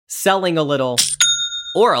Selling a little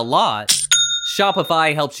or a lot,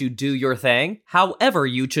 Shopify helps you do your thing, however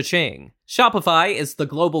you cha-ching. Shopify is the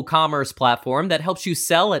global commerce platform that helps you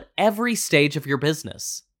sell at every stage of your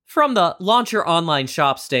business. From the launch your online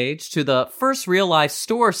shop stage to the first real-life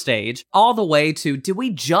store stage, all the way to do we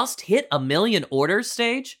just hit 1 million orders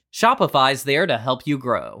stage, Shopify's there to help you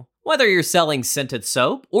grow. Whether you're selling scented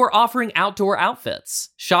soap or offering outdoor outfits,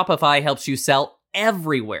 Shopify helps you sell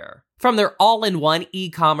everywhere. From their all-in-one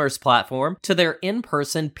e-commerce platform to their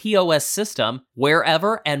in-person POS system,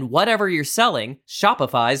 wherever and whatever you're selling,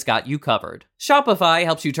 Shopify's got you covered. Shopify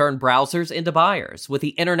helps you turn browsers into buyers with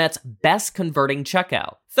the internet's best converting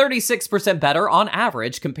checkout, 36% better on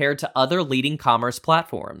average compared to other leading commerce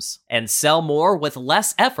platforms. And sell more with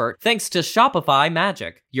less effort thanks to Shopify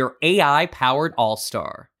Magic, your AI-powered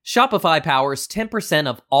all-star. Shopify powers 10%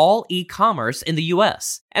 of all e-commerce in the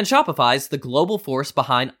US, and Shopify's the global force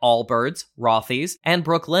behind Allbirds, Rothy's, and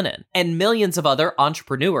Brooklinen, and millions of other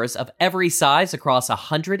entrepreneurs of every size across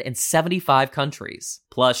 175 countries.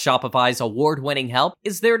 Plus, Shopify's award-winning help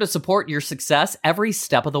is there to support your success every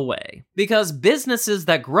step of the way. Because businesses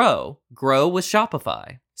that grow with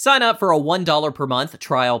Shopify. Sign up for a $1 per month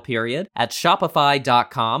trial period at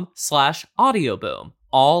shopify.com/audioboom,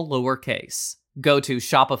 all lowercase. Go to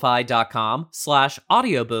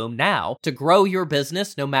shopify.com/audioboom now to grow your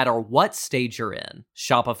business no matter what stage you're in.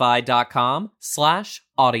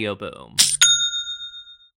 Shopify.com/audioboom.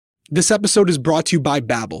 This episode is brought to you by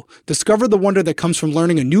Babbel. Discover the wonder that comes from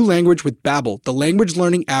learning a new language with Babbel, the language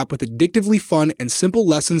learning app with addictively fun and simple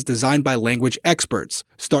lessons designed by language experts.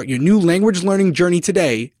 Start your new language learning journey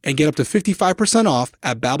today and get up to 55% off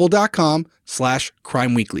at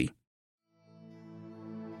babbel.com/crimeweekly.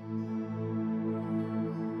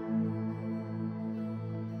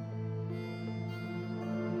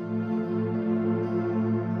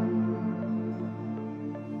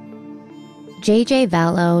 J.J.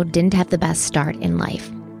 Vallow didn't have the best start in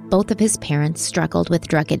life. Both of his parents struggled with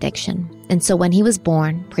drug addiction, and so when he was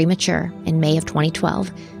born, premature, in May of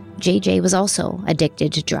 2012, J.J. was also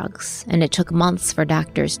addicted to drugs, and it took months for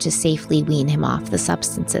doctors to safely wean him off the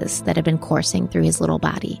substances that had been coursing through his little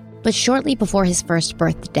body. But shortly before his first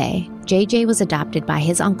birthday, J.J. was adopted by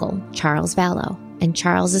his uncle, Charles Vallow, and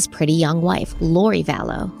Charles's pretty young wife, Lori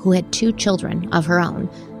Vallow, who had 2 children of her own,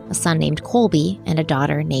 a son named Colby and a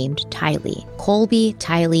daughter named Tylee. Colby,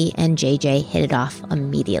 Tylee, and JJ hit it off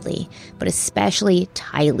immediately, but especially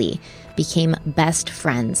Tylee became best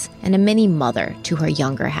friends and a mini mother to her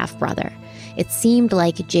younger half-brother. It seemed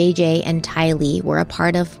like JJ and Tylee were a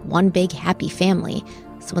part of one big happy family,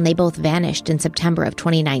 so when they both vanished in September of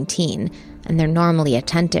 2019, and their normally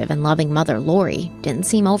attentive and loving mother Lori didn't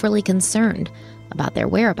seem overly concerned about their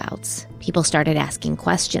whereabouts, people started asking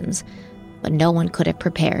questions, but no one could have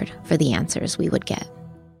prepared for the answers we would get.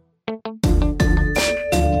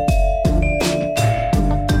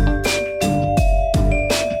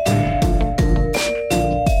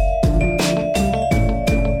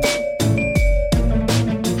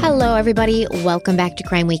 Hello, everybody. Welcome back to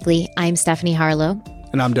Crime Weekly. I'm Stephanie Harlow.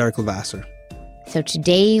 And I'm Derek Levasseur. So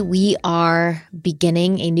today we are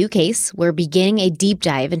beginning a new case. We're beginning a deep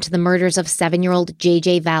dive into the murders of 7-year-old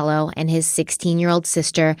J.J. Vallow and his 16-year-old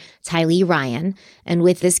sister, Tylee Ryan. And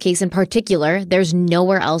with this case in particular, there's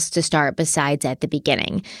nowhere else to start besides at the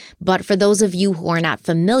beginning. But for those of you who are not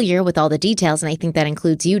familiar with all the details, and I think that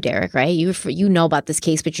includes you, Derek, right? You know about this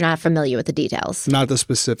case, but you're not familiar with the details. Not the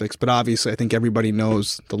specifics, but obviously I think everybody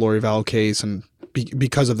knows the Lori Vallow case and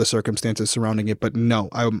because of the circumstances surrounding it. But no,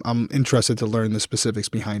 I'm interested to learn the specifics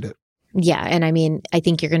behind it. Yeah, and I mean, I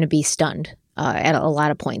think you're going to be stunned at a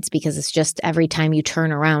lot of points because it's just every time you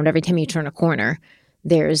turn around, every time you turn a corner,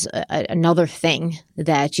 there's another thing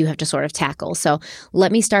that you have to sort of tackle. So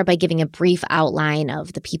let me start by giving a brief outline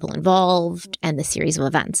of the people involved and the series of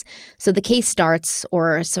events. So the case starts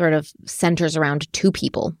or sort of centers around 2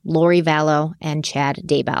 people, Lori Vallow and Chad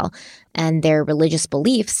Daybell, and their religious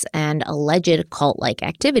beliefs and alleged cult-like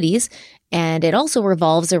activities. And it also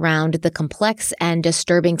revolves around the complex and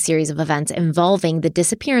disturbing series of events involving the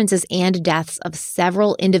disappearances and deaths of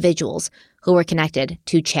several individuals who were connected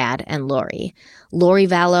to Chad and Lori. Lori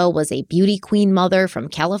Vallow was a beauty queen mother from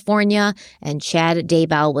California, and Chad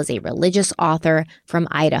Daybell was a religious author from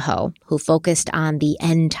Idaho who focused on the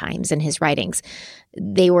end times in his writings.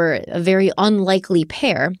 They were a very unlikely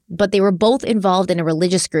pair, but they were both involved in a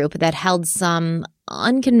religious group that held some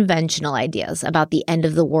unconventional ideas about the end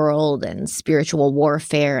of the world and spiritual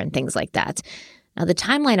warfare and things like that. Now, the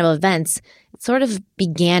timeline of events sort of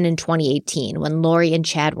began in 2018 when Lori and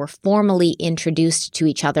Chad were formally introduced to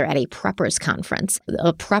each other at a preppers conference.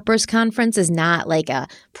 A preppers conference is not like a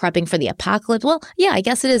prepping for the apocalypse. Well, yeah, I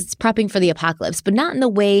guess it is. It's prepping for the apocalypse, but not in the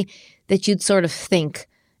way that you'd sort of think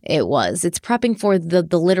it was. It's prepping for the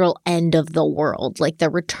literal end of the world, like the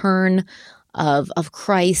return of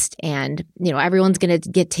Christ, and everyone's going to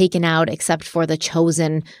get taken out except for the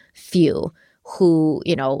chosen few who,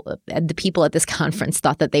 the people at this conference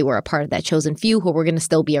thought that they were a part of that chosen few who were going to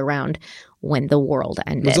still be around when the world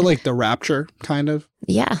ended. Was it like the rapture, kind of?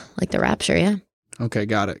 Yeah, like the rapture, yeah. Okay,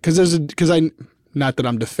 got it. Not that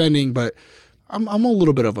I'm defending, but I'm a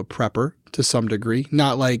little bit of a prepper to some degree.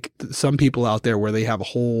 Not like some people out there where they have a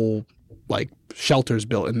whole like shelters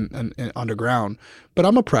built in underground, but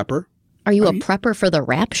I'm a prepper. Are you a prepper for the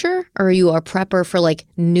rapture, or are you a prepper for like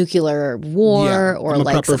nuclear war, or I'm a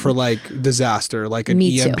like prepper for like disaster, like an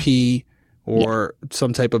EMP or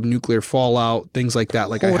some type of nuclear fallout, things like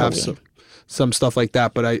that. Like totally. I have some stuff like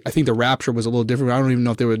that, but I think the rapture was a little different. I don't even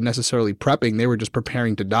know if they were necessarily prepping; they were just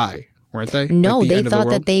preparing to die, weren't they? No, they thought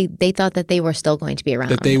that they thought that they were still going to be around.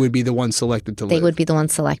 That they would be the ones selected to live. They would be the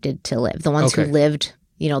ones selected to live, the ones who lived,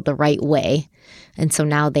 the right way, and so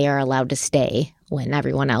now they are allowed to stay when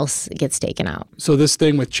everyone else gets taken out. So this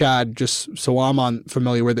thing with Chad, just so I'm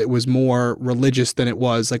familiar with it, was more religious than it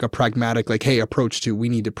was like a pragmatic, like, hey, approach to, we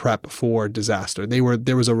need to prep for disaster.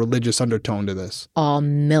 There was a religious undertone to this.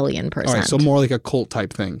 1,000,000%. All right, so more like a cult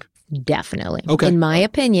type thing. Definitely. Okay. In my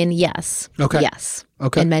opinion, yes. Okay. Yes.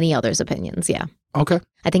 Okay. In many others' opinions, yeah. Okay.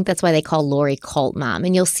 I think that's why they call Lori cult mom.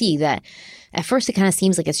 And you'll see that at first it kind of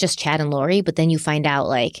seems like it's just Chad and Lori, but then you find out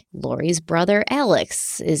like Lori's brother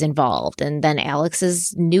Alex is involved, and then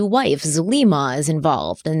Alex's new wife Zulema is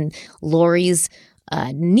involved, and Lori's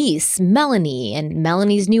niece Melanie, and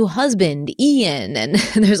Melanie's new husband Ian, and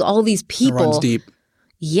there's all these people. It runs deep.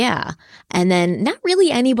 Yeah. And then not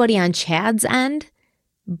really anybody on Chad's end,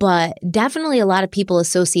 but definitely a lot of people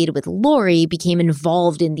associated with Lori became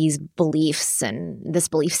involved in these beliefs and this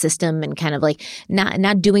belief system, and kind of like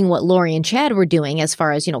not doing what Lori and Chad were doing as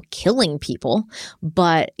far as, killing people,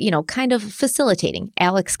 but, kind of facilitating.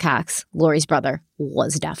 Alex Cox, Lori's brother,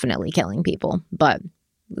 was definitely killing people, but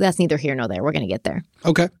that's neither here nor there. We're going to get there.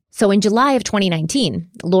 Okay. So in July of 2019,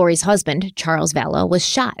 Lori's husband, Charles Vallow, was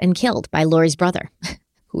shot and killed by Lori's brother,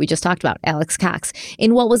 who we just talked about, Alex Cox,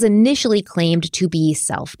 in what was initially claimed to be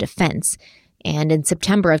self-defense. And in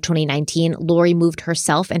September of 2019, Lori moved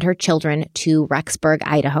herself and her children to Rexburg,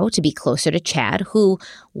 Idaho, to be closer to Chad, who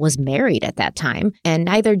was married at that time. And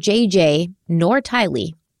neither JJ nor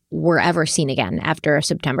Tylee were ever seen again after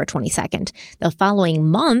September 22nd. The following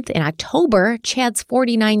month, in October, Chad's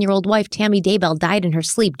 49-year-old wife, Tammy Daybell, died in her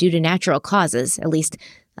sleep due to natural causes. At least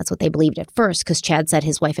that's what they believed at first, because Chad said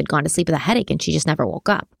his wife had gone to sleep with a headache and she just never woke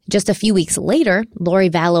up. Just a few weeks later, Lori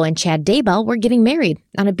Vallow and Chad Daybell were getting married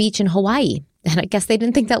on a beach in Hawaii. And I guess they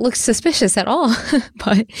didn't think that looked suspicious at all.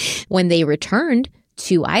 But when they returned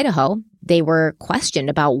to Idaho, they were questioned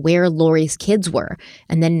about where Lori's kids were.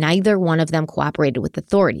 And then neither one of them cooperated with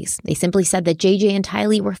authorities. They simply said that JJ and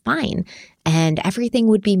Tylee were fine and everything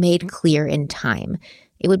would be made clear in time.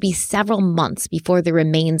 It would be several months before the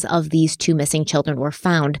remains of these two missing children were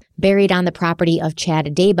found, buried on the property of Chad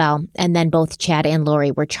Daybell, and then both Chad and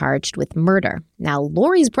Lori were charged with murder. Now,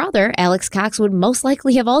 Lori's brother, Alex Cox, would most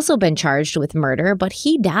likely have also been charged with murder, but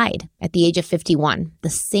he died at the age of 51,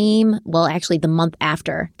 the month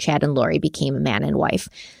after Chad and Lori became a man and wife.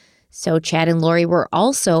 So Chad and Lori were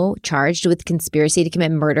also charged with conspiracy to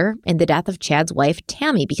commit murder in the death of Chad's wife,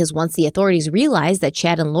 Tammy, because once the authorities realized that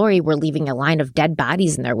Chad and Lori were leaving a line of dead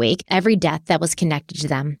bodies in their wake, every death that was connected to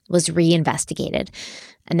them was reinvestigated.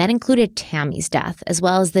 And that included Tammy's death, as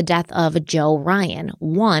well as the death of Joe Ryan,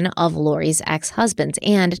 one of Lori's ex-husbands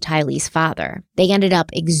and Tylee's father. They ended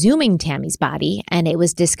up exhuming Tammy's body, and it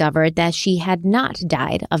was discovered that she had not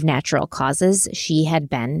died of natural causes. She had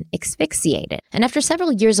been asphyxiated. And after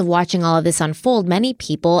several years of watching all of this unfold, many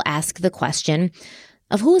people ask the question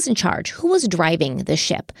of who was in charge, who was driving the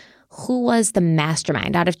ship, who was the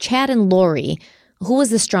mastermind. Out of Chad and Lori, who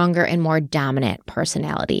was the stronger and more dominant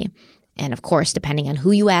personality? And of course, depending on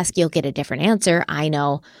who you ask, you'll get a different answer. I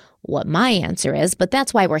know what my answer is, but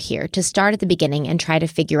that's why we're here, to start at the beginning and try to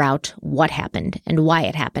figure out what happened and why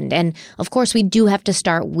it happened. And of course, we do have to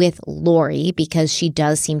start with Lori because she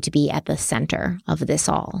does seem to be at the center of this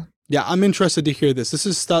all. Yeah, I'm interested to hear this. This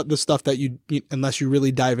is the stuff that unless you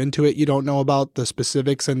really dive into it, you don't know about the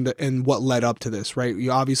specifics and what led up to this, right? You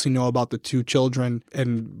obviously know about the 2 children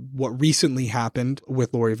and what recently happened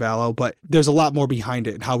with Lori Vallow, but there's a lot more behind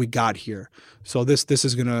it and how we got here. So this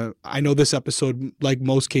is gonna. I know this episode, like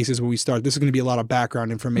most cases when we start, this is gonna be a lot of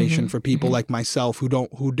background information for people like myself who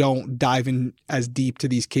don't dive in as deep to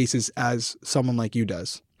these cases as someone like you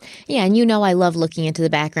does. Yeah, and I love looking into the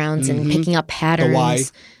backgrounds and picking up patterns. The why.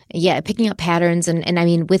 Yeah, picking up patterns. And I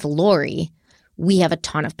mean, with Lori, we have a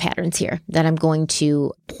ton of patterns here that I'm going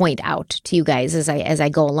to point out to you guys as I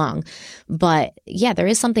go along. But yeah, there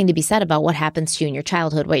is something to be said about what happens to you in your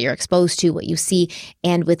childhood, what you're exposed to, what you see.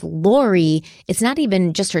 And with Lori, it's not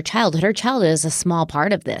even just her childhood. Her childhood is a small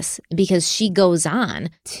part of this because she goes on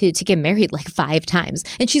to get married like 5 times.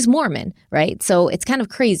 And she's Mormon, right? So it's kind of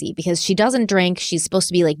crazy because she doesn't drink. She's supposed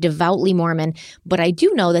to be like devoutly Mormon. But I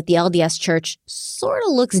do know that the LDS Church sort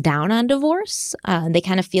of looks down on divorce. They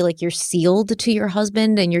kind of feel like you're sealed to your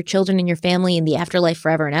husband and your children and your family in the afterlife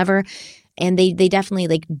forever and ever. And they definitely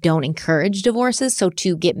like don't encourage divorces. So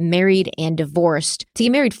to get married and divorced, to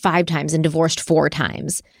get married 5 times and divorced 4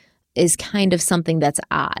 times is kind of something that's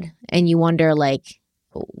odd. And you wonder like,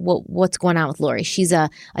 what's going on with Lori? She's a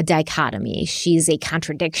dichotomy. She's a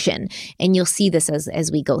contradiction. And you'll see this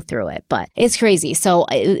as we go through it. But it's crazy. So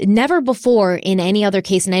never before in any other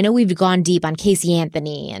case, and I know we've gone deep on Casey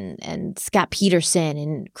Anthony and Scott Peterson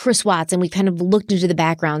and Chris Watts, and we've kind of looked into the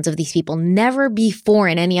backgrounds of these people. Never before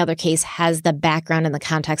in any other case has the background and the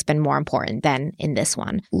context been more important than in this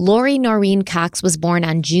one. Lori Noreen Cox was born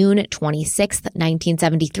on June 26th,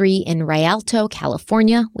 1973 in Rialto,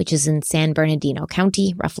 California, which is in San Bernardino County,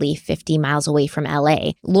 roughly 50 miles away from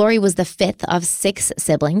LA. Lori was the 5th of 6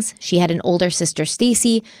 siblings. She had an older sister,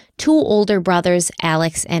 Stacy, 2 older brothers,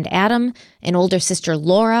 Alex and Adam, an older sister,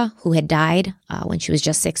 Laura, who had died when she was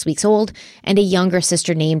just 6 weeks old, and a younger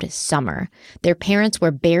sister named Summer. Their parents were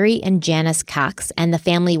Barry and Janice Cox, and the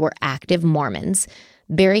family were active Mormons.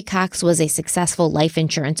 Barry Cox was a successful life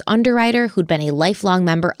insurance underwriter who'd been a lifelong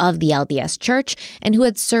member of the LDS Church and who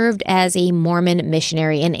had served as a Mormon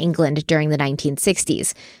missionary in England during the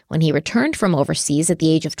 1960s. When he returned from overseas at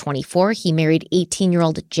the age of 24, he married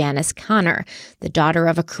 18-year-old Janice Connor, the daughter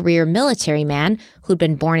of a career military man who'd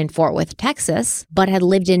been born in Fort Worth, Texas, but had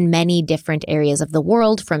lived in many different areas of the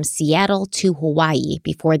world from Seattle to Hawaii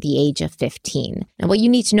before the age of 15. Now, what you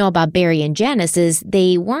need to know about Barry and Janice is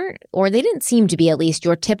they weren't, or they didn't seem to be at least,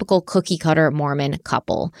 your typical cookie-cutter Mormon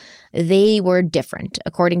couple. They were different.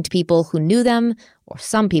 According to people who knew them, or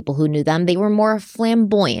some people who knew them, they were more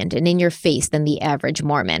flamboyant and in your face than the average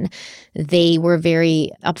Mormon. They were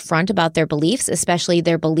very upfront about their beliefs, especially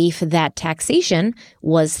their belief that taxation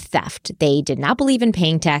was theft. They did not believe in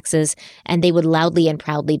paying taxes, and they would loudly and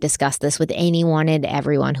proudly discuss this with anyone and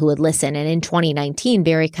everyone who would listen. And in 2019,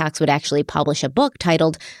 Barry Cox would actually publish a book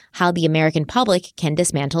titled How the American Public Can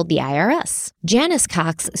Dismantle the IRS. Janice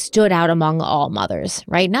Cox stood out among all mothers,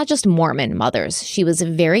 right? Not just Mormon mothers. She was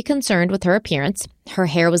very concerned with her appearance. Her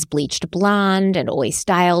hair was bleached blonde and always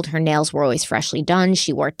styled. Her nails were always freshly done.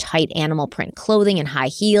 She wore tight animal print clothing and high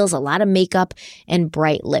heels, a lot of makeup, and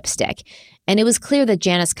bright lipstick. And it was clear that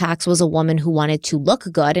Janice Cox was a woman who wanted to look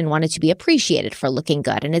good and wanted to be appreciated for looking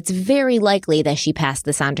good. And it's very likely that she passed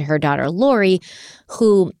this on to her daughter, Lori,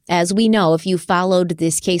 who, as we know, if you followed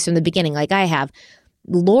this case from the beginning like I have,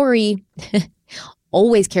 Lori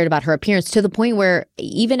always cared about her appearance to the point where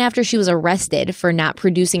even after she was arrested for not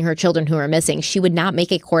producing her children who were missing, she would not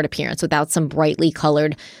make a court appearance without some brightly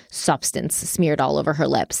colored substance smeared all over her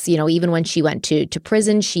lips. You know, even when she went to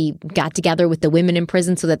prison, she got together with the women in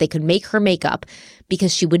prison so that they could make her makeup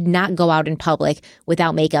because she would not go out in public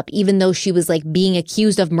without makeup, even though she was like being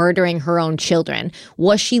accused of murdering her own children.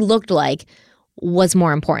 What she looked like was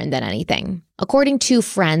more important than anything. According to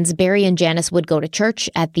friends, Barry and Janice would go to church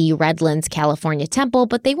at the Redlands, California temple,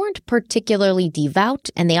 but they weren't particularly devout,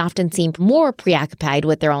 and they often seemed more preoccupied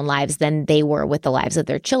with their own lives than they were with the lives of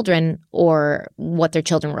their children or what their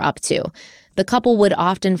children were up to. The couple would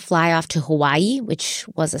often fly off to Hawaii, which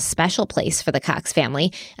was a special place for the Cox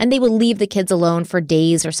family, and they would leave the kids alone for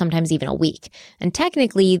days or sometimes even a week. And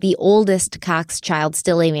technically, the oldest Cox child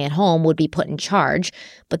still living at home would be put in charge,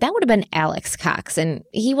 but that would have been Alex Cox, and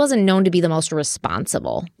he wasn't known to be the most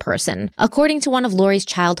responsible person. According to one of Lori's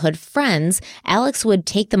childhood friends, Alex would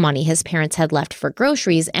take the money his parents had left for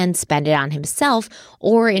groceries and spend it on himself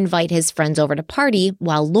or invite his friends over to party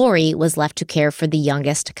while Lori was left to care for the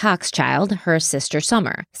youngest Cox child, her sister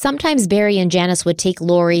Summer. Sometimes Barry and Janice would take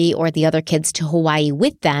Lori or the other kids to Hawaii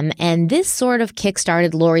with them, and this sort of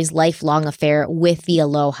kickstarted Lori's lifelong affair with the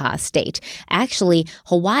Aloha State. Actually,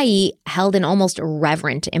 Hawaii held an almost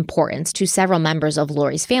reverent importance to several members of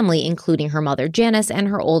Lori's family, including her mother Janice and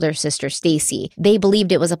her older sister Stacy. They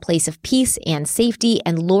believed it was a place of peace and safety,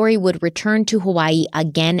 and Lori would return to Hawaii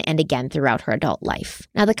again and again throughout her adult life.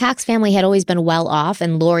 Now, the Cox family had always been well off,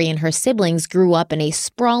 and Lori and her siblings grew up in a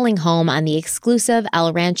sprawling home on the exclusive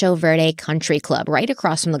El Rancho Verde Country Club right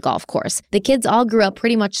across from the golf course. The kids all grew up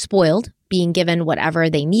pretty much spoiled, being given whatever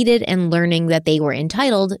they needed and learning that they were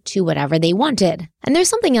entitled to whatever they wanted. And there's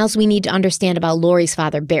something else we need to understand about Lori's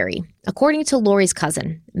father, Barry. According to Lori's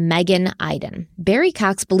cousin, Megan Iden, Barry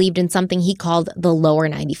Cox believed in something he called the lower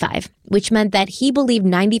 95, which meant that he believed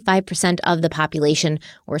 95% of the population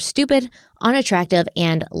were stupid, unattractive,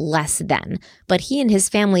 and less than. But he and his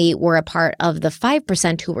family were a part of the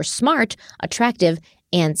 5% who were smart, attractive,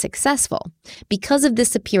 and successful. Because of this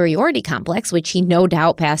superiority complex, which he no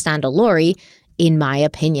doubt passed on to Lori, in my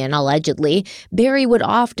opinion, allegedly, Barry would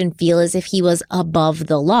often feel as if he was above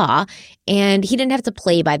the law, and he didn't have to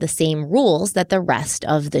play by the same rules that the rest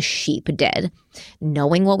of the sheep did.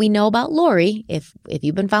 Knowing what we know about Lori, if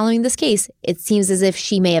you've been following this case, it seems as if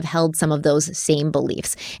she may have held some of those same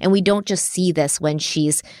beliefs. And we don't just see this when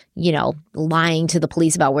she's, lying to the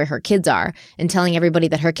police about where her kids are and telling everybody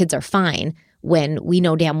that her kids are fine, when we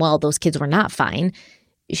know damn well those kids were not fine.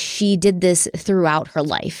 She did this throughout her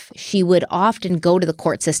life. She would often go to the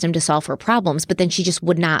court system to solve her problems, but then she just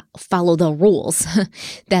would not follow the rules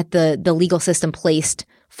that the legal system placed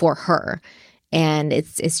for her. And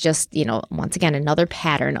it's just, once again, another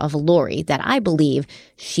pattern of Lori that I believe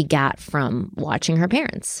she got from watching her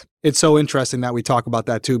parents. It's so interesting that we talk about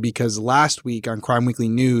that too, because last week on Crime Weekly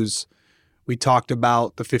News, we talked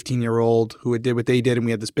about the 15-year-old who did what they did, and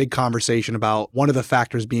we had this big conversation about one of the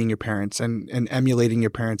factors being your parents and emulating your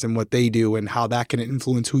parents and what they do and how that can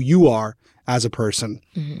influence who you are as a person.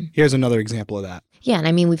 Mm-hmm. Here's another example of that. Yeah, and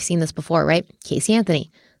I mean, we've seen this before, right? Casey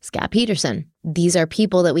Anthony, Scott Peterson. These are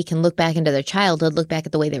people that we can look back into their childhood, look back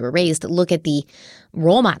at the way they were raised, look at the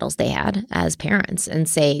role models they had as parents and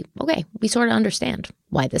say, okay, we sort of understand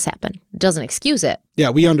why this happened. It doesn't excuse it. Yeah,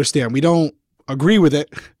 we understand. We don't agree with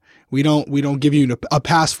it. We don't give you a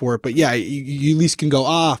pass for it, but yeah, you at least can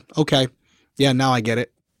go, okay. Yeah, now I get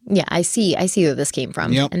it. Yeah, I see where this came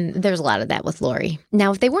from. Yep. And there's a lot of that with Lori.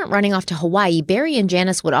 Now, if they weren't running off to Hawaii, Barry and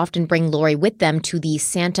Janice would often bring Lori with them to the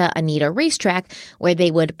Santa Anita racetrack where they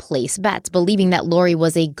would place bets, believing that Lori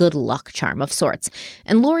was a good luck charm of sorts.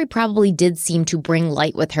 And Lori probably did seem to bring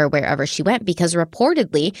light with her wherever she went because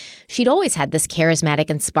reportedly, she'd always had this charismatic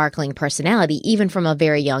and sparkling personality, even from a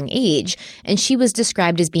very young age. And she was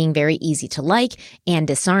described as being very easy to like and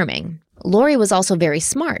disarming. Lori was also very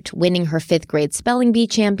smart, winning her 5th grade spelling bee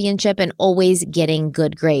championship and always getting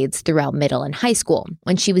good grades throughout middle and high school.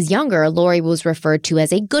 When she was younger, Lori was referred to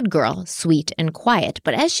as a good girl, sweet and quiet.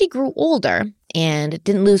 But as she grew older and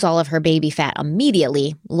didn't lose all of her baby fat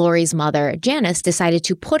immediately, Lori's mother, Janice, decided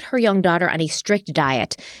to put her young daughter on a strict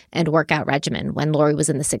diet and workout regimen when Lori was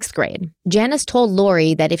in the 6th grade. Janice told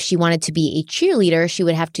Lori that if she wanted to be a cheerleader, she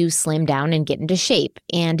would have to slim down and get into shape.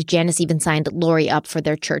 And Janice even signed Lori up for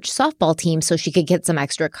their church softball team so she could get some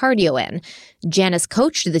extra cardio in. Janice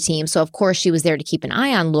coached the team, so of course she was there to keep an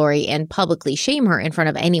eye on Lori and publicly shame her in front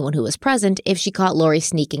of anyone who was present if she caught Lori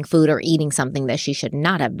sneaking food or eating something that she should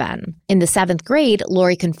not have been. In the 7th grade,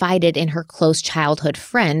 Lori confided in her close childhood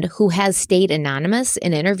friend, who has stayed anonymous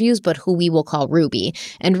in interviews, but who we will call Ruby.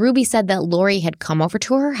 And Ruby said that Lori had come over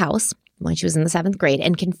to her house when she was in the 7th grade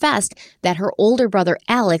and confessed that her older brother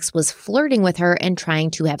Alex was flirting with her and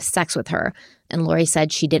trying to have sex with her. And Lori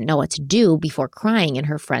said she didn't know what to do before crying in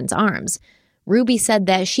her friend's arms. Ruby said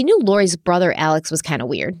that she knew Lori's brother Alex was kind of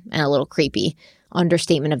weird and a little creepy.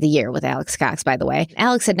 Understatement of the year with Alex Cox, by the way.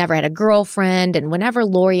 Alex had never had a girlfriend, and whenever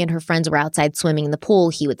Lori and her friends were outside swimming in the pool,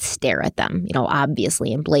 he would stare at them,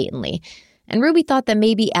 obviously and blatantly. And Ruby thought that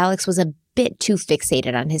maybe Alex was a bit too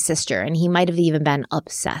fixated on his sister, and he might have even been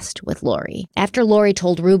obsessed with Lori. After Lori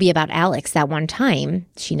told Ruby about Alex that one time,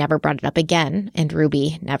 she never brought it up again, and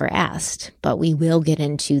Ruby never asked. But we will get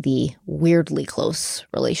into the weirdly close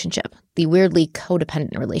relationship, the weirdly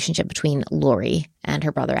codependent relationship between Lori and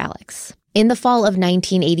her brother Alex. In the fall of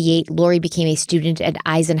 1988, Lori became a student at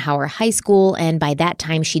Eisenhower High School, and by that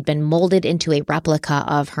time she'd been molded into a replica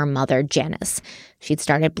of her mother, Janice. She'd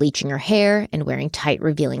started bleaching her hair and wearing tight,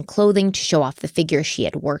 revealing clothing to show off the figure she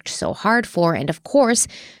had worked so hard for, and of course,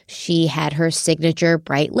 she had her signature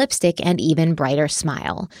bright lipstick and even brighter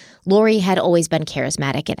smile. Lori had always been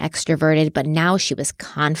charismatic and extroverted, but now she was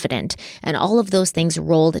confident, and all of those things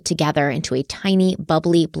rolled together into a tiny,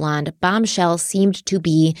 bubbly, blonde bombshell seemed to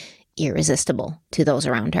be irresistible to those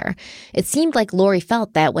around her. It seemed like Lori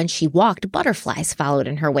felt that when she walked, butterflies followed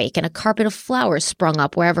in her wake and a carpet of flowers sprung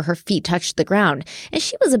up wherever her feet touched the ground. And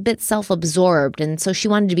she was a bit self-absorbed, and so she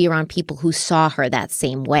wanted to be around people who saw her that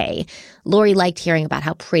same way. Lori liked hearing about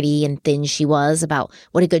how pretty and thin she was, about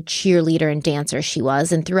what a good cheerleader and dancer she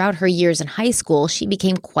was, and throughout her years in high school, she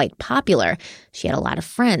became quite popular. She had a lot of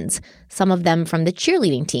friends, some of them from the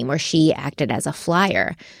cheerleading team where she acted as a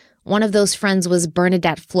flyer. One of those friends was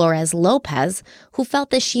Bernadette Flores Lopez, who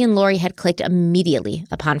felt that she and Lori had clicked immediately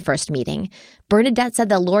upon first meeting. Bernadette said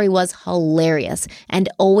that Lori was hilarious and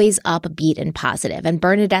always upbeat and positive. And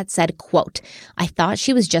Bernadette said, quote, "I thought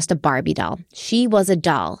she was just a Barbie doll. She was a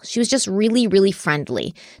doll. She was just really, really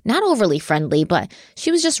friendly. Not overly friendly, but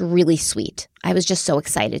she was just really sweet. I was just so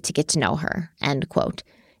excited to get to know her." End quote.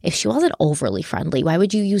 If she wasn't overly friendly, why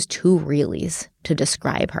would you use two reallys to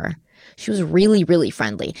describe her? She was really, really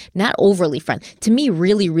friendly, not overly friendly. To me,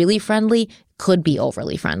 really, really friendly could be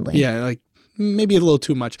overly friendly. Yeah, like maybe a little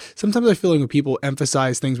too much. Sometimes I feel like when people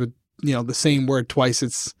emphasize things with, the same word twice,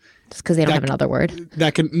 it's just because they don't have another word.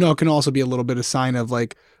 That can also be a little bit of sign of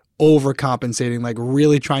like overcompensating, like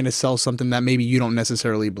really trying to sell something that maybe you don't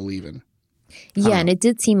necessarily believe in. Yeah, and it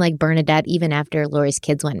did seem like Bernadette, even after Lori's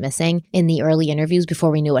kids went missing, in the early interviews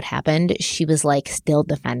before we knew what happened, she was like still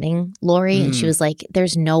defending Lori. And she was like,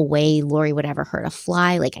 there's no way Lori would ever hurt a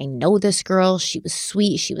fly. Like, I know this girl. She was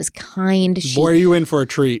sweet. She was kind. Boy, are you in for a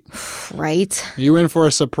treat. Right? You in for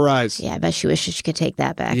a surprise. Yeah, I bet she wishes she could take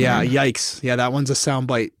that back. Yeah, man. Yikes. Yeah, that one's a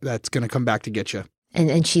soundbite that's going to come back to get you.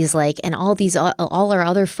 And she's like, and all our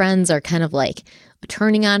other friends are kind of like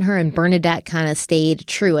turning on her, and Bernadette kind of stayed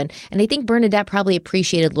true. And I think Bernadette probably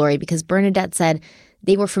appreciated Lori because Bernadette said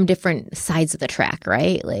they were from different sides of the track,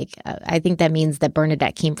 right? Like, I think that means that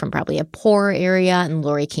Bernadette came from probably a poorer area and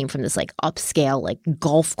Lori came from this like upscale, like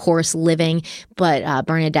golf course living. But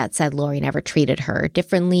Bernadette said Lori never treated her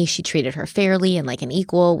differently. She treated her fairly and like an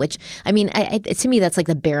equal, which, I mean, to me, that's like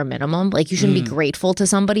the bare minimum. Like, you shouldn't be grateful to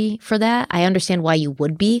somebody for that. I understand why you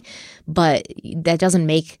would be, but that doesn't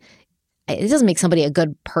make somebody a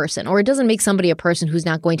good person, or it doesn't make somebody a person who's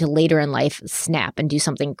not going to later in life snap and do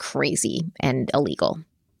something crazy and illegal.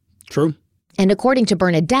 True. And according to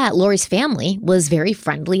Bernadette, Lori's family was very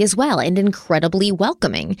friendly as well and incredibly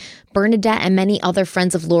welcoming. Bernadette and many other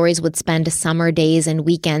friends of Lori's would spend summer days and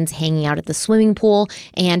weekends hanging out at the swimming pool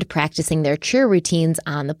and practicing their cheer routines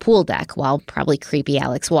on the pool deck while probably creepy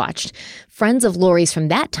Alex watched. Friends of Lori's from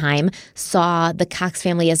that time saw the Cox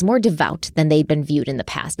family as more devout than they'd been viewed in the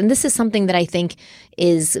past. And this is something that I think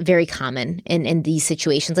is very common in these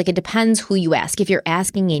situations. Like, it depends who you ask. If you're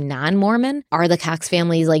asking a non-Mormon, are the Cox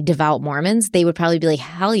families like devout Mormons? They would probably be like,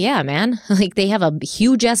 hell yeah, man. Like, they have a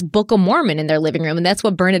huge-ass Book of Mormon in their living room. And that's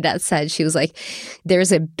what Bernadette said. She was like,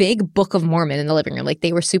 there's a big Book of Mormon in the living room. Like,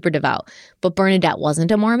 they were super devout. But Bernadette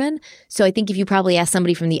wasn't a Mormon. So I think if you probably ask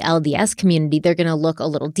somebody from the LDS community, they're going to look a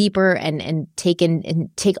little deeper and take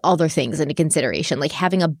other things into consideration. Like,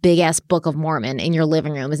 having a big ass Book of Mormon in your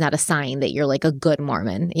living room is not a sign that you're like a good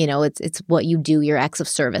Mormon. It's what you do, your acts of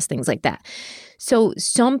service, things like that. So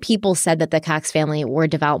some people said that the Cox family were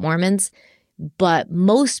devout Mormons, but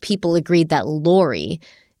most people agreed that Lori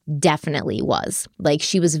definitely was. Like,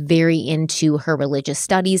 she was very into her religious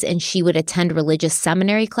studies, and she would attend religious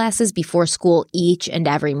seminary classes before school each and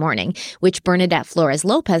every morning, which Bernadette Flores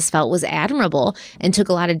Lopez felt was admirable and took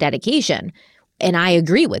a lot of dedication. And I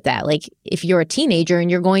agree with that. Like, if you're a teenager and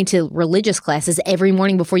you're going to religious classes every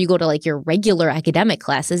morning before you go to like your regular academic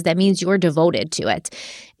classes, that means you're devoted to it.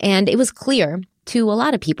 And it was clear to a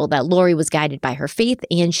lot of people that Lori was guided by her faith,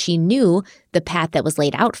 and she knew the path that was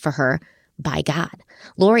laid out for her by God.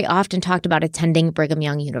 Lori often talked about attending Brigham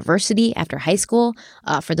Young University after high school.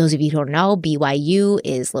 For those of you who don't know, BYU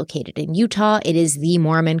is located in Utah. It is the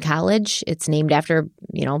Mormon college. It's named after,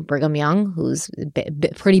 Brigham Young, who's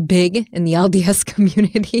pretty big in the LDS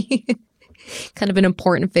community. Kind of an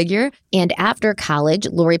important figure. And after college,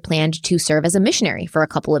 Lori planned to serve as a missionary for a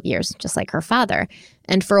couple of years, just like her father.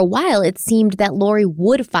 And for a while, it seemed that Lori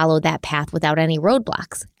would follow that path without any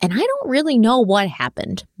roadblocks. And I don't really know what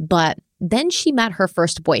happened, but then she met her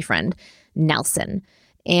first boyfriend, Nelson.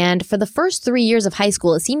 And for the first 3 years of high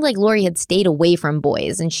school, it seemed like Lori had stayed away from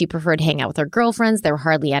boys and she preferred hanging out with her girlfriends. There were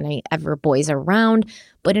hardly any ever boys around.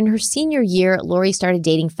 But in her senior year, Lori started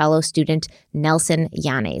dating fellow student Nelson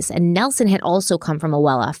Yanes. And Nelson had also come from a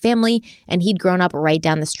well-off family, and he'd grown up right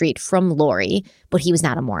down the street from Lori, but he was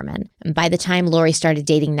not a Mormon. And by the time Lori started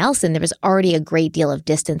dating Nelson, there was already a great deal of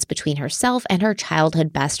distance between herself and her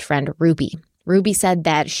childhood best friend, Ruby. Ruby said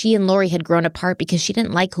that she and Lori had grown apart because she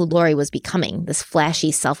didn't like who Lori was becoming, this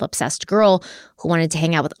flashy, self-obsessed girl who wanted to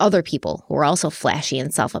hang out with other people who were also flashy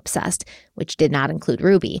and self-obsessed, which did not include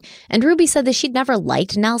Ruby. And Ruby said that she'd never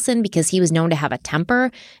liked Nelson because he was known to have a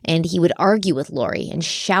temper, and he would argue with Lori and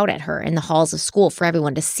shout at her in the halls of school for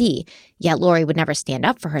everyone to see. Yet Lori would never stand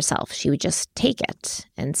up for herself. She would just take it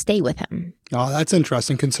and stay with him. Oh, that's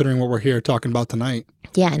interesting considering what we're here talking about tonight.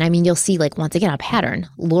 Yeah, and I mean, you'll see, like, once again, a pattern.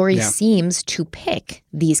 Lori seems to pick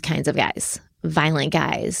these kinds of guys, violent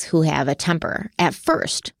guys who have a temper at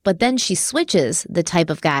first, but then she switches the type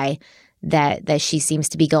of guy that she seems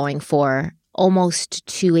to be going for almost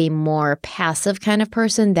to a more passive kind of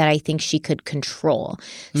person that I think she could control.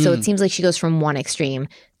 So it seems like she goes from one extreme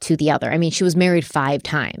to the other. I mean, she was married 5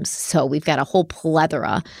 times, so we've got a whole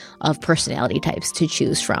plethora of personality types to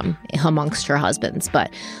choose from amongst her husbands.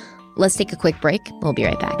 But let's take a quick break. We'll be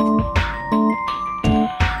right back.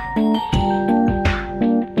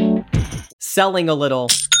 Selling a little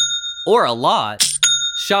or a lot,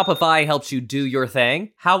 Shopify helps you do your thing,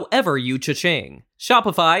 however you cha-ching.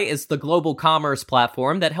 Shopify is the global commerce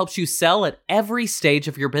platform that helps you sell at every stage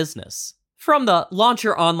of your business. From the launch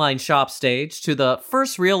your online shop stage to the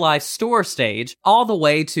first real life store stage, all the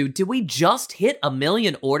way to did we just hit 1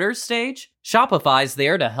 million orders stage? Shopify's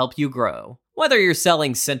there to help you grow. Whether you're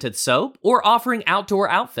selling scented soap or offering outdoor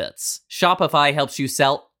outfits, Shopify helps you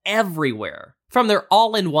sell everywhere. From their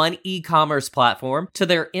all-in-one e-commerce platform to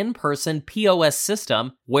their in-person POS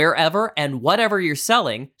system, wherever and whatever you're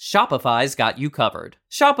selling, Shopify's got you covered.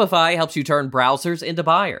 Shopify helps you turn browsers into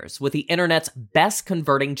buyers with the internet's best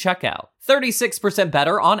converting checkout, 36%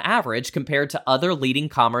 better on average compared to other leading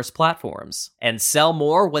commerce platforms. And sell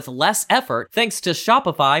more with less effort thanks to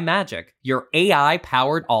Shopify Magic, your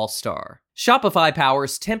AI-powered all-star. Shopify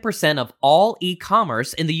powers 10% of all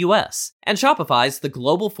e-commerce in the US, and Shopify's the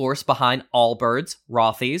global force behind Allbirds,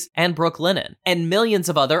 Rothy's, and Brooklinen, and millions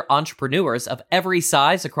of other entrepreneurs of every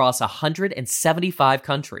size across 175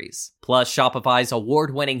 countries. Plus, Shopify's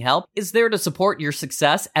award-winning help is there to support your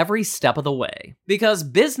success every step of the way. Because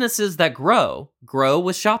businesses that grow, grow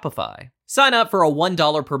with Shopify. Sign up for a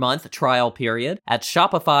 $1 per month trial period at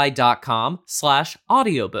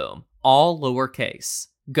shopify.com/audioboom, all lowercase.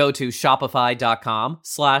 Go to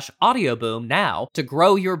shopify.com/audioboom now to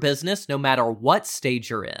grow your business no matter what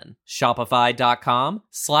stage you're in.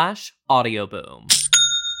 Shopify.com/audioboom.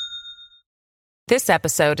 This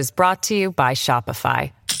episode is brought to you by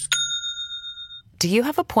Shopify. Do you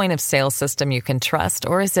have a point of sale system you can trust,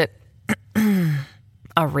 or is it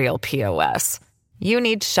a real POS? You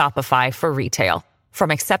need Shopify for retail.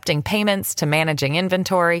 From accepting payments to managing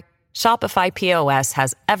inventory, Shopify POS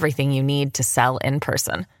has everything you need to sell in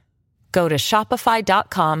person. Go to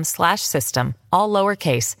shopify.com/system, all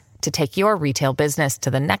lowercase, to take your retail business to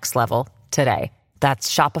the next level today. That's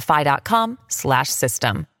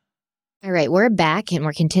shopify.com/system. All right, we're back and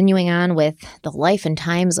we're continuing on with the life and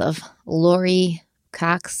times of Lori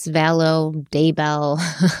Cox, Vallow, Daybell,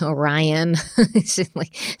 Orion.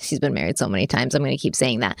 She's been married so many times. I'm going to keep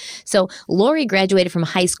saying that. So Lori graduated from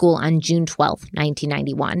high school on June 12th,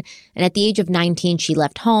 1991. And at the age of 19, she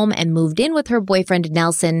left home and moved in with her boyfriend,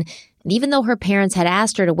 Nelson. And even though her parents had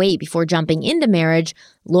asked her to wait before jumping into marriage,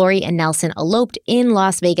 Lori and Nelson eloped in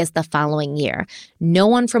Las Vegas the following year. No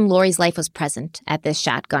one from Lori's life was present at this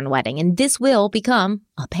shotgun wedding, and this will become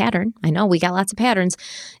a pattern. I know we got lots of patterns.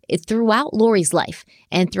 It's throughout Lori's life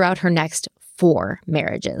and throughout her next 4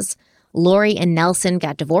 marriages. Lori and Nelson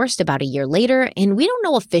got divorced about a year later, and we don't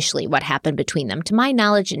know officially what happened between them. To my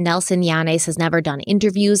knowledge, Nelson Yanes has never done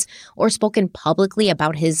interviews or spoken publicly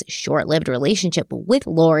about his short-lived relationship with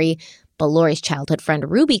Lori, but Lori's childhood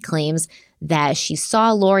friend Ruby claims that she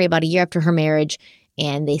saw Lori about a year after her marriage,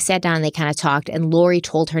 and they sat down and they kind of talked, and Lori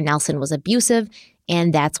told her Nelson was abusive,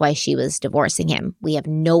 and that's why she was divorcing him. We have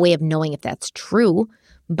no way of knowing if that's true,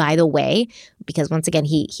 by the way, because once again,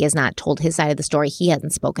 he has not told his side of the story. He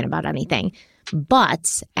hasn't spoken about anything.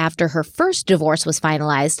 But after her first divorce was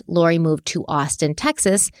finalized, Lori moved to Austin,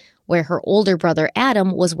 Texas, where her older brother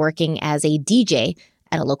Adam was working as a DJ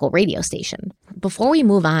at a local radio station. Before we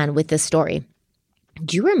move on with this story,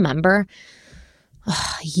 do you remember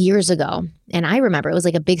years ago, and I remember it was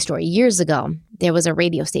like a big story, years ago, there was a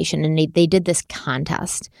radio station and they did this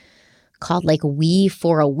contest called like Wee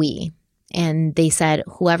for a Wee. And they said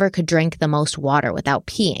whoever could drink the most water without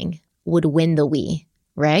peeing would win the Wee,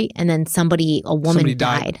 right? And then a woman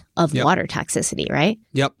died of water toxicity, right?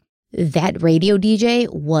 Yep. That radio DJ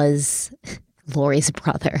was Lori's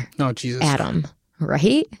brother. Oh, Jesus. Adam,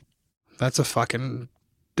 right?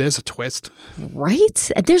 There's a twist.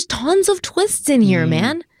 Right? There's tons of twists in here,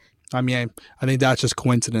 man. I mean, I think that's just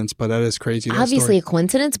coincidence, but that is crazy. Obviously a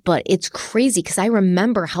coincidence, but it's crazy because I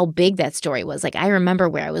remember how big that story was. Like, I remember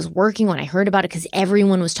where I was working when I heard about it because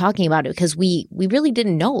everyone was talking about it because we really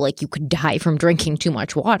didn't know, like, you could die from drinking too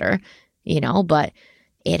much water, but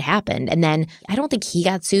it happened. And then I don't think he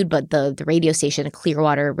got sued, but the radio station,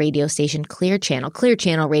 Clearwater radio station, Clear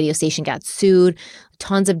Channel radio station got sued.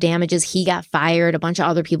 Tons of damages. He got fired. A bunch of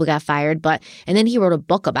other people got fired. And then he wrote a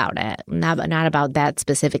book about it. Not about that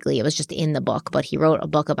specifically. It was just in the book. But he wrote a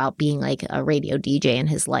book about being like a radio DJ and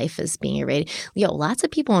his life as being a radio. Lots of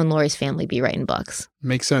people in Lori's family be writing books.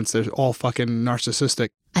 Makes sense. They're all fucking narcissistic.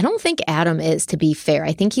 I don't think Adam is, to be fair.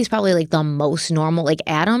 I think he's probably like the most normal. Like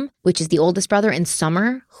Adam, which is the oldest brother, and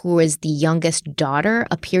Summer, who is the youngest daughter,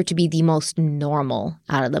 appear to be the most normal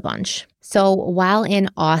out of the bunch. So while in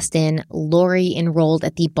Austin, Lori enrolled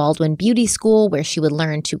at the Baldwin Beauty School where she would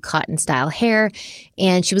learn to cut and style hair.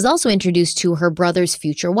 And she was also introduced to her brother's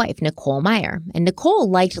future wife, Nicole Meyer. And Nicole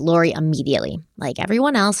liked Lori immediately. Like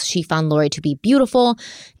everyone else, she found Lori to be beautiful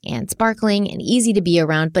and sparkling and easy to be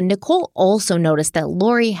around. But Nicole also noticed that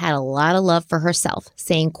Lori had a lot of love for herself,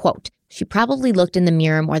 saying, quote, "She probably looked in the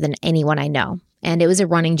mirror more than anyone I know. And it was a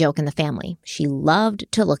running joke in the family. She loved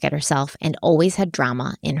to look at herself and always had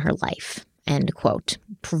drama in her life." End quote.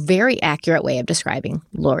 Very accurate way of describing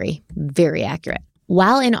Lori. Very accurate.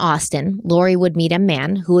 While in Austin, Lori would meet a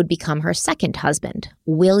man who would become her second husband,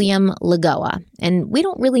 William Lagoa. And we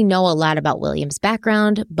don't really know a lot about William's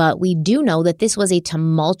background, but we do know that this was a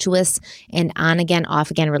tumultuous and on-again,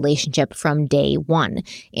 off-again relationship from day one.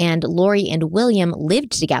 And Lori and William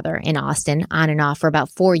lived together in Austin on and off for about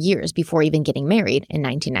 4 years before even getting married in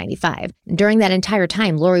 1995. During that entire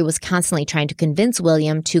time, Lori was constantly trying to convince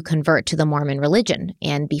William to convert to the Mormon religion.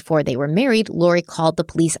 And before they were married, Lori called the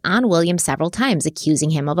police on William several times,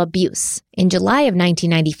 accusing him of abuse. In July of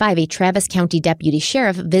 1995, a Travis County deputy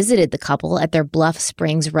sheriff visited the couple at their Bluff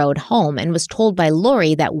Springs Road home and was told by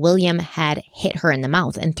Lori that William had hit her in the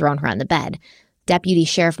mouth and thrown her on the bed. Deputy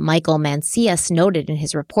Sheriff Michael Mancias noted in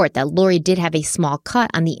his report that Lori did have a small cut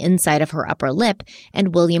on the inside of her upper lip,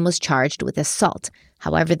 and William was charged with assault.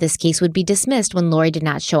 However, this case would be dismissed when Lori did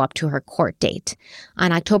not show up to her court date.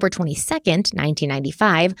 On October 22nd,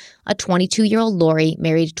 1995, a 22-year-old Lori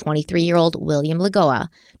married 23-year-old William Lagoa.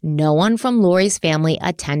 No one from Lori's family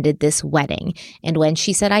attended this wedding, and when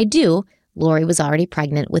she said "I do," Lori was already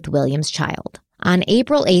pregnant with William's child. On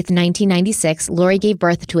April 8th, 1996, Lori gave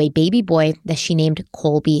birth to a baby boy that she named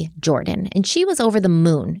Colby Jordan, and she was over the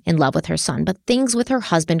moon in love with her son, but things with her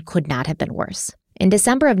husband could not have been worse. In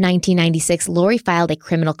December of 1996, Lori filed a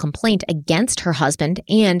criminal complaint against her husband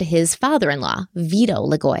and his father-in-law, Vito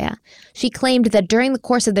Lagoa. She claimed that during the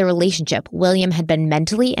course of their relationship, William had been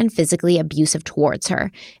mentally and physically abusive towards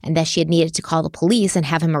her, and that she had needed to call the police and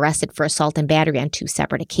have him arrested for assault and battery on 2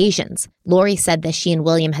 separate occasions. Lori said that she and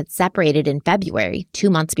William had separated in February,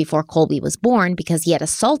 2 months before Colby was born, because he had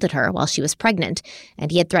assaulted her while she was pregnant,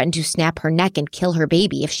 and he had threatened to snap her neck and kill her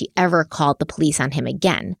baby if she ever called the police on him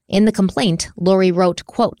again. In the complaint, Lori wrote,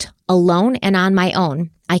 quote, "Alone and on my own,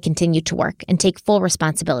 I continue to work and take full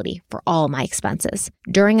responsibility for all my expenses.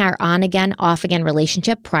 During our on-again, off-again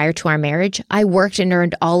relationship prior to our marriage, I worked and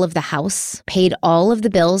earned all of the house, paid all of the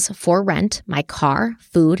bills for rent, my car,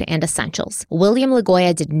 food, and essentials. William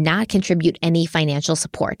Lagoa did not contribute any financial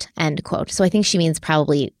support," end quote. So I think she means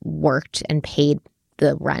probably worked and paid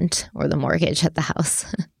the rent or the mortgage at the house.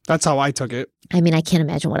 That's how I took it. I mean, I can't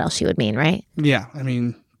imagine what else she would mean, right? Yeah, I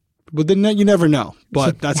mean, but then you never know.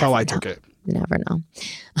 But that's how I took it. Never know.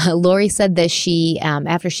 Lori said that she,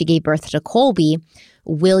 after she gave birth to Colby,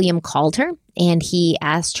 William called her and he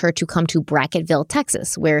asked her to come to Bracketville,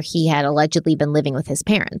 Texas, where he had allegedly been living with his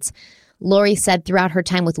parents. Lori said throughout her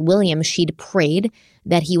time with William, she'd prayed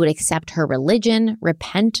that he would accept her religion,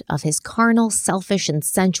 repent of his carnal, selfish, and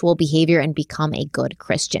sensual behavior, and become a good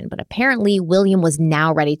Christian. But apparently, William was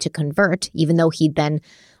now ready to convert, even though he'd been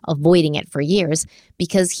avoiding it for years,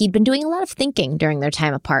 because he'd been doing a lot of thinking during their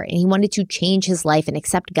time apart, and he wanted to change his life and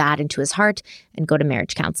accept God into his heart and go to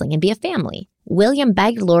marriage counseling and be a family. William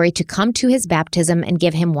begged Lori to come to his baptism and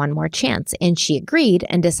give him one more chance, and she agreed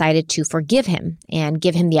and decided to forgive him and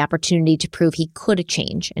give him the opportunity to prove he could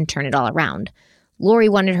change and turn it all around. Lori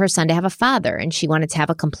wanted her son to have a father, and she wanted to have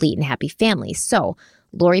a complete and happy family. So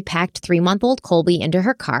Lori packed 3-month-old Colby into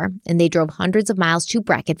her car, and they drove hundreds of miles to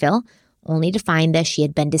Brackettville, only to find that she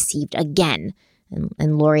had been deceived again.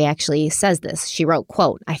 And Lori actually says this. She wrote,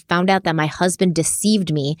 quote, "I found out that my husband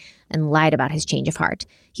deceived me and lied about his change of heart.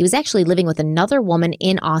 He was actually living with another woman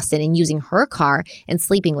in Austin and using her car and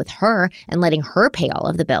sleeping with her and letting her pay all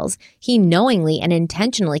of the bills. He knowingly and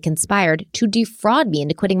intentionally conspired to defraud me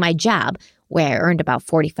into quitting my job, where I earned about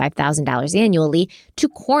 $45,000 annually, to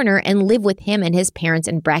corner and live with him and his parents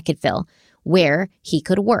in Brackettville, where he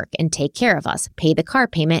could work and take care of us, pay the car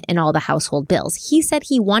payment and all the household bills. He said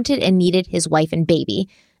he wanted and needed his wife and baby,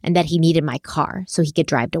 and that he needed my car so he could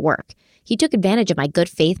drive to work. He took advantage of my good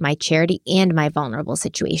faith, my charity, and my vulnerable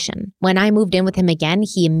situation. When I moved in with him again,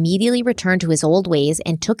 he immediately returned to his old ways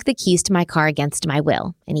and took the keys to my car against my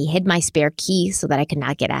will, and he hid my spare key so that I could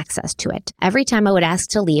not get access to it. Every time I would ask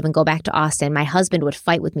to leave and go back to Austin, my husband would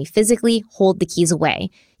fight with me physically, hold the keys away.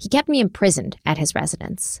 He kept me imprisoned at his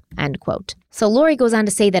residence," end quote. So Lori goes on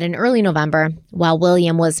to say that in early November, while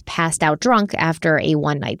William was passed out drunk after a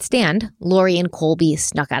one-night stand, Lori and Colby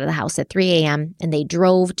snuck out of the house at 3 a.m. and they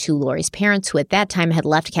drove to Lori's parents, who at that time had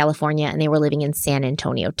left California and they were living in San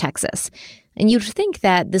Antonio, Texas. And you'd think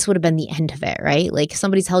that this would have been the end of it, right? Like,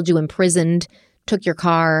 somebody's held you imprisoned, took your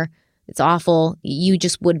car. It's awful. You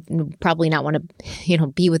just would probably not want to,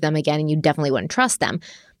 be with them again, and you definitely wouldn't trust them.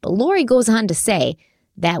 But Lori goes on to say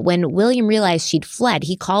that when William realized she'd fled,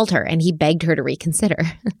 he called her and he begged her to reconsider.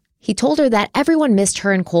 He told her that everyone missed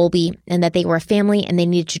her and Colby and that they were a family and they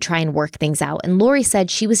needed to try and work things out. And Lori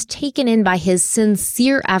said she was taken in by his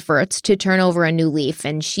sincere efforts to turn over a new leaf,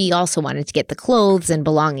 and she also wanted to get the clothes and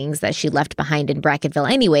belongings that she left behind in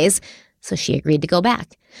Brackettville anyways, so she agreed to go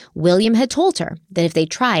back. William had told her that if they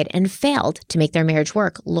tried and failed to make their marriage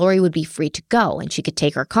work, Lori would be free to go and she could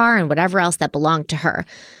take her car and whatever else that belonged to her.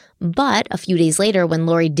 But a few days later, when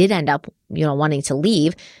Lori did end up, wanting to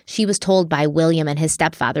leave, she was told by William and his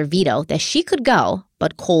stepfather, Vito, that she could go,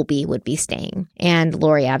 but Colby would be staying. And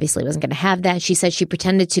Lori obviously wasn't going to have that. She said she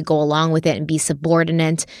pretended to go along with it and be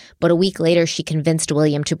subordinate. But a week later, she convinced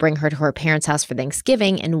William to bring her to her parents' house for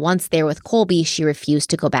Thanksgiving. And once there with Colby, she refused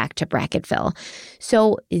to go back to Brackettville.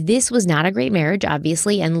 So this was not a great marriage,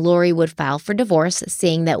 obviously. And Lori would file for divorce,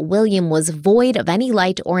 saying that William was void of any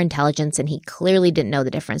light or intelligence, and he clearly didn't know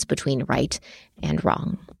the difference between right and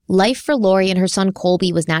wrong. Life for Lori and her son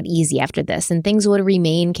Colby was not easy after this, and things would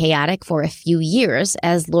remain chaotic for a few years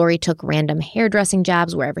as Lori took random hairdressing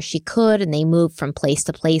jobs wherever she could, and they moved from place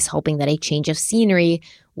to place hoping that a change of scenery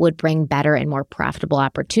would bring better and more profitable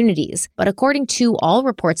opportunities. But according to all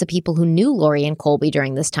reports of people who knew Lori and Colby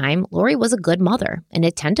during this time, Lori was a good mother, an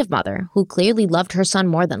attentive mother, who clearly loved her son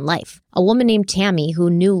more than life. A woman named Tammy, who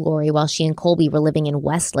knew Lori while she and Colby were living in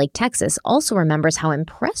Westlake, Texas, also remembers how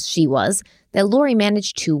impressed she was that Lori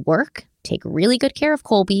managed to work, take really good care of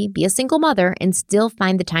Colby, be a single mother, and still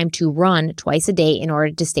find the time to run twice a day in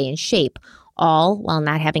order to stay in shape, all while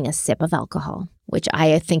not having a sip of alcohol, which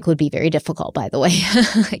I think would be very difficult, by the way.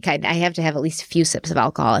 I have to have at least a few sips of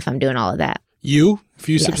alcohol if I'm doing all of that. You? A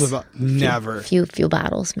few sips of never. Few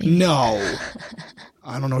bottles, maybe. No.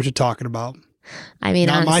 I don't know what you're talking about. I mean,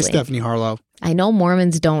 not honestly, my Stephanie Harlow. I know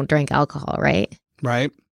Mormons don't drink alcohol, right?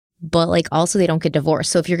 Right. But also they don't get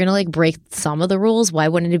divorced. So if you're going to break some of the rules, why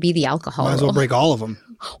wouldn't it be the alcohol Might as well rule? break all of them.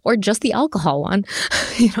 Or just the alcohol one,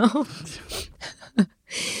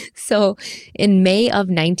 So in May of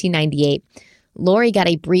 1998, Lori got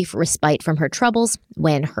a brief respite from her troubles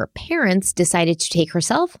when her parents decided to take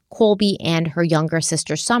herself, Colby, and her younger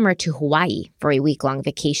sister Summer to Hawaii for a week-long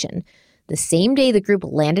vacation. The same day the group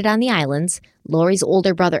landed on the islands, Lori's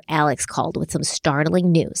older brother Alex called with some startling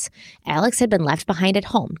news. Alex had been left behind at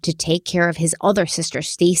home to take care of his other sister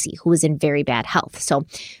Stacy, who was in very bad health. So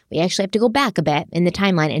we actually have to go back a bit in the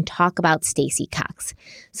timeline and talk about Stacy Cox.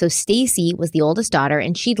 So Stacy was the oldest daughter,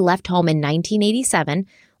 and she'd left home in 1987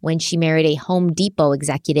 when she married a Home Depot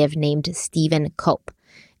executive named Stephen Cope.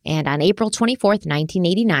 And on April 24th,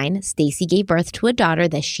 1989, Stacy gave birth to a daughter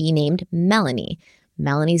that she named Melanie.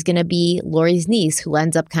 Melanie's going to be Lori's niece, who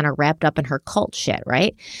ends up kind of wrapped up in her cult shit,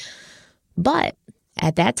 right? But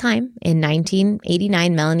at that time, in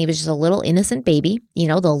 1989, Melanie was just a little innocent baby,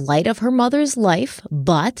 the light of her mother's life.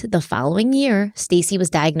 But the following year, Stacy was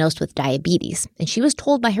diagnosed with diabetes, and she was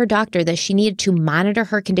told by her doctor that she needed to monitor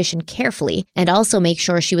her condition carefully and also make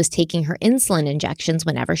sure she was taking her insulin injections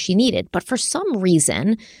whenever she needed. But for some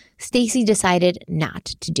reason, Stacy decided not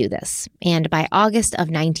to do this. And by August of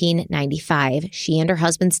 1995, she and her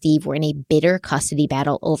husband Steve were in a bitter custody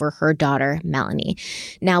battle over her daughter, Melanie.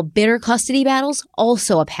 Now, bitter custody battles,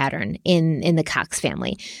 also a pattern in the Cox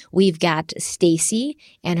family. We've got Stacy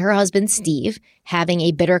and her husband Steve having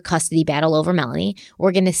a bitter custody battle over Melanie.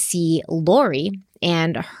 We're going to see Lori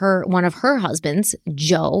and one of her husbands,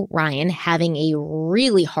 Joe Ryan, having a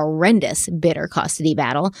really horrendous bitter custody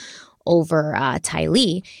battle over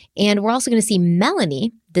Tylee. And we're also going to see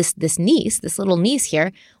Melanie, this little niece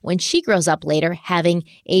here, when she grows up later, having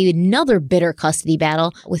another bitter custody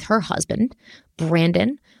battle with her husband,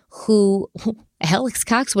 Brandon, who Alex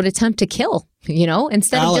Cox would attempt to kill,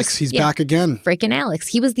 instead Alex, of just... he's back again. Freaking Alex.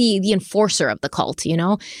 He was the enforcer of the cult,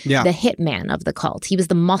 Yeah. The hitman of the cult. He was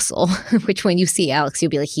the muscle, which when you see Alex, you'll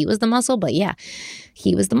be like, he was the muscle? But yeah,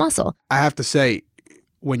 he was the muscle. I have to say,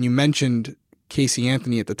 when you mentioned Casey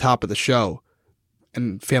Anthony at the top of the show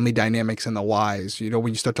and family dynamics and the whys, when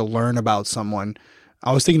you start to learn about someone,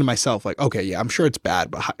 I was thinking to myself, like, okay, yeah, I'm sure it's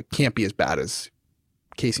bad, but it can't be as bad as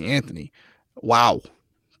Casey Anthony. Wow.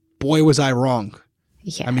 Boy, was I wrong.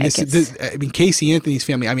 Yeah, I mean, Casey Anthony's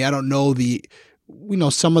family, I don't know we know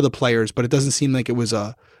some of the players, but it doesn't seem like it was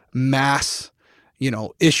a mass,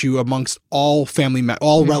 issue amongst all family,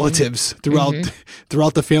 all relatives throughout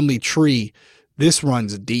the family tree. This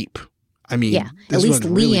runs deep. I mean, yeah, at least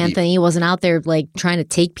Lee really Anthony wasn't out there like trying to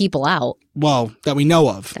take people out. Well, that we know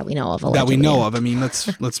of. Allegedly. I mean, let's.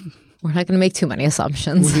 We're not going to make too many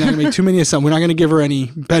assumptions. We're not going to make too many assumptions. We're not going to give her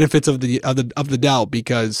any benefits of the doubt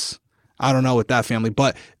because I don't know with that family.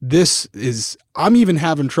 But this is, I'm even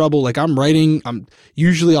having trouble. Like I'm writing.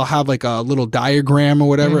 Usually I'll have like a little diagram or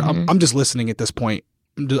whatever. I'm just listening at this point.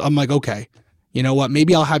 I'm like, okay, you know what?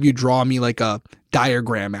 Maybe I'll have you draw me like a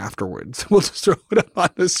diagram afterwards. We'll just throw it up on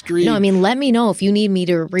the screen. No, let me know if you need me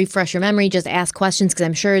to refresh your memory. Just ask questions because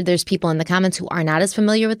I'm sure there's people in the comments who are not as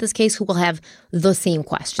familiar with this case who will have the same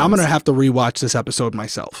questions. I'm gonna have to rewatch this episode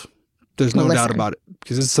myself. There's no doubt about it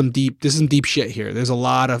because this is some deep shit here. There's a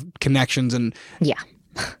lot of connections and yeah.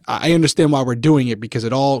 I understand why we're doing it because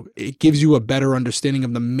it gives you a better understanding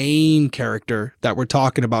of the main character that we're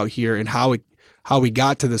talking about here and how we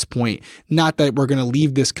got to this point. Not that we're going to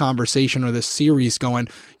leave this conversation or this series going,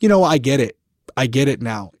 I get it. I get it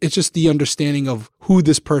now. It's just the understanding of who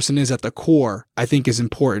this person is at the core, I think is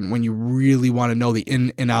important when you really want to know the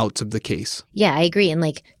in and outs of the case. Yeah, I agree.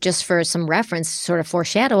 And just for some reference, sort of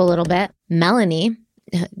foreshadow a little bit, Melanie,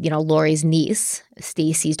 Lori's niece,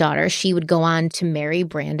 Stacy's daughter, she would go on to marry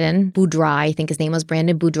Brandon Boudreaux. I think his name was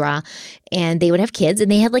Brandon Boudreaux. And they would have kids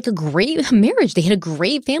and they had a great marriage. They had a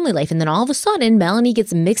great family life. And then all of a sudden, Melanie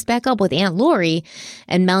gets mixed back up with Aunt Lori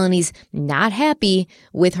and Melanie's not happy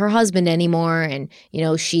with her husband anymore. And,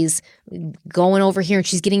 she's going over here and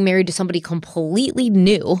she's getting married to somebody completely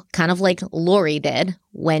new, kind of like Lori did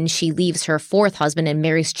when she leaves her fourth husband and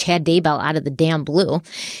marries Chad Daybell out of the damn blue.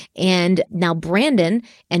 And now Brandon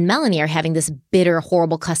and Melanie are having this bitter,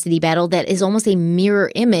 horrible custody battle that is almost a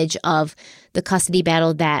mirror image of the custody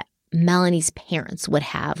battle that Melanie's parents would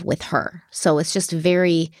have with her. So it's just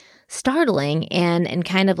very startling and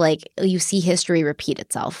kind of like you see history repeat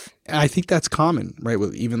itself. And I think that's common, right?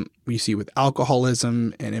 With even we see with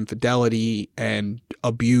alcoholism and infidelity and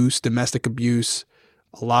abuse, domestic abuse.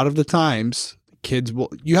 A lot of the times, kids will.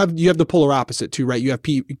 You have the polar opposite too, right? You have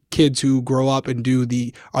kids who grow up and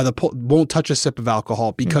won't touch a sip of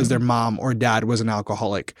alcohol because their mom or dad was an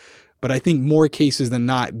alcoholic. But I think more cases than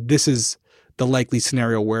not, this is the likely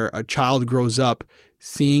scenario where a child grows up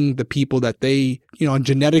seeing the people that they,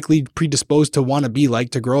 genetically predisposed to want to be like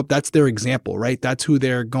to grow up. That's their example, right? That's who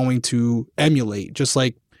they're going to emulate, just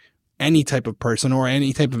like any type of person or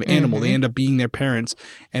any type of animal. They end up being their parents.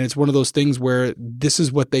 And it's one of those things where this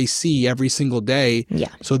is what they see every single day. Yeah.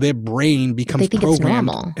 So their brain becomes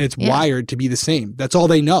programmed. It's wired to be the same. That's all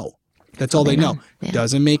they know. That's all they know. Yeah.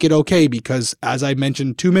 Doesn't make it okay because, as I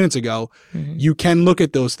mentioned 2 minutes ago, you can look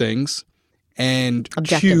at those things and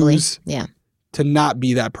choose to not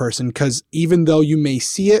be that person, because even though you may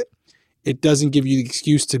see it, it doesn't give you the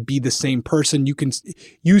excuse to be the same person.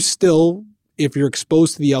 You still, if you're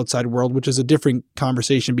exposed to the outside world, which is a different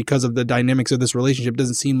conversation because of the dynamics of this relationship,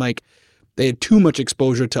 doesn't seem like they had too much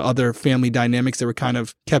exposure to other family dynamics that were kind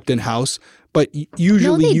of kept in house. But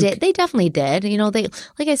usually no, they did. They definitely did. They,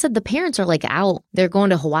 like I said, the parents are out. They're going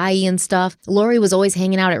to Hawaii and stuff. Lori was always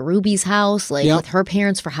hanging out at Ruby's house, with her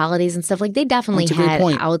parents for holidays and stuff. They definitely had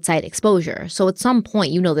outside exposure. So at some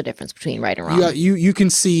point, the difference between right and wrong. Yeah, you can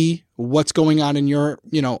see what's going on in your,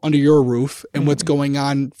 under your roof and what's going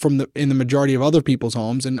on in the majority of other people's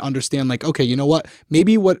homes and understand okay, you know what?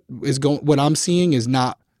 Maybe what I'm seeing is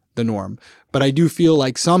not the norm. But I do feel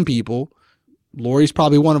like some people, Lori's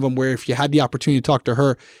probably one of them, where if you had the opportunity to talk to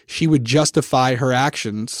her, she would justify her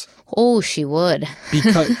actions. Oh, she would.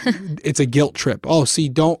 Because it's a guilt trip. Oh,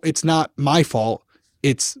 see, it's not my fault.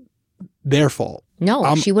 It's their fault.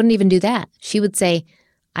 No, she wouldn't even do that. She would say,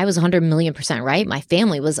 I was 100 million % right. My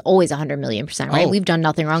family was always 100 million % right. We've done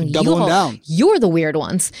nothing wrong. Doubling down. You're the weird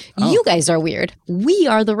ones. You guys are weird. We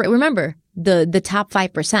are remember, the top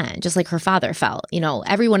 5%, just like her father felt.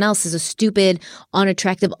 Everyone else is a stupid,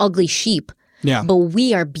 unattractive, ugly sheep. Yeah. But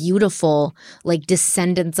we are beautiful, like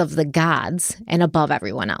descendants of the gods and above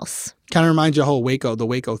everyone else. Kind of reminds you of the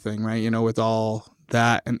Waco thing, right? With all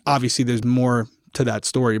that. And obviously there's more to that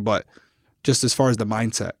story, but just as far as the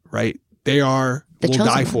mindset, right? They will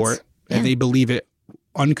die for it, and they believe it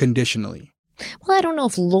unconditionally. Well, I don't know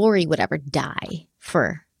if Lori would ever die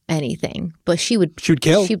for anything, but she would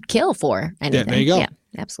kill. She'd kill for anything. Yeah, there you go. Yeah,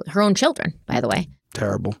 absolutely. Her own children, by the way.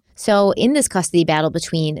 Terrible. So in this custody battle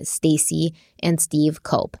between Stacy and Steve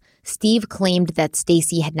Cope, Steve claimed that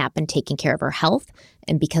Stacy had not been taking care of her health,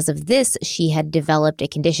 and because of this, she had developed a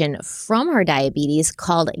condition from her diabetes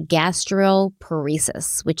called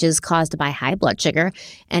gastroparesis, which is caused by high blood sugar,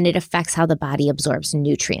 and it affects how the body absorbs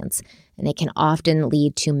nutrients. And it can often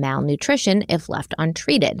lead to malnutrition if left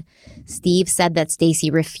untreated. Steve said that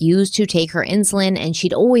Stacy refused to take her insulin, and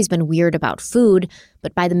she'd always been weird about food,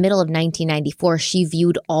 but by the middle of 1994, she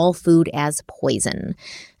viewed all food as poison.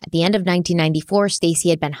 At the end of 1994, Stacy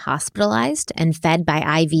had been hospitalized and fed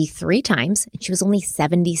by IV 3 times, and she was only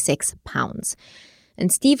 76 pounds.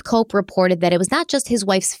 And Steve Cope reported that it was not just his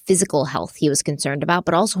wife's physical health he was concerned about,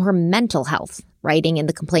 but also her mental health, writing in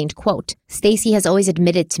the complaint, quote, Stacy has always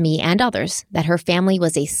admitted to me and others that her family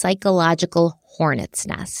was a psychological hornet's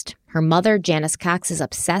nest. Her mother, Janice Cox, is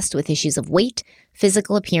obsessed with issues of weight,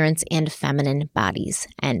 physical appearance, and feminine bodies,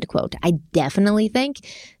 end quote. I definitely think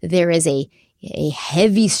there is a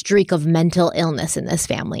heavy streak of mental illness in this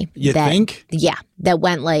family. You think? Yeah, that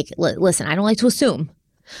went like, listen, I don't like to assume,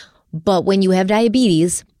 but when you have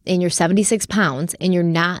diabetes and you're 76 pounds and you're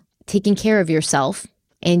not taking care of yourself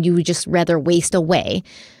and you would just rather waste away,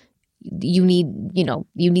 you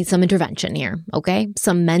need some intervention here, okay?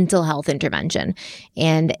 Some mental health intervention.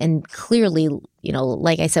 And clearly,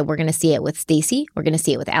 like I said, we're going to see it with Stacy, we're going to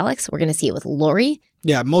see it with Alex, we're going to see it with Lori.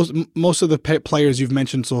 Yeah, most of the players you've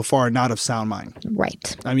mentioned so far are not of sound mind.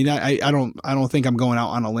 Right. I mean, I don't think I'm going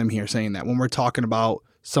out on a limb here saying that. When we're talking about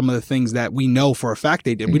some of the things that we know for a fact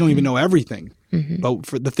they did, we don't even know everything. Mm-hmm. But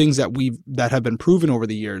for the things that have been proven over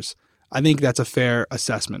the years, I think that's a fair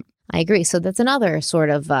assessment. I agree. So that's another sort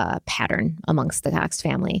of pattern amongst the Cox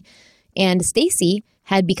family. And Stacy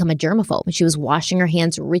had become a germaphobe. She was washing her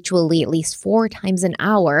hands ritually at least 4 times an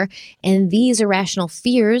hour. And these irrational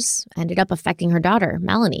fears ended up affecting her daughter,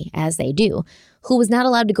 Melanie, as they do, who was not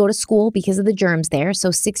allowed to go to school because of the germs there. So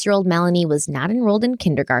 6-year-old Melanie was not enrolled in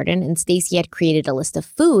kindergarten, and Stacy had created a list of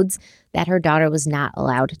foods that her daughter was not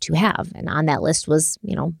allowed to have. And on that list was,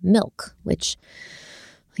 milk, which,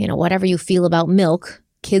 whatever you feel about milk,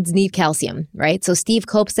 kids need calcium, right? So Steve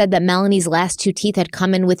Cope said that Melanie's last 2 teeth had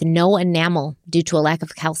come in with no enamel due to a lack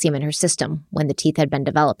of calcium in her system when the teeth had been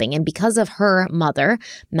developing. And because of her mother,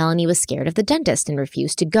 Melanie was scared of the dentist and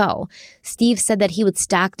refused to go. Steve said that he would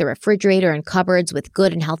stock the refrigerator and cupboards with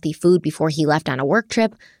good and healthy food before he left on a work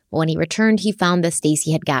trip. But when he returned, he found that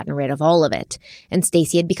Stacy had gotten rid of all of it. And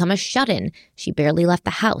Stacy had become a shut-in. She barely left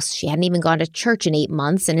the house. She hadn't even gone to church in 8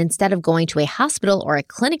 months. And instead of going to a hospital or a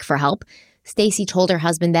clinic for help, Stacy told her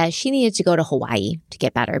husband that she needed to go to Hawaii to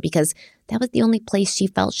get better because that was the only place she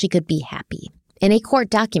felt she could be happy. In a court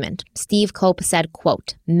document, Steve Cope said,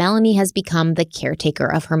 quote, Melanie has become the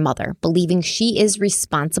caretaker of her mother, believing she is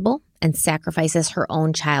responsible and sacrifices her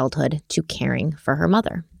own childhood to caring for her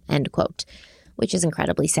mother, end quote, which is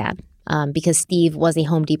incredibly sad. Because Steve was a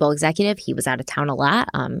Home Depot executive. He was out of town a lot.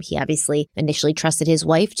 He obviously initially trusted his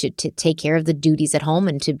wife to take care of the duties at home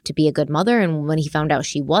and to be a good mother. And when he found out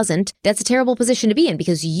she wasn't, that's a terrible position to be in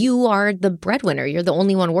because you are the breadwinner. You're the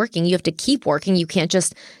only one working. You have to keep working. You can't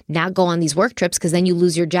just not go on these work trips because then you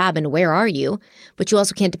lose your job and where are you? But you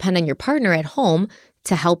also can't depend on your partner at home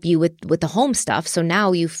to help you with the home stuff. So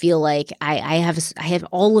now you feel like I have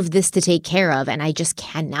all of this to take care of and I just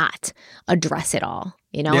cannot address it all.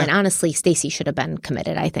 Yeah. And honestly, Stacy should have been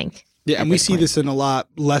committed, I think. Yeah, and we see this in a lot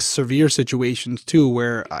less severe situations too,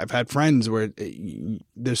 where I've had friends where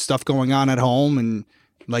there's stuff going on at home, and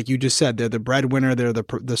like you just said, they're the breadwinner, they're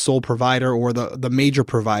the sole provider or the major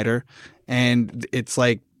provider, and it's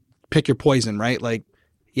like pick your poison, right? Like,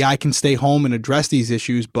 yeah, I can stay home and address these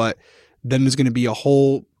issues, but then there's going to be a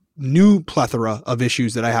whole new plethora of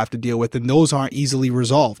issues that I have to deal with, and those aren't easily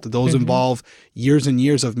resolved. Those involve years and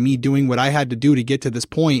years of me doing what I had to do to get to this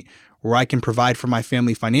point where I can provide for my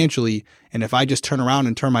family financially. And if I just turn around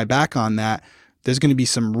and turn my back on that, there's going to be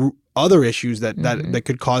some other issues that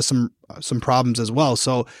could cause some problems as well.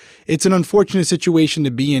 So it's an unfortunate situation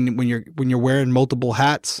to be in when you're wearing multiple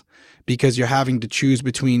hats, because you're having to choose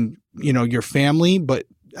between, your family, but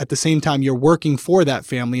at the same time you're working for that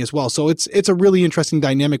family as well. So it's a really interesting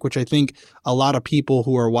dynamic, which I think a lot of people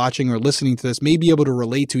who are watching or listening to this may be able to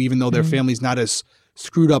relate to, even though their family's not as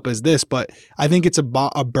screwed up as this. But I think it's a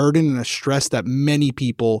burden and a stress that many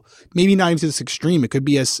people, maybe not even to this extreme, it could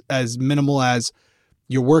be as minimal as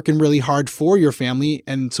you're working really hard for your family,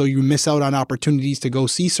 and so you miss out on opportunities to go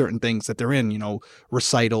see certain things that they're in,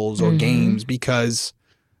 recitals or games, because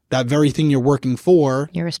that very thing you're working for,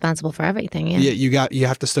 you're responsible for everything. Yeah, you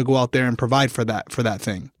have to still go out there and provide for that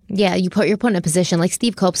thing. Yeah, you're put in a position, like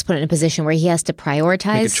Steve Cope's put in a position where he has to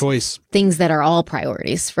prioritize Make a choice. Things that are all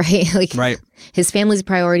priorities, right? Right. His family's a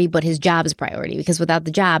priority, but his job is a priority, because without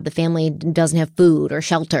the job, the family doesn't have food or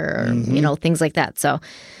shelter or things like that. So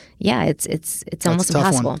yeah, it's almost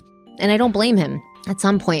impossible. And I don't blame him at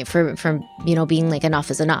some point for being like,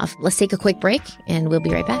 enough is enough. Let's take a quick break and we'll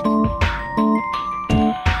be right back.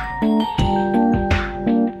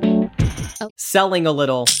 Selling a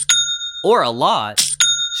little or a lot,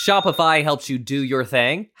 Shopify helps you do your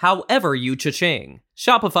thing however you cha-ching.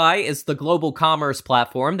 Shopify is the global commerce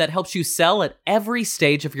platform that helps you sell at every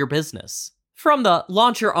stage of your business. From the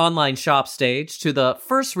launch your online shop stage to the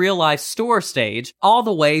first real life store stage, all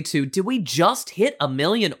the way to did we just hit 1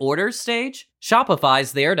 million orders stage?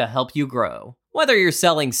 Shopify's there to help you grow. Whether you're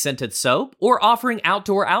selling scented soap or offering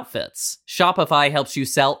outdoor outfits, Shopify helps you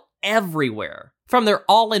sell everywhere. From their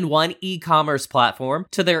all-in-one e-commerce platform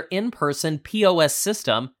to their in-person POS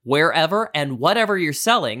system, wherever and whatever you're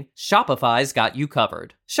selling, Shopify's got you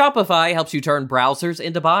covered. Shopify helps you turn browsers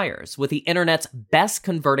into buyers with the internet's best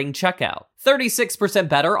converting checkout, 36%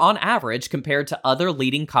 better on average compared to other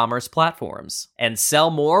leading commerce platforms. And sell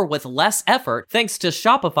more with less effort thanks to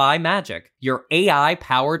Shopify Magic, your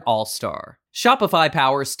AI-powered all-star. Shopify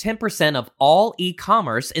powers 10% of all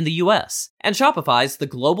e-commerce in the US, and Shopify's the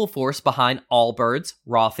global force behind Allbirds,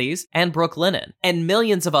 Rothy's, and Brooklinen, and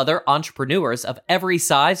millions of other entrepreneurs of every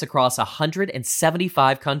size across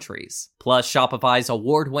 175 countries. Plus, Shopify's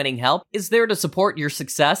award-winning help is there to support your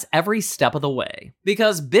success every step of the way.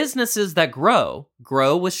 Because businesses that grow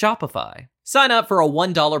with Shopify. Sign up for a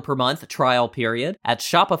 $1 per month trial period at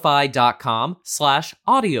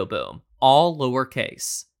shopify.com/audioboom, all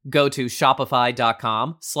lowercase. Go to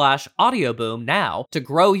shopify.com/audioboom now to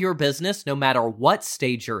grow your business no matter what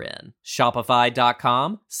stage you're in.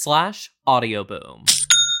 Shopify.com/audioboom.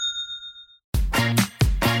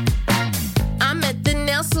 I'm at the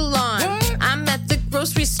nail salon. I'm at the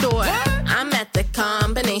grocery store. I'm at the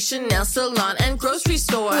combination nail salon and grocery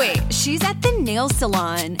store. Wait, she's at the nail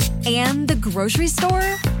salon and the grocery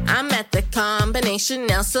store? I'm at the combination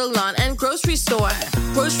nail salon and grocery store.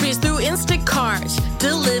 Groceries through Instacart,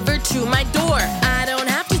 delivered to my door. I don't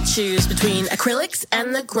have to choose between acrylics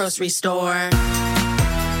and the grocery store.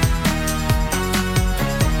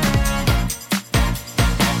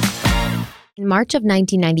 In March of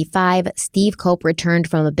 1995, Steve Cope returned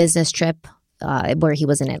from a business trip where he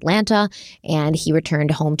was in Atlanta, and he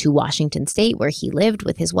returned home to Washington State, where he lived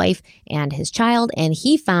with his wife and his child, and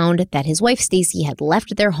he found that his wife Stacy had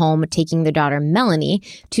left their home, taking their daughter Melanie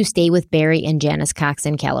to stay with Barry and Janice Cox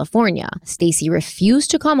in California. Stacy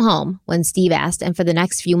refused to come home when Steve asked, and for the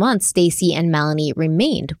next few months, Stacy and Melanie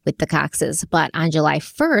remained with the Coxes. But on July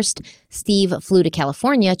 1st, Steve flew to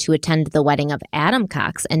California to attend the wedding of Adam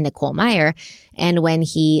Cox and Nicole Meyer, and when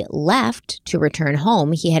he left to return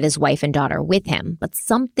home, he had his wife and daughter with him. But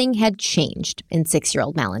something had changed in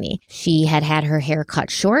 6-year-old Melanie. She had had her hair cut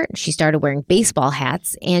short, she started wearing baseball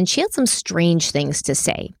hats, and she had some strange things to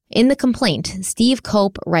say. In the complaint, Steve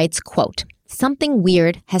Cope writes, quote, "Something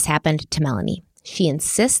weird has happened to Melanie. She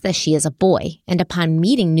insists that she is a boy, and upon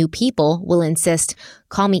meeting new people will insist,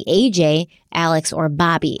 call me AJ, Alex, or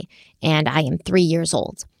Bobby, and I am 3 years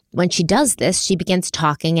old. When she does this, she begins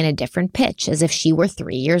talking in a different pitch, as if she were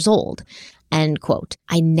 3 years old." End quote.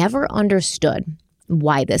 I never understood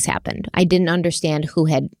why this happened. I didn't understand who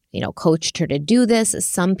had, coached her to do this.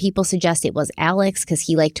 Some people suggest it was Alex because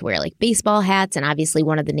he liked to wear like baseball hats, and obviously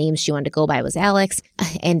one of the names she wanted to go by was Alex.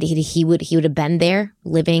 And he would have been there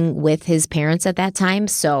living with his parents at that time.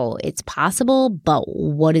 So it's possible, but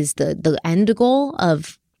what is the end goal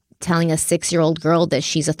of telling a 6-year-old girl that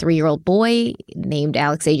she's a 3-year-old boy named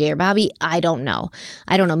Alex, AJ, or Bobby? I don't know.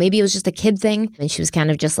 Maybe it was just a kid thing, and she was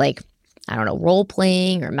kind of just like I don't know, role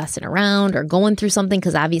playing or messing around or going through something,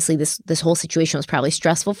 because obviously this whole situation was probably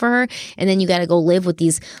stressful for her. And then you got to go live with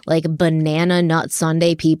these like banana nut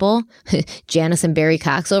Sunday people, Janice and Barry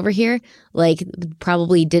Cox over here, like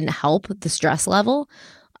probably didn't help the stress level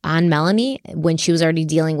on Melanie when she was already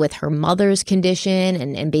dealing with her mother's condition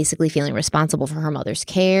and basically feeling responsible for her mother's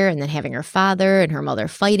care, and then having her father and her mother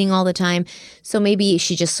fighting all the time. So maybe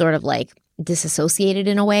she just sort of like disassociated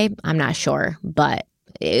in a way. I'm not sure, but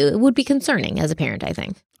it would be concerning as a parent, I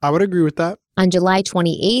think. I would agree with that. On July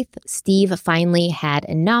 28th, Steve finally had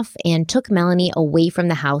enough and took Melanie away from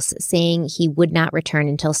the house, saying he would not return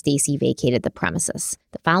until Stacy vacated the premises.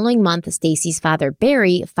 The following month, Stacy's father,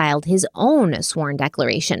 Barry, filed his own sworn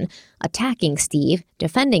declaration, attacking Steve,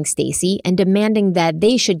 defending Stacy, and demanding that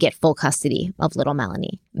they should get full custody of little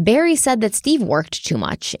Melanie. Barry said that Steve worked too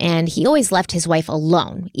much, and he always left his wife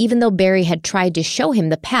alone, even though Barry had tried to show him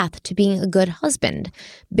the path to being a good husband.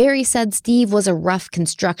 Barry said Steve was a rough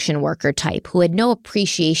construction worker type who had no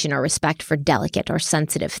appreciation or respect for delicate or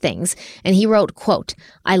sensitive things, and he wrote, quote,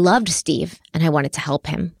 "I loved Steve, and I wanted to help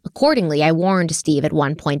him. Accordingly, I warned Steve at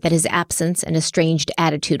one point that his absence and estranged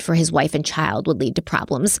attitude for his wife and child would lead to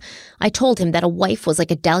problems. I told him that a wife was like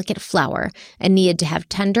a delicate flower and needed to have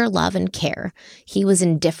tender love and care. He was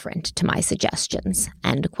indifferent to my suggestions,"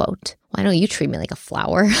 end quote. Why don't you treat me like a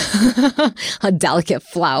flower? A delicate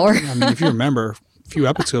flower. I mean, if you remember, a few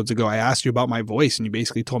episodes ago, I asked you about my voice, and you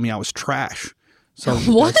basically told me I was trash. So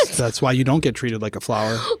what? That's why you don't get treated like a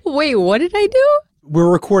flower. Wait, what did I do?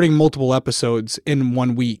 We're recording multiple episodes in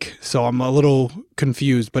 1 week, so I'm a little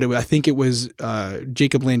confused. But I think it was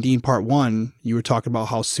Jacob Landine Part 1. You were talking about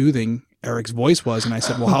how soothing Eric's voice was, and I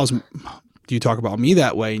said, well, do you talk about me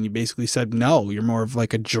that way? And you basically said, no, you're more of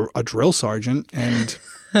like a drill sergeant, and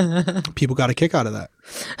people got a kick out of that.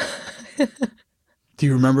 Do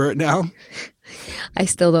you remember it now? I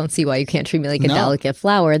still don't see why you can't treat me like a delicate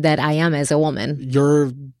flower that I am as a woman.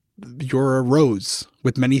 You're a rose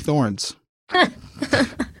with many thorns.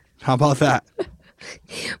 How about that?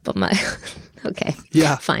 But okay.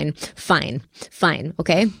 Yeah. Fine.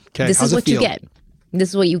 Okay. This is what you get. This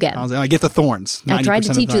is what you get. I get the thorns. I tried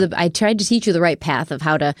to teach you the right path of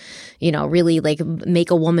how to, really like make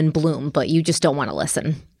a woman bloom, but you just don't want to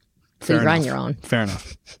listen. So you're on your own. Fair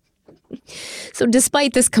enough. So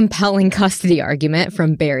despite this compelling custody argument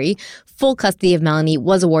from Barry, full custody of Melanie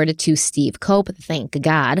was awarded to Steve Cope, thank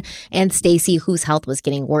God, and Stacy, whose health was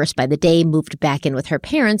getting worse by the day, moved back in with her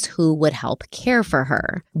parents, who would help care for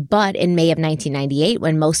her. But in May of 1998,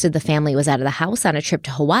 when most of the family was out of the house on a trip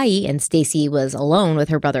to Hawaii and Stacy was alone with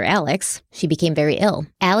her brother Alex, she became very ill.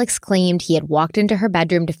 Alex claimed he had walked into her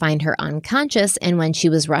bedroom to find her unconscious, and when she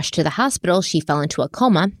was rushed to the hospital, she fell into a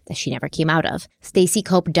coma that she never came out of. Stacy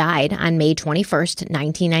Cope died on May 21st,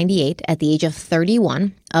 1998, at the age of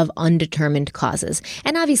 31 of undetermined causes.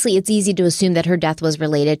 And obviously, it's easy to assume that her death was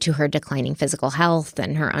related to her declining physical health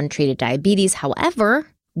and her untreated diabetes. However,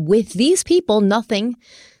 with these people, nothing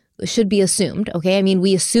should be assumed, okay? I mean,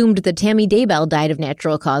 we assumed that Tammy Daybell died of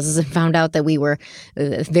natural causes and found out that we were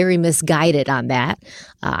very misguided on that.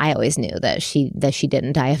 I always knew that she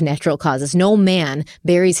didn't die of natural causes. No man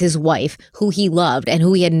buries his wife, who he loved and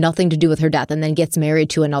who he had nothing to do with her death, and then gets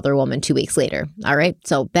married to another woman 2 weeks later, all right?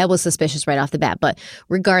 So that was suspicious right off the bat. But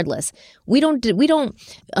regardless, we don't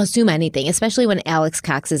assume anything, especially when Alex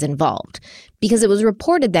Cox is involved. Because it was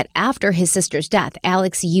reported that after his sister's death,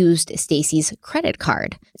 Alex used Stacy's credit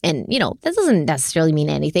card. And, that doesn't necessarily mean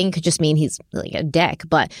anything. It could just mean he's like a dick.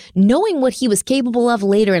 But knowing what he was capable of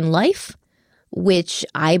later in life, which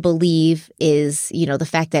I believe is, the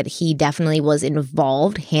fact that he definitely was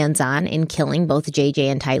involved hands-on in killing both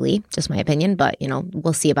JJ and Tylee, just my opinion, but,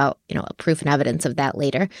 we'll see about, proof and evidence of that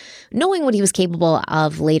later. Knowing what he was capable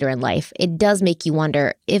of later in life, it does make you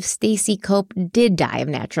wonder if Stacy Cope did die of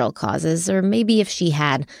natural causes, or maybe if she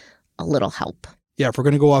had a little help. Yeah, if we're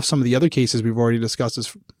going to go off some of the other cases we've already discussed,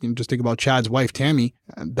 just think about Chad's wife, Tammy.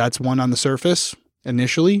 That's one on the surface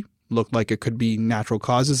initially. Looked like it could be natural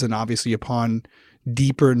causes, and obviously upon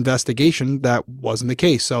deeper investigation, that wasn't the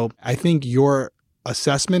case. So I think your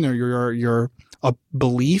assessment or your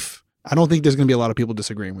belief, I don't think there's going to be a lot of people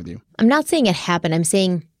disagreeing with you. I'm not saying it happened. I'm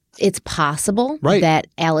saying it's possible that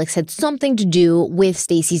Alex had something to do with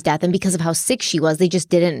Stacy's death, and because of how sick she was, they just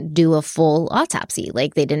didn't do a full autopsy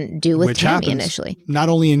like they didn't do with Tammy initially. Not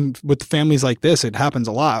only with families like this, it happens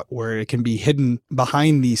a lot where it can be hidden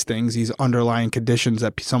behind these things, these underlying conditions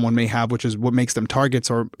that someone may have, which is what makes them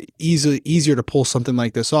targets, or easier to pull something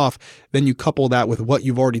like this off. Then you couple that with what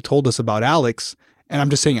you've already told us about Alex, and I'm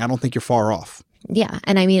just saying I don't think you're far off. Yeah,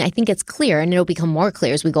 and I mean, I think it's clear, and it'll become more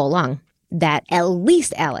clear as we go along. that at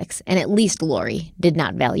least Alex and at least Lori did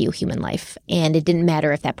not value human life. And it didn't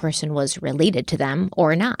matter if that person was related to them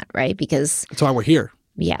or not, right? Because that's why we're here.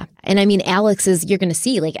 Yeah. And I mean, you're going to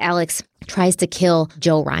see, like, Alex tries to kill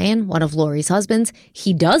Joe Ryan, one of Lori's husbands.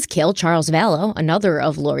 He does kill Charles Vallow, another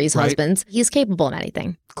of Lori's husbands. He's capable of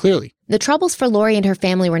anything. Clearly. The troubles for Lori and her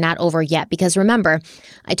family were not over yet because remember,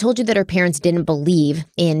 I told you that her parents didn't believe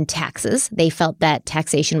in taxes. They felt that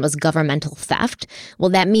taxation was governmental theft. Well,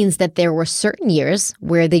 that means that there were certain years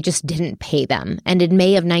where they just didn't pay them. And in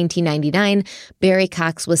May of 1999, Barry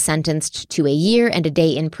Cox was sentenced to a year and a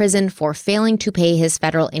day in prison for failing to pay his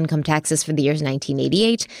federal income taxes for the years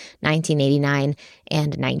 1988, 1989,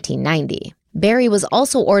 and 1990. Barry was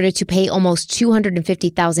also ordered to pay almost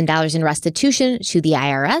 $250,000 in restitution to the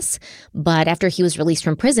IRS, but after he was released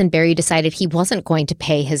from prison, Barry decided he wasn't going to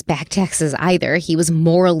pay his back taxes either. He was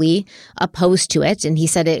morally opposed to it, and he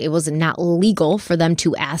said it was not legal for them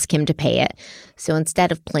to ask him to pay it. So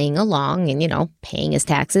instead of playing along and, paying his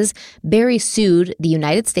taxes, Barry sued the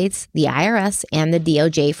United States, the IRS, and the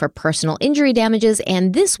DOJ for personal injury damages,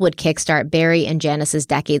 and this would kickstart Barry and Janice's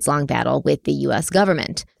decades-long battle with the U.S.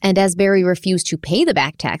 government. And as Barry refused to pay the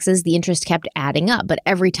back taxes, the interest kept adding up. But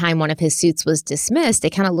every time one of his suits was dismissed, it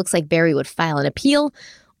kind of looks like Barry would file an appeal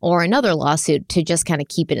or another lawsuit to just kind of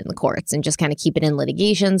keep it in the courts and just kind of keep it in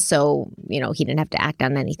litigation so, he didn't have to act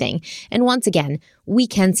on anything. And once again, we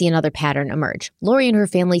can see another pattern emerge. Lori and her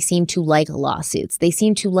family seem to like lawsuits. They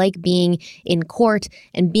seem to like being in court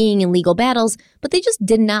and being in legal battles, but they just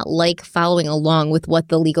did not like following along with what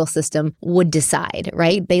the legal system would decide,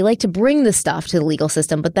 right? They like to bring the stuff to the legal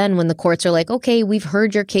system, but then when the courts are like, okay, we've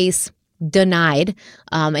heard your case, denied,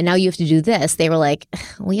 and now you have to do this, they were like,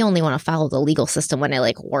 we only want to follow the legal system when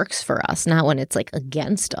it works for us, not when it's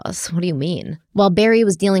against us. What do you mean? While Barry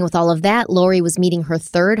was dealing with all of that, Lori was meeting her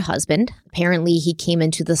third husband. Apparently he came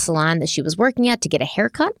into the salon that she was working at to get a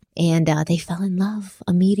haircut, and they fell in love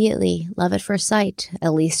immediately. Love at first sight,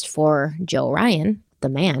 at least for Joe Ryan, the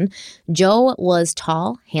man. Joe was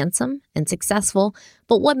tall, handsome, and successful,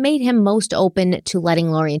 but what made him most open to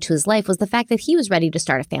letting Lori into his life was the fact that he was ready to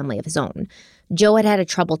start a family of his own. Joe had had a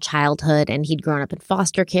troubled childhood, and he'd grown up in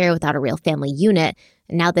foster care without a real family unit.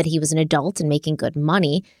 And now that he was an adult and making good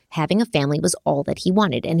money, having a family was all that he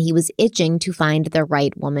wanted, and he was itching to find the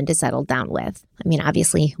right woman to settle down with. I mean,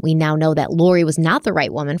 obviously, we now know that Lori was not the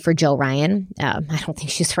right woman for Joe Ryan. I don't think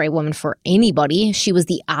she's the right woman for anybody. She was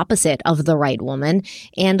the opposite of the right woman,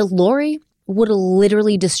 and Lori would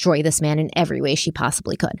literally destroy this man in every way she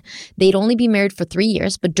possibly could. They'd only be married for 3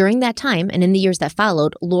 years, but during that time and in the years that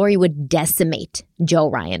followed, Lori would decimate Joe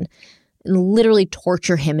Ryan and literally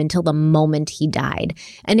torture him until the moment he died.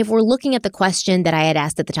 And if we're looking at the question that I had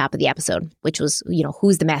asked at the top of the episode, which was,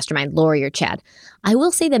 who's the mastermind, Lori or Chad? I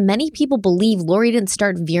will say that many people believe Lori didn't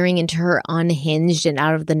start veering into her unhinged and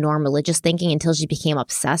out of the norm religious thinking until she became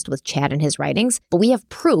obsessed with Chad and his writings. But we have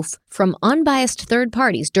proof from unbiased third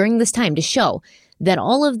parties during this time to show that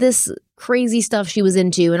all of this crazy stuff she was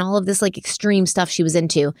into and all of this extreme stuff she was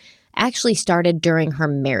into actually started during her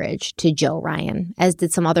marriage to Joe Ryan, as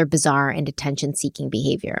did some other bizarre and attention-seeking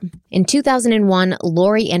behavior. In 2001,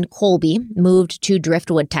 Lori and Colby moved to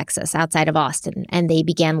Driftwood, Texas, outside of Austin, and they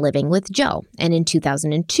began living with Joe. And in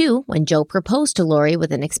 2002, when Joe proposed to Lori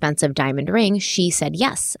with an expensive diamond ring, she said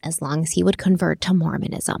yes, as long as he would convert to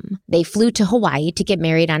Mormonism. They flew to Hawaii to get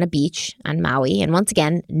married on a beach on Maui, and once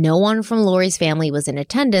again, no one from Lori's family was in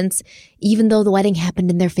attendance, even though the wedding happened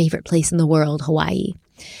in their favorite place in the world, Hawaii.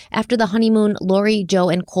 After the honeymoon, Lori, Joe,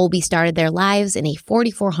 and Colby started their lives in a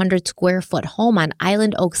 4,400 square foot home on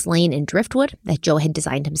Island Oaks Lane in Driftwood that Joe had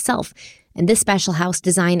designed himself. And this special house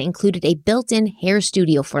design included a built-in hair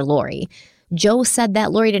studio for Lori. Joe said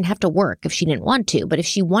that Lori didn't have to work if she didn't want to, but if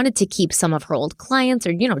she wanted to keep some of her old clients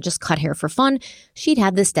or, just cut hair for fun, she'd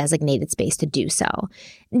have this designated space to do so.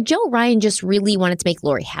 And Joe Ryan just really wanted to make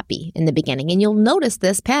Lori happy in the beginning, and you'll notice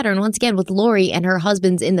this pattern once again with Lori and her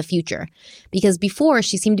husbands in the future. Because before,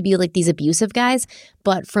 she seemed to be these abusive guys,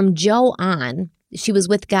 but from Joe on, she was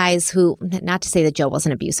with guys who, not to say that Joe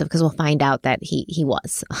wasn't abusive, because we'll find out that he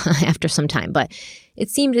was after some time, but it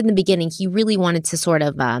seemed in the beginning he really wanted to sort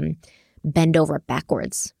of bend over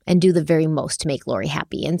backwards and do the very most to make Lori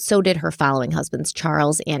happy. And so did her following husbands,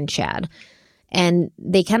 Charles and Chad. And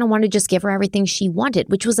they kind of wanted to just give her everything she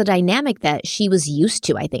wanted, which was a dynamic that she was used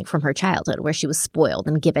to, I think, from her childhood, where she was spoiled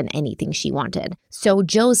and given anything she wanted. So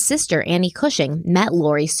Joe's sister, Annie Cushing, met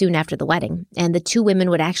Lori soon after the wedding, and the two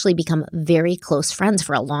women would actually become very close friends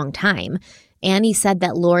for a long time. Annie said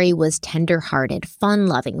that Lori was tender-hearted,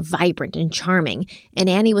 fun-loving, vibrant, and charming, and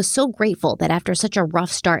Annie was so grateful that after such a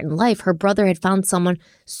rough start in life, her brother had found someone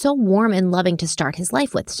so warm and loving to start his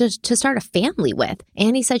life with, to start a family with.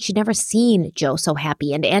 Annie said she'd never seen Joe so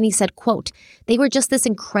happy, and Annie said, quote, "They were just this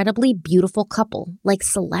incredibly beautiful couple, like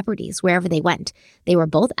celebrities wherever they went. They were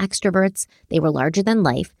both extroverts, they were larger than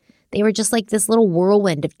life. They were just like this little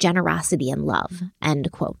whirlwind of generosity and love," end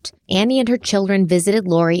quote. Annie and her children visited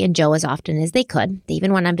Lori and Joe as often as they could. They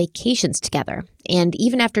even went on vacations together. And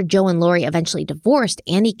even after Joe and Lori eventually divorced,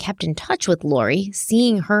 Annie kept in touch with Lori,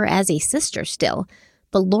 seeing her as a sister still.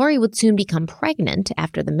 But Lori would soon become pregnant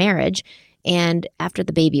after the marriage. And after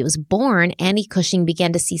the baby was born, Annie Cushing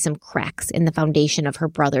began to see some cracks in the foundation of her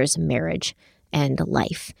brother's marriage and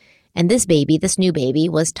life. And this new baby,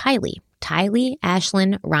 was Tylee. Tylee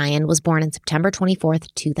Ashlyn Ryan was born on September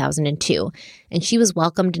 24th, 2002, and she was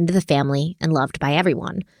welcomed into the family and loved by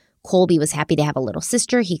everyone. Colby was happy to have a little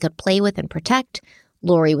sister he could play with and protect.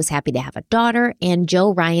 Lori was happy to have a daughter, and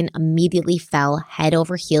Joe Ryan immediately fell head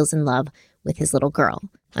over heels in love with his little girl.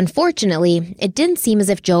 Unfortunately, it didn't seem as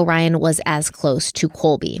if Joe Ryan was as close to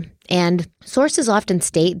Colby. And sources often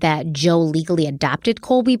state that Joe legally adopted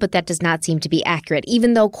Colby, but that does not seem to be accurate,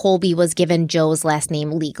 even though Colby was given Joe's last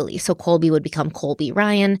name legally. So Colby would become Colby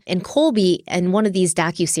Ryan. And Colby, in one of these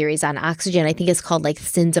docuseries on Oxygen, I think it's called like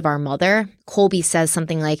Sins of Our Mother, Colby says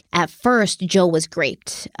something like, at first, Joe was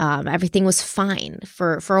great. Everything was fine.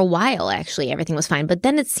 For a while, actually, everything was fine. But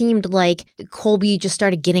then it seemed like Colby just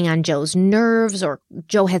started getting on Joe's nerves, or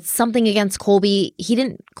Joe had something against Colby.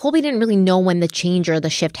 Colby didn't really know when the change or the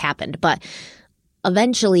shift happened, but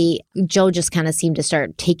eventually, Joe just kind of seemed to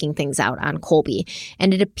start taking things out on Colby.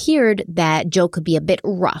 And it appeared that Joe could be a bit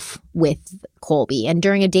rough with Colby. And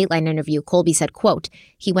during a Dateline interview, Colby said, quote,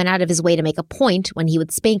 "He went out of his way to make a point when he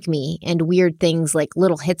would spank me and weird things like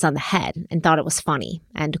little hits on the head and thought it was funny,"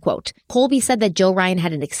 end quote. Colby said that Joe Ryan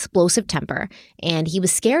had an explosive temper and he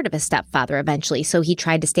was scared of his stepfather eventually, so he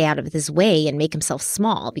tried to stay out of his way and make himself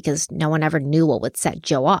small because no one ever knew what would set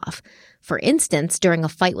Joe off. For instance, during a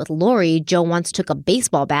fight with Lori, Joe once took a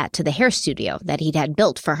baseball bat to the hair studio that he'd had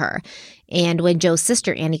built for her. And when Joe's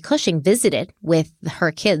sister, Annie Cushing, visited with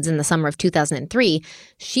her kids in the summer of 2003,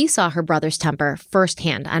 she saw her brother's temper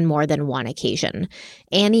firsthand on more than one occasion.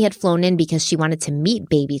 Annie had flown in because she wanted to meet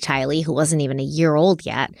baby Tylee, who wasn't even a year old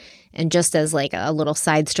yet. And just as like a little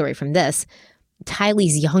side story from this,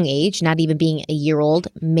 Tylee's young age, not even being a year old,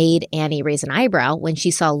 made Annie raise an eyebrow when she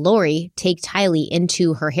saw Lori take Tylee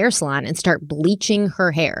into her hair salon and start bleaching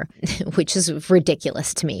her hair, which is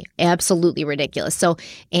ridiculous to me. Absolutely ridiculous. So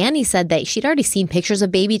Annie said that she'd already seen pictures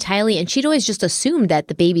of baby Tylee and she'd always just assumed that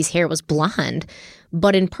the baby's hair was blonde.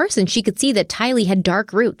 But in person, she could see that Tylee had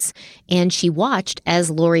dark roots, and she watched as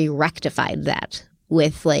Lori rectified that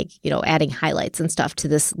with adding highlights and stuff to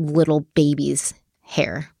this little baby's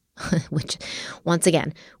hair. Which, once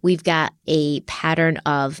again, we've got a pattern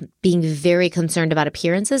of being very concerned about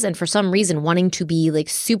appearances and for some reason wanting to be like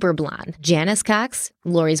super blonde. Janice Cox,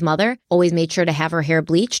 Lori's mother, always made sure to have her hair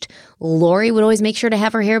bleached. Lori would always make sure to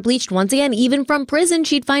have her hair bleached. Once again, even from prison,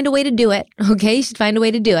 she'd find a way to do it. Okay, she'd find a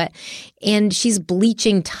way to do it. And she's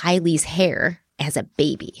bleaching Tylee's hair as a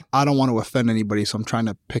baby. I don't want to offend anybody, so I'm trying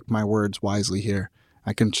to pick my words wisely here.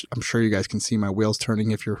 I'm sure you guys can see my wheels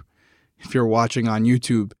turning if you're watching on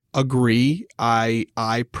YouTube. Agree.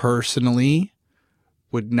 I personally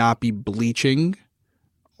would not be bleaching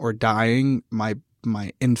or dyeing my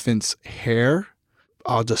infant's hair.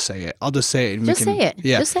 I'll just say it. And Just say it.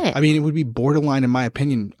 Yeah. Just say it. I mean, it would be borderline, in my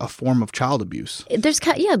opinion, a form of child abuse. There's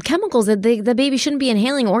chemicals that the baby shouldn't be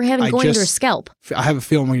inhaling or having going into her scalp. I have a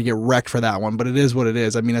feeling we're going to get wrecked for that one, but it is what it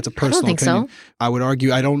is. I mean, that's a personal opinion. I don't think so. I would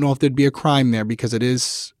argue, I don't know if there'd be a crime there because it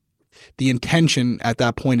is... The intention at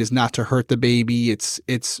that point is not to hurt the baby.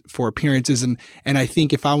 It's for appearances. And I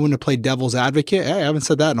think if I want to play devil's advocate, I haven't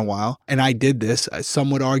said that in a while, and I did this,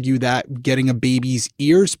 some would argue that getting a baby's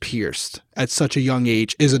ears pierced at such a young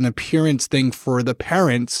age is an appearance thing for the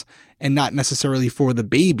parents and not necessarily for the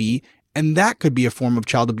baby. And that could be a form of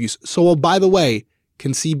child abuse. So, by the way,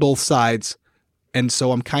 can see both sides. And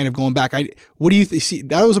so I'm kind of going back. What do you see?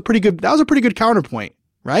 That was a pretty good counterpoint,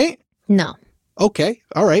 right? No. Okay.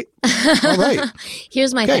 All right.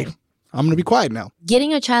 Here's my thing. I'm going to be quiet now.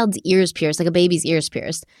 Getting a child's ears pierced, like a baby's ears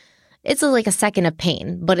pierced, it's like a second of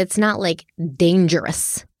pain, but it's not like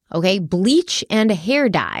dangerous. Okay? Bleach and hair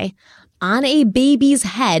dye on a baby's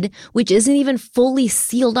head, which isn't even fully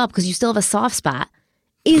sealed up because you still have a soft spot,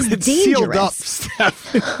 is it's dangerous. Sealed up,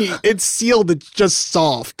 Stephanie. It's sealed. It's just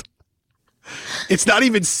soft. It's not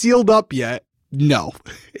even sealed up yet. No,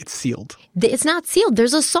 it's sealed. It's not sealed.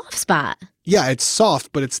 There's a soft spot. Yeah, it's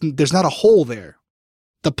soft, but there's not a hole there.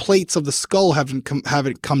 The plates of the skull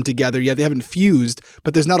haven't come together yet. They haven't fused,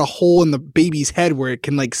 but there's not a hole in the baby's head where it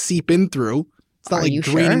can like seep in through. It's not Are like you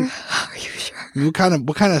draining. sure? Are you sure?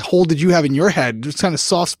 What kind of hole did you have in your head? What kind of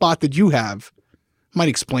soft spot did you have? Might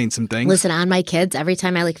explain some things. Listen, on my kids, every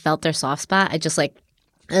time I like felt their soft spot, I just like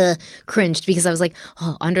cringed because I was like,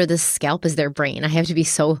 oh, under this scalp is their brain. I have to be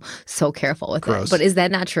so careful with Gross. it. But is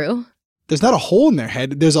that not true? There's not a hole in their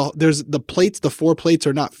head. There's the plates, the 4 plates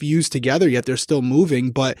are not fused together yet. They're still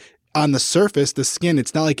moving, but on the surface, the skin,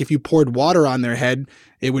 it's not like if you poured water on their head,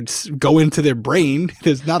 it would go into their brain.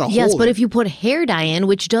 There's not a hole. Yes, but if you put hair dye in,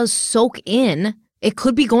 which does soak in, it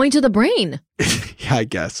could be going to the brain. Yeah, I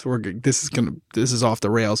guess this is off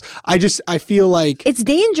the rails. I feel like it's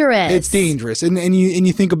dangerous. It's dangerous, and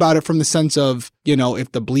you think about it from the sense of, you know,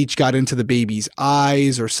 if the bleach got into the baby's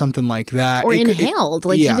eyes or something like that, or inhaled,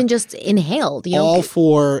 even just inhaled. You know,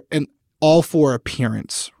 all for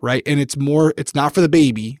appearance, right? And it's not for the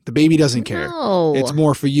baby. The baby doesn't care. No. It's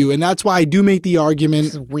more for you. And that's why I do make the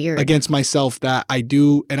argument against myself that I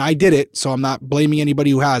do, and I did it, so I'm not blaming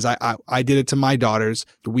anybody who has. I did it to my daughters.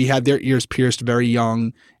 We had their ears pierced very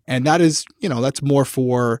young, and that is, you know, that's more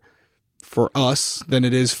for us than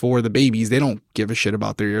it is for the babies. They don't give a shit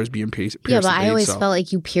about their ears being pierced. Yeah, but I always felt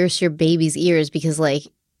like you pierce your baby's ears because, like,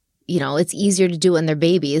 you know, it's easier to do when they're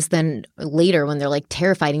babies than later when they're like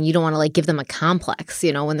terrified and you don't want to like give them a complex,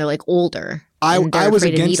 you know, when they're like older. I was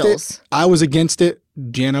against it. I was against it.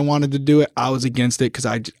 Jana wanted to do it. I was against it because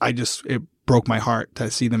it broke my heart to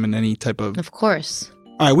see them in any type of. Of course.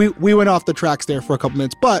 All right, we went off the tracks there for a couple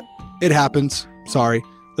minutes, but it happens. Sorry.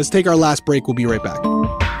 Let's take our last break. We'll be right back.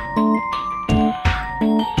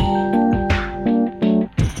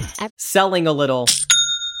 Selling a little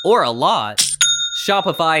or a lot,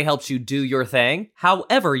 Shopify helps you do your thing,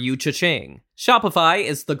 however you cha-ching. Shopify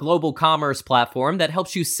is the global commerce platform that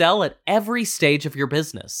helps you sell at every stage of your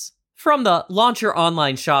business. From the launch your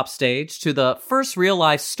online shop stage to the first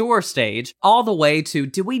real-life store stage, all the way to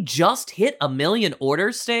did we just hit 1 million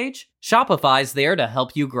orders stage? Shopify's there to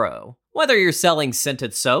help you grow. Whether you're selling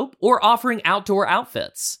scented soap or offering outdoor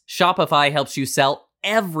outfits, Shopify helps you sell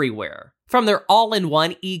everywhere. From their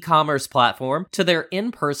all-in-one e-commerce platform to their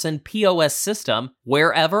in-person POS system,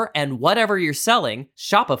 wherever and whatever you're selling,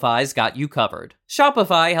 Shopify's got you covered.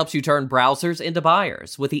 Shopify helps you turn browsers into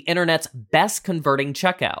buyers with the internet's best converting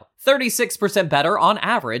checkout, 36% better on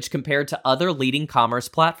average compared to other leading commerce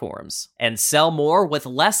platforms. And sell more with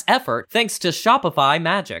less effort thanks to Shopify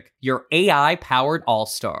Magic, your AI-powered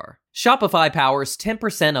all-star. Shopify powers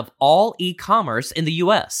 10% of all e-commerce in the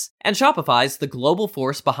US, and Shopify's the global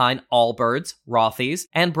force behind Allbirds, Rothy's,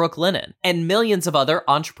 and Brooklinen, and millions of other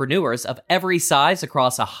entrepreneurs of every size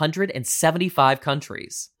across 175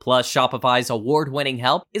 countries. Plus, Shopify's award-winning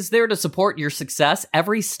help is there to support your success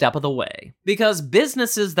every step of the way. Because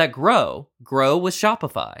businesses that grow with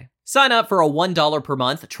Shopify. Sign up for a $1 per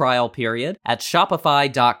month trial period at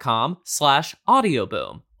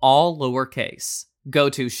shopify.com/audioboom, all lowercase.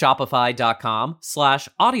 Go to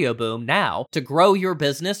shopify.com/audioboom now to grow your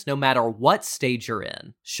business no matter what stage you're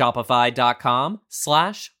in.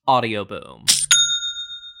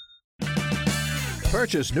 Shopify.com/audioboom.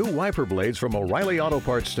 Purchase new wiper blades from O'Reilly Auto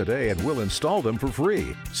Parts today and we'll install them for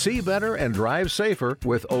free. See better and drive safer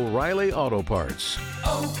with O'Reilly Auto Parts.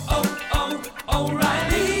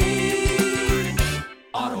 O'Reilly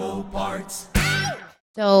Auto Parts.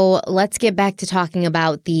 So let's get back to talking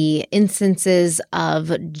about the instances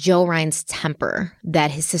of Joe Ryan's temper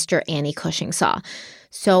that his sister Annie Cushing saw.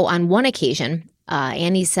 So on one occasion,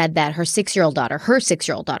 Annie said that her 6-year-old daughter,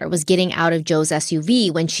 was getting out of Joe's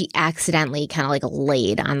SUV when she accidentally kind of like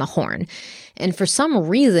laid on the horn. And for some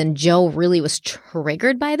reason, Joe really was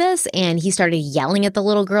triggered by this, and he started yelling at the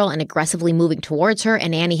little girl and aggressively moving towards her,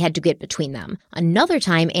 and Annie had to get between them. Another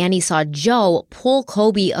time, Annie saw Joe pull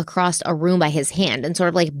Kobe across a room by his hand and sort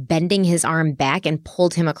of like bending his arm back and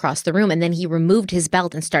pulled him across the room, and then he removed his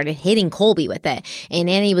belt and started hitting Colby with it. And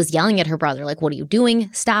Annie was yelling at her brother, like, "What are you doing?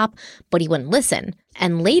 Stop." But he wouldn't listen.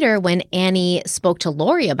 And later, when Annie spoke to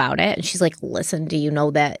Lori about it, and she's like, "Listen, do you know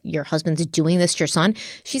that your husband's doing this to your son?"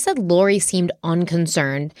 She said Lori seemed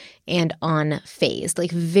unconcerned and unfazed,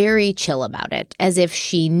 like very chill about it, as if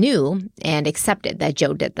she knew and accepted that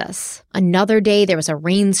Joe did this. Another day, there was a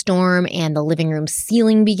rainstorm and the living room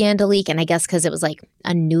ceiling began to leak. And I guess because it was like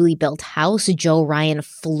a newly built house, Joe Ryan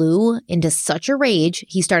flew into such a rage,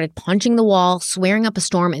 he started punching the wall, swearing up a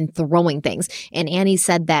storm, and throwing things. And Annie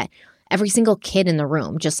said that every single kid in the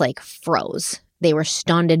room just like froze. They were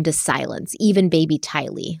stunned into silence. Even baby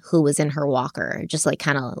Tylee, who was in her walker, just like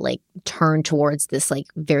kind of like turned towards this like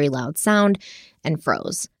very loud sound. and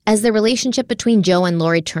froze. As the relationship between Joe and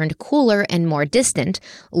Lori turned cooler and more distant,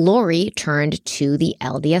 Lori turned to the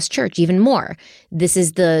LDS Church even more. This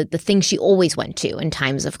is the thing she always went to in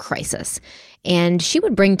times of crisis. And she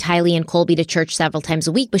would bring Tylee and Colby to church several times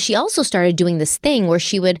a week, but she also started doing this thing where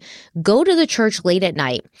she would go to the church late at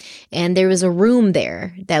night, and there was a room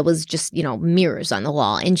there that was just, mirrors on the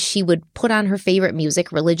wall, and she would put on her favorite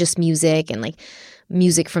music, religious music, and like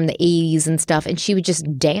music from the 80s and stuff, and she would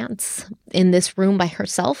just dance in this room by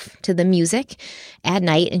herself to the music at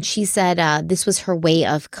night, and she said this was her way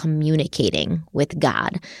of communicating with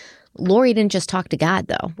God. Lori didn't just talk to God,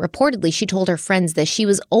 though. Reportedly, she told her friends that she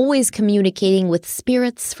was always communicating with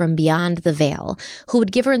spirits from beyond the veil, who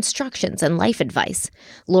would give her instructions and life advice.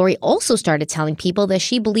 Lori also started telling people that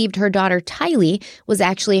she believed her daughter Tylee was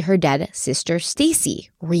actually her dead sister Stacy,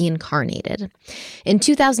 reincarnated. In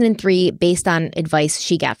 2003, based on advice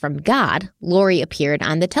she got from God, Lori appeared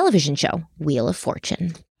on the television show Wheel of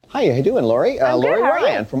Fortune. Hi, how you doing, Lori? Lori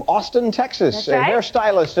Ryan from Austin, Texas. That's right.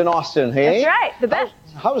 Hairstylist in Austin, hey? That's right, the best.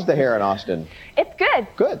 How's the hair in Austin? It's good.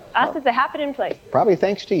 Good. Austin's a happening place. Probably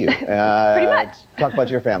thanks to you. Pretty much. Talk about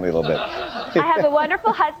your family a little bit. I have a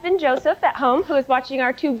wonderful husband, Joseph, at home, who is watching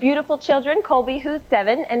our two beautiful children, Colby, who's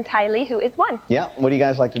 7, and Tylee, who is 1. Yeah, what do you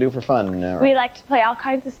guys like to do for fun? We like to play all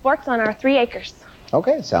kinds of sports on our 3 acres.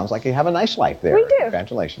 Okay, it sounds like you have a nice life there. We do.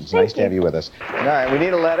 Congratulations. Thank Nice to have you with us. All right, we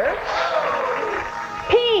need a letter.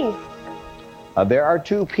 P. There are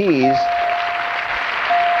 2 P's.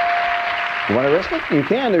 You want to risk it? You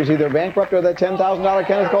can. There's either bankrupt or that $10,000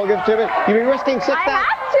 Kenneth Cole gift certificate. You'd be risking $6,000. I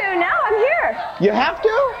have to. Now I'm here. You have to?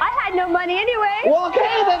 I had no money anyway. Well,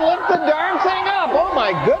 okay, then lift the darn thing up. Oh,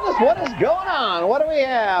 my goodness, what is going on? What do we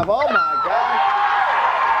have? Oh, my gosh.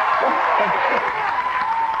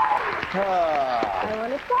 I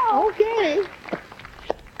want to go. Okay.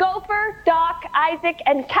 Gopher, Doc, Isaac,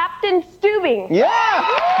 and Captain Steubing. Yeah!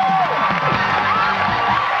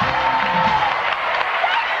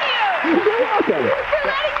 You're welcome. For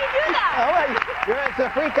letting me do that. All right. It's a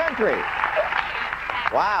free country.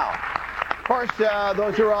 Wow. Of course,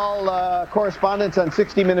 those are all correspondents on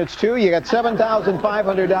 60 Minutes too. You got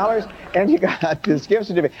 $7,500, and you got this gift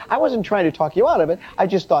certificate. I wasn't trying to talk you out of it. I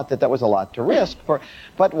just thought that was a lot to risk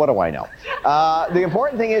but what do I know? The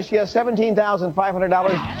important thing is she has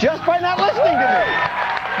 $17,500 just by not listening to me.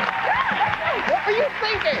 What are you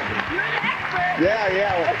thinking? You're an expert.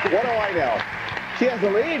 Yeah. What do I know? She has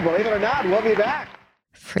the lead, believe it or not. We'll be back.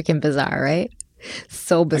 Freaking bizarre, right?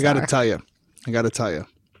 So bizarre. I got to tell you.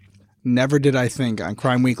 Never did I think on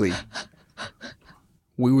Crime Weekly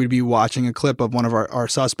we would be watching a clip of one of our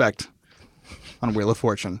suspect on Wheel of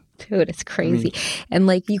Fortune. Dude, it's crazy. And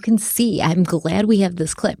like you can see, I'm glad we have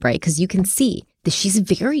this clip, right? Because you can see that she's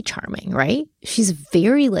very charming, right? She's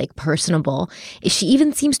very like personable. She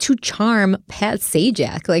even seems to charm Pat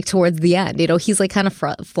Sajak like towards the end. He's like kind of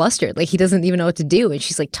flustered. Like he doesn't even know what to do. And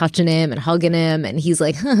she's like touching him and hugging him. And he's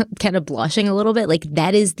like kind of blushing a little bit. Like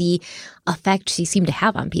that is the effect she seemed to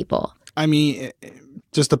have on people. I mean,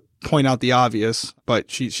 just to point out the obvious, but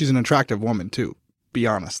she's an attractive woman too. Be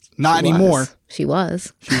honest. Not anymore. She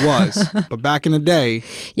was. But back in the day.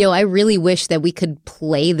 Yo, I really wish that we could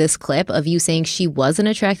play this clip of you saying she was an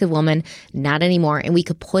attractive woman, not anymore, and we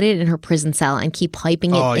could put it in her prison cell and keep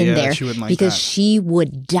piping it in there. She wouldn't like because that. She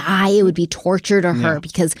would die. It would be torture to her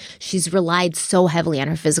because she's relied so heavily on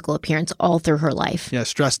her physical appearance all through her life. Yeah,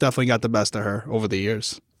 stress definitely got the best of her over the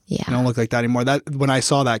years. Yeah. She don't look like that anymore. When I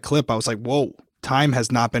saw that clip, I was like, whoa, time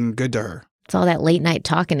has not been good to her. It's all that late night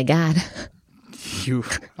talking to God.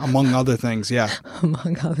 Among other things, yeah.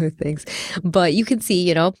 Among other things. But you can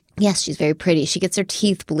see, yes, she's very pretty. She gets her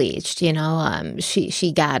teeth bleached,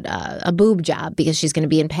 she got a boob job because she's going to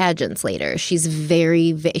be in pageants later. She's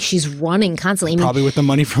she's running constantly. Probably with the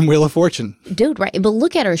money from Wheel of Fortune. Dude, right. But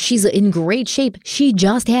look at her. She's in great shape. She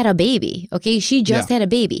just had a baby, okay? She just had a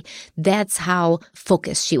baby. That's how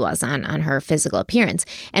focused she was on her physical appearance.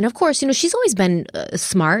 And of course, she's always been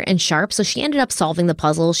smart and sharp, so she ended up solving the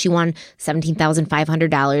puzzle. She won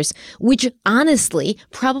 $17,500, which honestly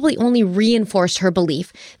probably only reinforced her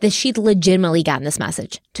belief that she'd legitimately gotten this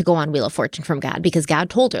message to go on Wheel of Fortune from God, because God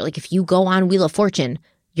told her, like, if you go on Wheel of Fortune,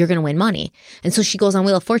 you're going to win money. And so she goes on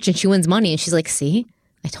Wheel of Fortune, she wins money, and she's like, see,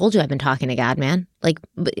 I told you I've been talking to God, man. Like,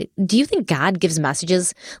 do you think God gives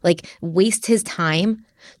messages, like, wastes his time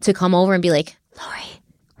to come over and be like, Lori,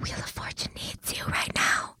 Wheel of Fortune needs you right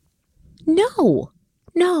now? No.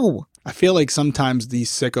 I feel like sometimes these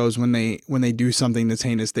sickos, when they do something that's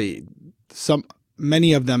heinous,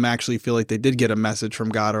 many of them actually feel like they did get a message from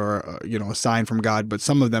God or a sign from God, but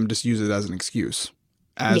some of them just use it as an excuse,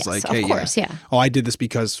 hey, of course, yeah. Oh, I did this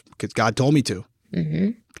because God told me to. Mm-hmm.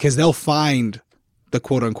 Because they'll find the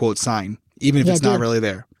quote unquote sign, even if Yeah, it's not dude. really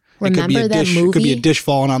there. Remember that movie? It could be a dish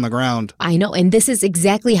falling on the ground. I know. And this is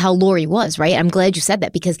exactly how Lori was, right? I'm glad you said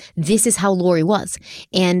that because this is how Lori was.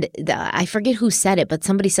 And I forget who said it, but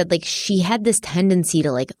somebody said like she had this tendency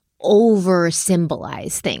to like over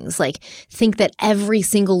symbolize things, like think that every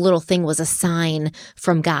single little thing was a sign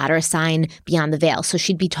from God or a sign beyond the veil. So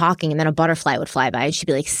she'd be talking and then a butterfly would fly by and she'd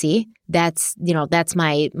be like, see, that's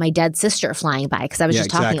my dead sister flying by because I was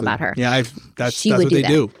just talking about her. Yeah, that's what they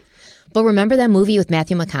do. But remember that movie with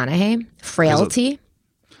Matthew McConaughey, Frailty?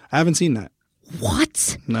 I haven't seen that.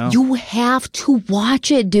 What? No. You have to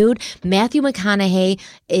watch it, dude. Matthew McConaughey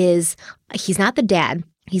he's not the dad.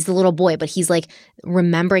 He's the little boy, but he's like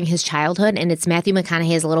remembering his childhood. And it's Matthew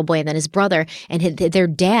McConaughey as a little boy and then his brother. And their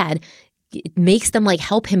dad makes them like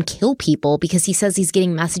help him kill people because he says he's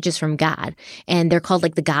getting messages from God. And they're called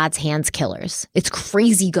like the God's Hands Killers. It's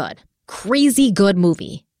crazy good. Crazy good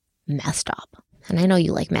movie. Messed up. And I know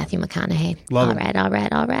you like Matthew McConaughey. Love him.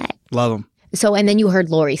 All right. Love him. So, and then you heard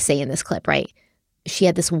Lori say in this clip, right? She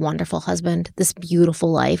had this wonderful husband, this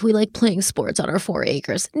beautiful life. We like playing sports on our 4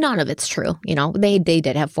 acres. None of it's true. You know, they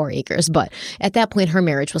did have 4 acres, but at that point, her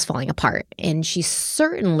marriage was falling apart. And she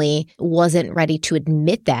certainly wasn't ready to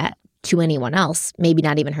admit that to anyone else, maybe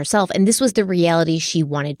not even herself. And this was the reality she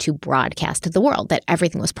wanted to broadcast to the world, that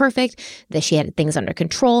everything was perfect, that she had things under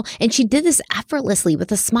control. And she did this effortlessly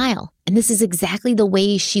with a smile. And this is exactly the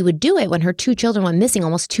way she would do it when her 2 children went missing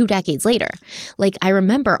almost 2 decades later. Like, I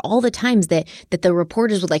remember all the times that the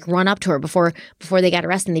reporters would like run up to her before they got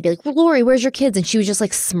arrested and they'd be like, well, Lori, where's your kids? And she would just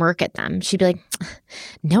like smirk at them. She'd be like,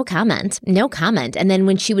 no comment. And then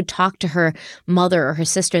when she would talk to her mother or her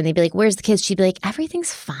sister and they'd be like, where's the kids? She'd be like,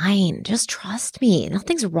 everything's fine. Just trust me.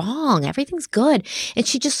 Nothing's wrong. Everything's good. And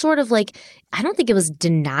she just sort of like, I don't think it was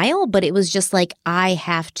denial, but it was just like, I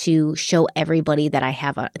have to show everybody that I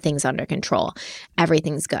have things under control.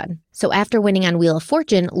 Everything's good. So after winning on Wheel of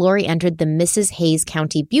Fortune, Lori entered the Mrs. Hayes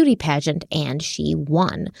County Beauty Pageant and she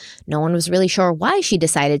won. No one was really sure why she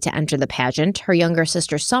decided to enter the pageant. Her younger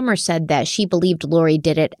sister Summer said that she believed Lori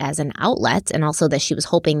did it as an outlet and also that she was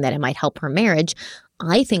hoping that it might help her marriage.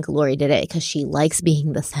 I think Lori did it because she likes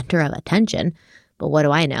being the center of attention. But what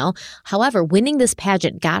do I know? However, winning this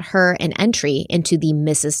pageant got her an entry into the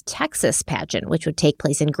Mrs. Texas pageant, which would take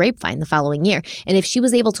place in Grapevine the following year. And if she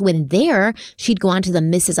was able to win there, she'd go on to the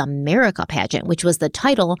Mrs. America pageant, which was the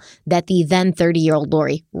title that the then 30-year-old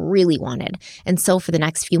Lori really wanted. And so for the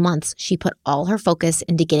next few months, she put all her focus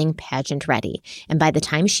into getting pageant ready. And by the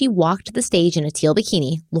time she walked the stage in a teal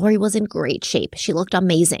bikini, Lori was in great shape. She looked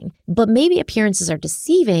amazing. But maybe appearances are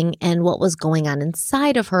deceiving, and what was going on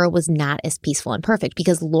inside of her was not as peaceful and perfect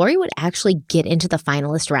because Lori would actually get into the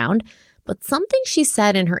finalist round, but something she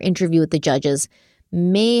said in her interview with the judges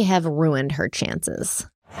may have ruined her chances.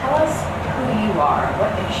 Tell us who you are.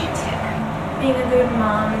 What makes you tick? Being a good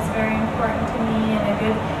mom is very important to me, and a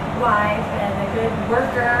good wife, and a good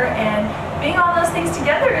worker, and being all those things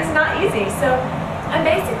together is not easy. So I'm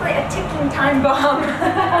basically a ticking time bomb.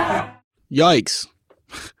 Yikes.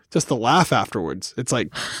 Just the laugh afterwards. It's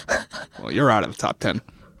like, well, you're out of the top 10.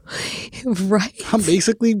 Right. I'm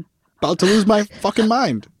basically about to lose my fucking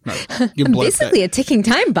mind. No, I'm basically a ticking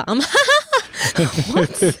time bomb.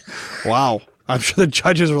 What? Wow. I'm sure the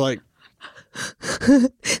judges were like,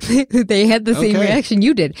 they had the same reaction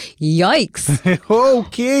you did. Yikes.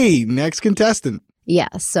 Okay, next contestant. Yeah,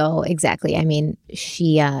 so exactly. I mean,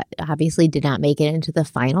 she obviously did not make it into the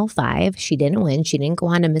final 5. She didn't win. She didn't go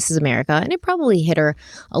on to Mrs. America, and it probably hit her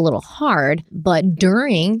a little hard. But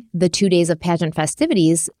during the 2 days of pageant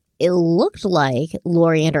festivities, it looked like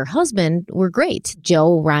Lori and her husband were great.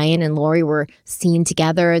 Joe, Ryan, and Lori were seen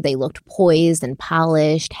together. They looked poised and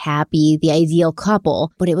polished, happy, the ideal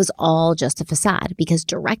couple. But it was all just a facade because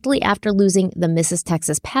directly after losing the Mrs.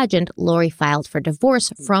 Texas pageant, Lori filed for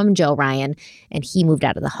divorce from Joe Ryan, and he moved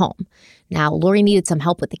out of the home. Now, Lori needed some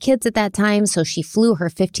help with the kids at that time, so she flew her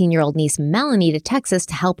 15-year-old niece Melanie to Texas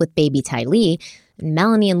to help with baby Tylee.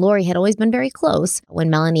 Melanie and Lori had always been very close.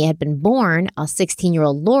 When Melanie had been born, a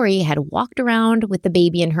 16-year-old Lori had walked around with the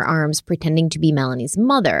baby in her arms pretending to be Melanie's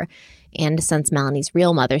mother. And since Melanie's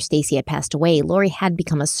real mother, Stacy, had passed away, Lori had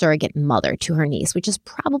become a surrogate mother to her niece, which is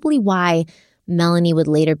probably why Melanie would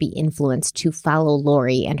later be influenced to follow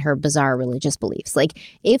Lori and her bizarre religious beliefs. Like,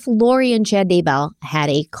 if Lori and Chad Daybell had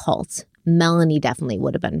a cult, Melanie definitely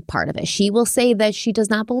would have been part of it. She will say that she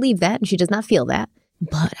does not believe that and she does not feel that.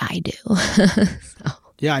 But I do. So.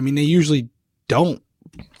 Yeah, I mean, they usually don't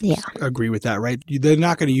agree with that, right? They're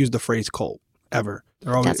not going to use the phrase cult ever.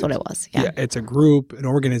 That's what it was. Yeah, it's a group, an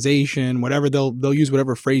organization, whatever. They'll use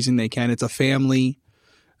whatever phrasing they can. It's a family,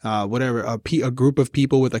 whatever, a group of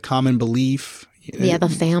people with a common belief. Yeah, the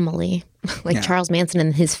family. Charles Manson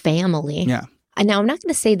and his family. Yeah. And now I'm not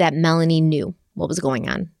going to say that Melanie knew what was going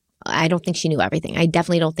on. I don't think she knew everything. I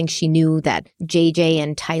definitely don't think she knew that JJ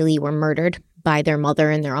and Tylee were murdered by their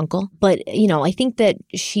mother and their uncle. But, I think that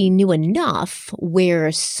she knew enough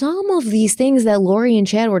where some of these things that Lori and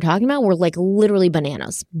Chad were talking about were like literally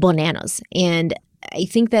bananas. And I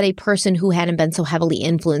think that a person who hadn't been so heavily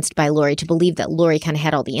influenced by Lori to believe that Lori kind of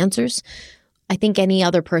had all the answers, I think any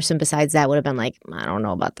other person besides that would have been like, I don't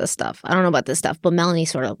know about this stuff. But Melanie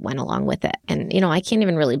sort of went along with it. And, I can't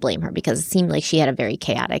even really blame her because it seemed like she had a very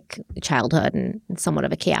chaotic childhood and somewhat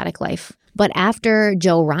of a chaotic life. But after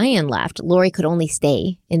Joe Ryan left, Lori could only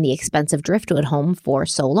stay in the expensive Driftwood home for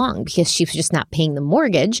so long because she was just not paying the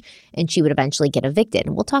mortgage and she would eventually get evicted.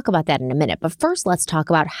 And we'll talk about that in a minute. But first, let's talk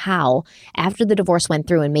about how, after the divorce went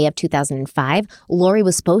through in May of 2005, Lori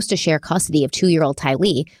was supposed to share custody of 2-year-old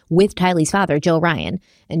Tylee with Tylee's father, Joe Ryan.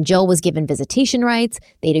 And Joe was given visitation rights.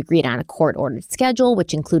 They'd agreed on a court-ordered schedule,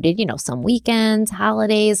 which included, some weekends,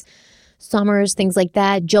 holidays, summers, things like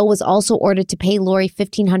that. Joe was also ordered to pay Lori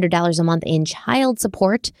 $1,500 a month in child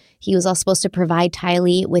support. He was also supposed to provide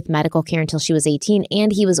Tylee with medical care until she was 18,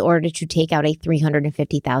 and he was ordered to take out a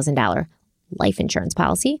 $350,000 life insurance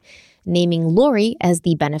policy, naming Lori as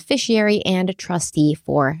the beneficiary and trustee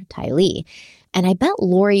for Tylee. And I bet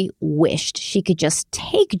Lori wished she could just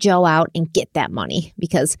take Joe out and get that money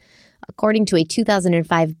because, according to a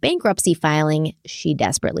 2005 bankruptcy filing, she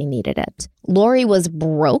desperately needed it. Lori was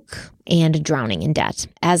broke and drowning in debt.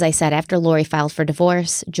 As I said, after Lori filed for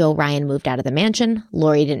divorce, Joe Ryan moved out of the mansion.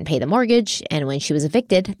 Lori didn't pay the mortgage, and when she was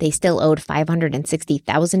evicted, they still owed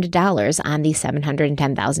 $560,000 on the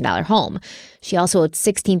 $710,000 home. She also owed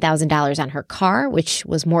 $16,000 on her car, which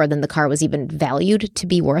was more than the car was even valued to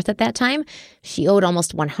be worth at that time. She owed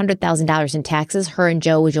almost $100,000 in taxes. Her and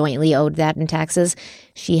Joe jointly owed that in taxes.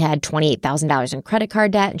 She had $28,000 in credit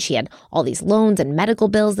card debt, and she had all these loans and medical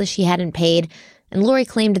bills that she hadn't paid. And Lori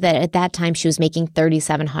claimed that at that time she was making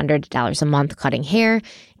 $3,700 a month cutting hair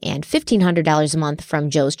and $1,500 a month from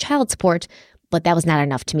Joe's child support, but that was not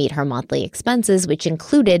enough to meet her monthly expenses, which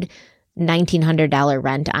included $1,900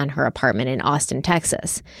 rent on her apartment in Austin,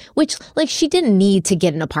 Texas, which, she didn't need to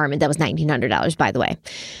get an apartment that was $1,900, by the way.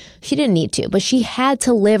 She didn't need to, but she had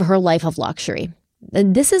to live her life of luxury.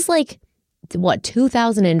 And this is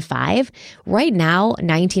 2005? Right now,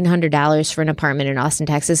 $1,900 for an apartment in Austin,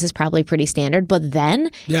 Texas is probably pretty standard. But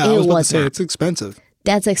then I was about to say it's expensive.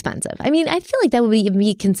 That's expensive. I mean, I feel like that would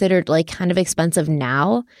be considered kind of expensive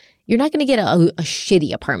now. You're not going to get a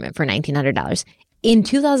shitty apartment for $1,900. In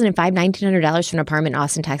 2005, $1,900 for an apartment in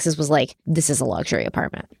Austin, Texas was this is a luxury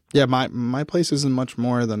apartment. Yeah, my place isn't much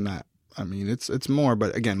more than that. I mean, it's more,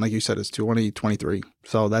 but again, like you said, it's 2023.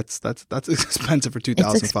 So that's expensive for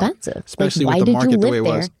 2005. It's expensive. Especially with the market the way it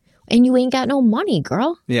was. And you ain't got no money,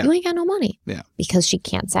 girl. Yeah. You ain't got no money. Yeah. Because she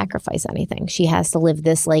can't sacrifice anything. She has to live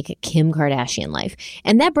this Kim Kardashian life.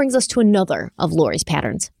 And that brings us to another of Lori's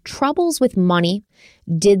patterns. Troubles with money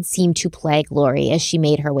did seem to plague Lori as she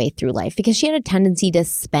made her way through life because she had a tendency to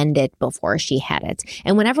spend it before she had it.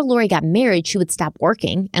 And whenever Lori got married, she would stop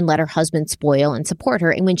working and let her husband spoil and support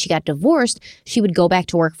her. And when she got divorced, she would go back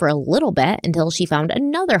to work for a little bit until she found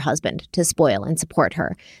another husband to spoil and support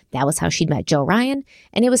her. That was how she'd met Joe Ryan,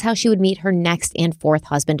 and it was how she would meet her next and fourth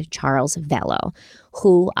husband, Charles Vallow,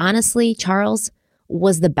 who, honestly, Charles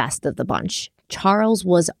was the best of the bunch. Charles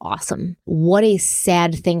was awesome. What a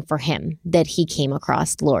sad thing for him that he came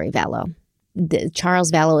across Lori Vallow. Charles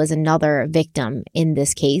Vallow is another victim in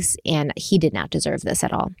this case, and he did not deserve this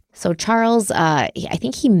at all. So Charles, I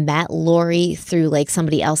think he met Lori through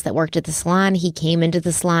somebody else that worked at the salon. He came into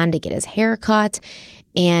the salon to get his hair cut,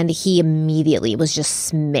 and he immediately was just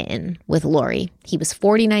smitten with Lori. He was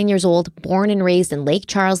 49 years old, born and raised in Lake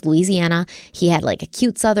Charles, Louisiana. He had a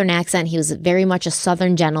cute Southern accent. He was very much a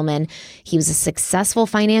Southern gentleman. He was a successful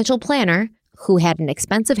financial planner who had an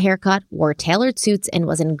expensive haircut, wore tailored suits, and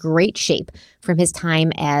was in great shape from his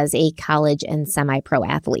time as a college and semi-pro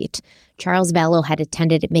athlete. Charles Vallow had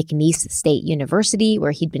attended McNeese State University,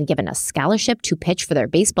 where he'd been given a scholarship to pitch for their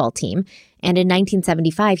baseball team. And in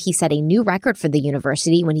 1975, he set a new record for the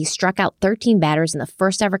university when he struck out 13 batters in the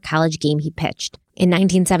first ever college game he pitched. In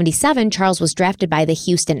 1977, Charles was drafted by the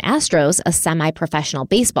Houston Astros, a semi-professional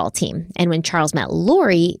baseball team. And when Charles met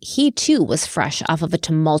Lori, he too was fresh off of a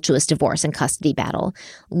tumultuous divorce and custody battle.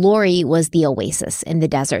 Lori was the oasis in the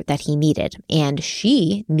desert that he needed, and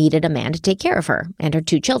she needed a man to take care of her and her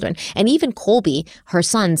 2 children. And even Colby, her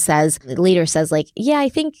son, later says, yeah, I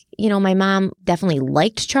think, my mom definitely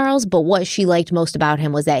liked Charles, but what she liked most about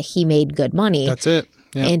him was that he made good money. That's it.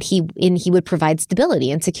 Yeah. And he would provide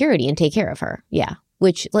stability and security and take care of her. Yeah.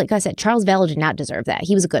 which, like I said, Charles Vallow did not deserve that.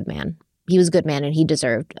 He was a good man. He was a good man, and he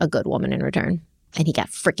deserved a good woman in return. And he got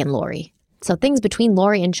frickin' Lori. So things between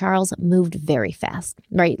Lori and Charles moved very fast,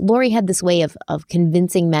 right? Lori had this way of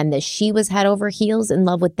convincing men that she was head over heels in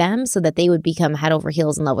love with them so that they would become head over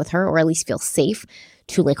heels in love with her, or at least feel safe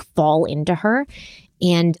to like fall into her.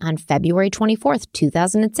 And on February 24th,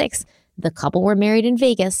 2006, the couple were married in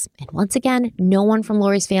Vegas. And once again, no one from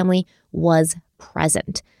Lori's family was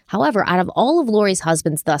present. However, out of all of Lori's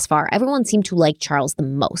husbands thus far, everyone seemed to like Charles the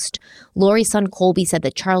most. Lori's son Colby said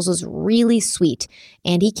that Charles was really sweet,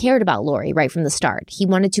 and he cared about Lori right from the start. He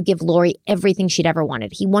wanted to give Lori everything she'd ever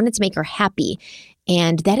wanted. He wanted to make her happy,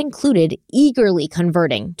 and that included eagerly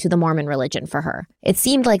converting to the Mormon religion for her. It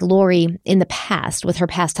seemed like Lori, in the past, with her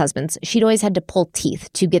past husbands, she'd always had to pull teeth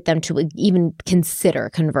to get them to even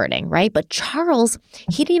consider converting, right? But Charles,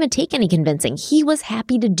 he didn't even take any convincing. He was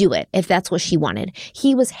happy to do it if that's what she wanted.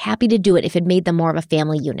 He was happy to do it if it made them more of a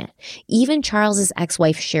family unit. Even Charles's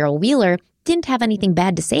ex-wife, Cheryl Wheeler, didn't have anything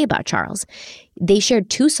bad to say about Charles. They shared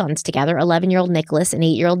 2 sons together, 11-year-old Nicholas and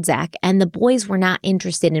 8-year-old Zach, and the boys were not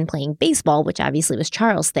interested in playing baseball, which obviously was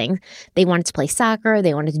Charles' thing. They wanted to play soccer,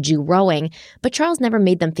 they wanted to do rowing, but Charles never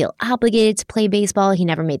made them feel obligated to play baseball. He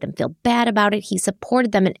never made them feel bad about it. He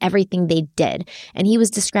supported them in everything they did, and he was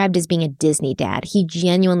described as being a Disney dad. He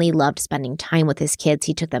genuinely loved spending time with his kids.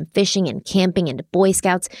 He took them fishing and camping and to Boy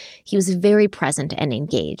Scouts. He was very present and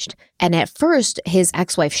engaged. And at first, his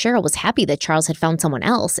ex-wife Cheryl was happy that Charles had found someone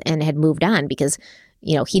else and had moved on because,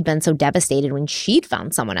 you know, he'd been so devastated when she'd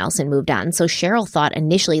found someone else and moved on. So Cheryl thought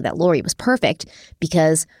initially that Lori was perfect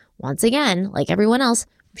because, once again, like everyone else,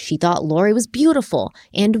 she thought Lori was beautiful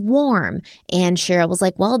and warm. And Cheryl was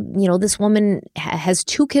like, well, you know, this woman has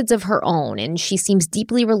 2 kids of her own and she seems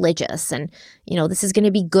deeply religious and, you know, this is going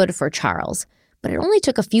to be good for Charles. But it only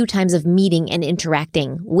took a few times of meeting and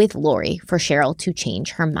interacting with Lori for Cheryl to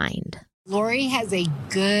change her mind. Lori has a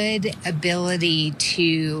good ability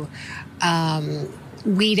to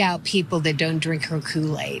weed out people that don't drink her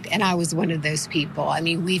Kool-Aid. And I was one of those people. I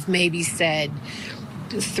mean, we've maybe said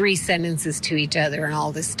 3 sentences to each other in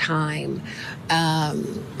all this time.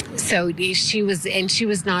 So she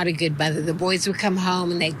was not a good mother. The boys would come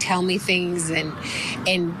home and they'd tell me things and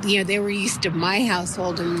you know, they were used to my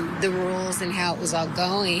household and the rules and how it was all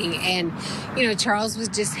going. And, you know, Charles was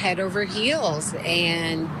just head over heels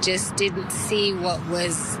and just didn't see what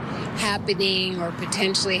was happening or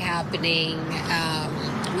potentially happening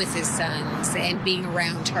with his sons and being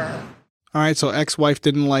around her. All right, so ex-wife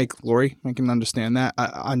didn't like Lori. I can understand that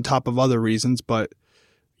on top of other reasons, but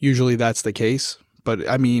usually that's the case. But,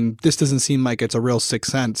 I mean, this doesn't seem like it's a real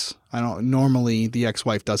sixth sense. Normally the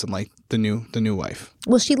ex-wife doesn't like the new wife.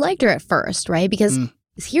 Well, she liked her at first, right? Because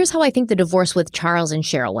here's how I think the divorce with Charles and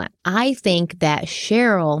Cheryl went. I think that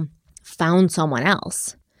Cheryl found someone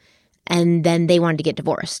else and then they wanted to get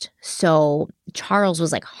divorced. So Charles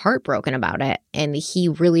was like heartbroken about it and he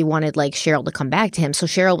really wanted like Cheryl to come back to him. So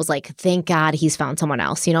Cheryl was like, thank God he's found someone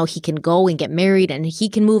else. You know, he can go and get married and he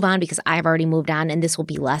can move on because I've already moved on and this will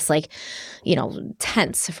be less like, you know,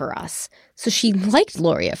 tense for us. So she liked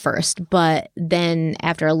Lori at first, but then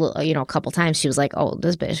after a couple times she was like, oh,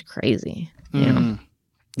 this bitch is crazy. You know?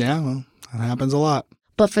 Yeah, well, that happens a lot.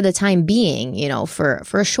 But for the time being, you know, for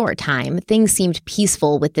a short time, things seemed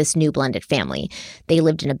peaceful with this new blended family. They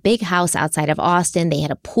lived in a big house outside of Austin. They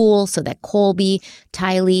had a pool so that Colby,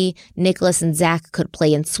 Tylee, Nicholas, and Zach could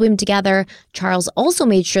play and swim together. Charles also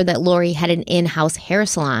made sure that Lori had an in-house hair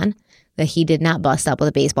salon that he did not bust up with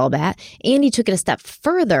a baseball bat. And he took it a step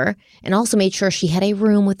further and also made sure she had a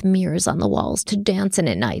room with mirrors on the walls to dance in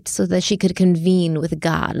at night so that she could convene with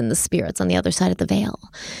God and the spirits on the other side of the veil.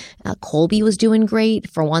 Colby was doing great.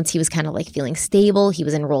 For once, he was kind of like feeling stable. He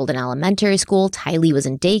was enrolled in elementary school. Tylee was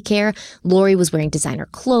in daycare. Lori was wearing designer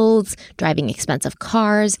clothes, driving expensive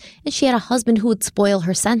cars, and she had a husband who would spoil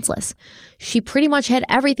her senseless. She pretty much had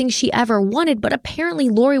everything she ever wanted, but apparently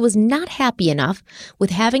Lori was not happy enough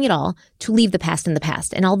with having it all to leave the past in the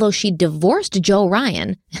past. And although she divorced Joe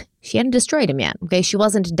Ryan, she hadn't destroyed him yet, okay? She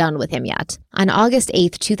wasn't done with him yet. On August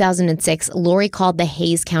 8th, 2006, Lori called the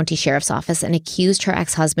Hays County Sheriff's Office and accused her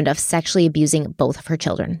ex-husband of sexually abusing both of her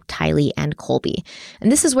children, Tylee and Colby.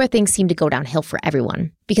 And this is where things seemed to go downhill for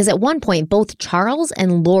everyone. Because at one point, both Charles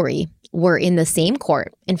and Lori were in the same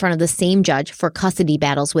court in front of the same judge for custody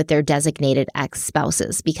battles with their designated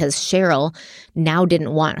ex-spouses because Cheryl now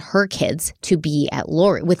didn't want her kids to be at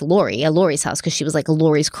Lori's house because she was like,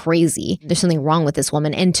 Lori's crazy. There's something wrong with this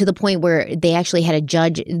woman. And to the point where they actually had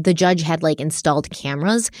the judge had like installed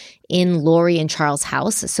cameras in Lori and Charles'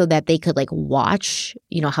 house so that they could like watch,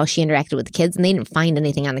 how she interacted with the kids. And they didn't find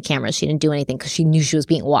anything on the cameras. She didn't do anything because she knew she was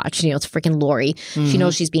being watched. It's freaking Lori. Mm-hmm. She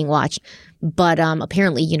knows she's being watched. But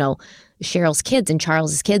apparently, Cheryl's kids and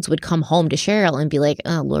Charles's kids would come home to Cheryl and be like,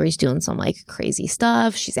 oh, Lori's doing some like crazy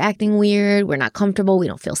stuff. She's acting weird. We're not comfortable. We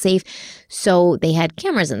don't feel safe. So they had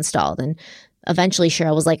cameras installed. And eventually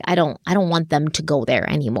Cheryl was like, I don't want them to go there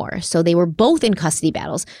anymore. So they were both in custody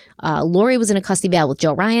battles. Lori was in a custody battle with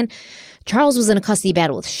Joe Ryan. Charles was in a custody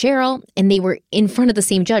battle with Cheryl, and they were in front of the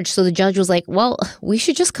same judge. So the judge was like, well, we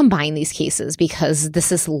should just combine these cases because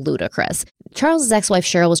this is ludicrous. Charles' ex-wife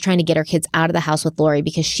Cheryl was trying to get her kids out of the house with Lori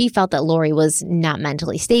because she felt that Lori was not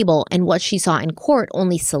mentally stable, and what she saw in court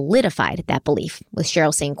only solidified that belief, with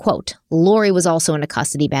Cheryl saying, quote, Lori was also in a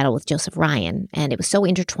custody battle with Joseph Ryan, and it was so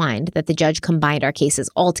intertwined that the judge combined our cases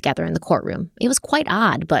all together in the courtroom. It was quite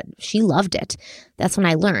odd, but she loved it. That's when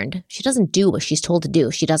I learned she doesn't do what she's told to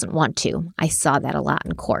do. She doesn't want to. I saw that a lot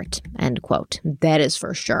in court, end quote. That is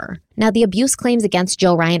for sure. Now, the abuse claims against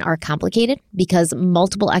Joe Ryan are complicated because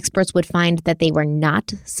multiple experts would find that they were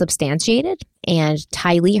not substantiated, and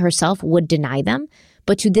Tylee herself would deny them.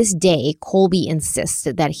 But to this day, Colby insists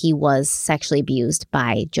that he was sexually abused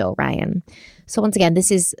by Joe Ryan. So once again,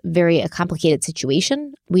 this is a complicated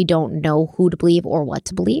situation. We don't know who to believe or what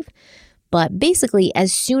to believe. But basically,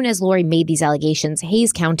 as soon as Lori made these allegations,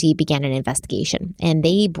 Hays County began an investigation, and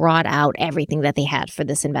they brought out everything that they had for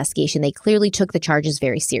this investigation. They clearly took the charges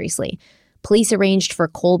very seriously. Police arranged for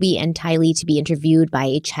Colby and Tylee to be interviewed by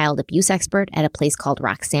a child abuse expert at a place called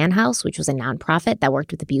Roxanne House, which was a nonprofit that worked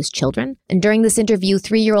with abused children. And during this interview,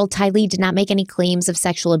 3-year-old Tylee did not make any claims of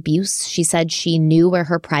sexual abuse. She said she knew where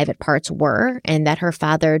her private parts were and that her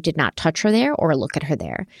father did not touch her there or look at her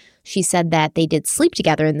there. She said that they did sleep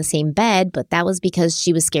together in the same bed, but that was because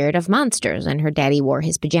she was scared of monsters and her daddy wore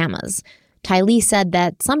his pajamas. Tylee said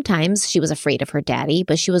that sometimes she was afraid of her daddy,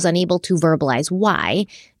 but she was unable to verbalize why.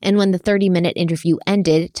 And when the 30-minute interview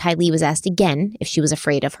ended, Tylee was asked again if she was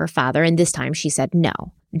afraid of her father, and this time she said no.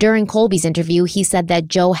 During Colby's interview, he said that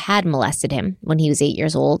Joe had molested him when he was 8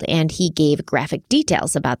 years old, and he gave graphic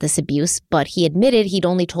details about this abuse, but he admitted he'd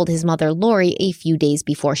only told his mother, Lori, a few days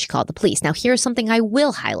before she called the police. Now, here's something I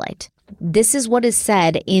will highlight. This is what is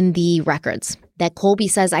said in the records, that Colby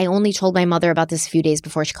says, I only told my mother about this a few days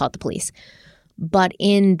before she called the police. But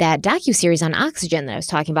in that docuseries on Oxygen that I was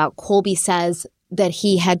talking about, Colby says that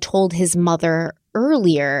he had told his mother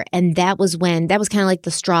earlier, and that was kind of like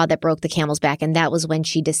the straw that broke the camel's back, and that was when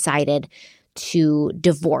she decided to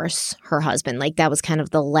divorce her husband. Like, that was kind of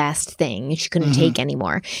the last thing. She couldn't take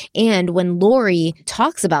anymore. And when Lori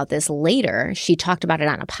talks about this later, she talked about it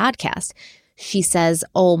on a podcast. She says,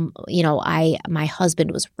 my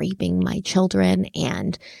husband was raping my children,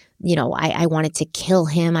 and I wanted to kill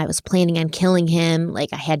him. I was planning on killing him. Like,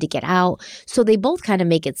 I had to get out. So they both kind of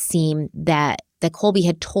make it seem that Colby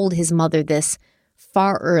had told his mother this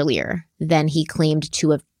far earlier than he claimed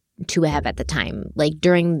to have at the time. Like,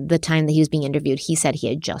 during the time that he was being interviewed, he said he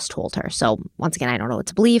had just told her. So once again, I don't know what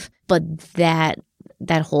to believe, but that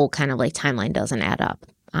whole kind of like timeline doesn't add up,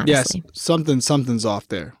 honestly. Yes, something's off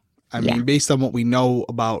there. I mean, based on what we know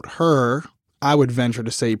about her, I would venture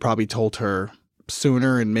to say he probably told her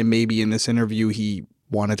sooner, and maybe in this interview he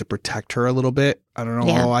wanted to protect her a little bit. I don't know.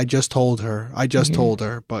 Yeah. Oh, I just told her. Told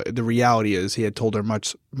her. But the reality is he had told her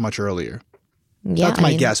much, much earlier. Yeah, that's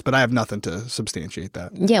my guess, but I have nothing to substantiate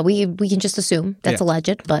that. Yeah, we can just assume that's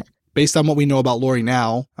alleged, but based on what we know about Lori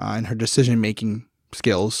now and her decision-making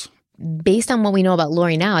skills. Based on what we know about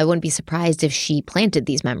Lori now, I wouldn't be surprised if she planted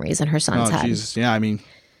these memories in her son's head. Jesus. Yeah, I mean.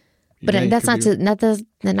 But that's not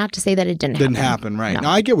to say that it didn't happen, right? No,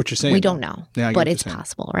 I get what you're saying. We don't know, but it's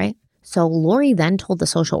possible, right? So Lori then told the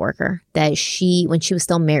social worker that when she was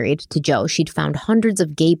still married to Joe, she'd found hundreds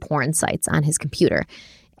of gay porn sites on his computer.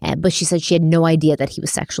 But she said she had no idea that he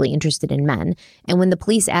was sexually interested in men. And when the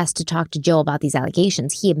police asked to talk to Joe about these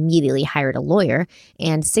allegations, he immediately hired a lawyer.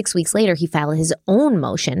 And 6 weeks later, he filed his own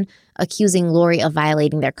motion accusing Lori of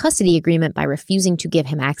violating their custody agreement by refusing to give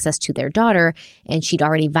him access to their daughter. And she'd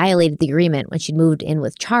already violated the agreement when she'd moved in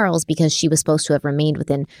with Charles because she was supposed to have remained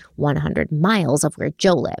within 100 miles of where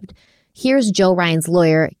Joe lived. Here's Joe Ryan's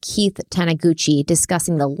lawyer, Keith Taniguchi,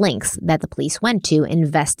 discussing the lengths that the police went to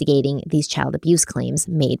investigating these child abuse claims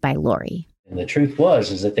made by Lori. And the truth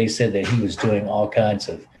is that they said that he was doing all kinds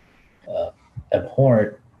of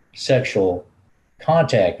abhorrent sexual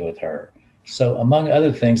contact with her. So among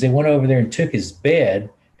other things, they went over there and took his bed,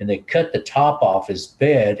 and they cut the top off his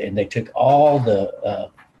bed, and they took all the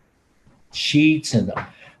sheets and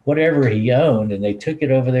whatever he owned, and they took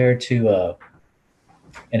it over there to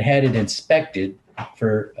and had it inspected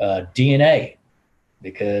for DNA,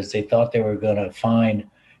 because they thought they were going to find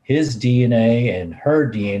his DNA and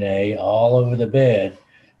her DNA all over the bed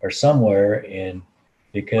or somewhere. And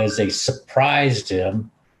because they surprised him,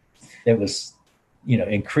 that was,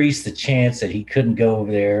 increased the chance that he couldn't go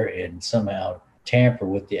over there and somehow tamper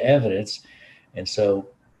with the evidence. And so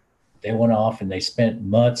they went off and they spent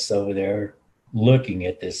months over there looking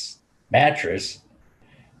at this mattress.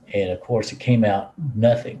 And of course, it came out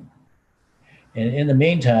nothing. And in the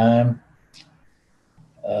meantime,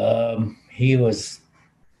 he went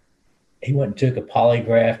and took a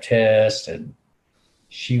polygraph test, and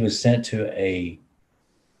she was sent to a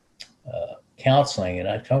counseling. And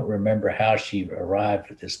I don't remember how she arrived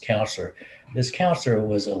with this counselor. This counselor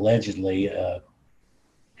was allegedly,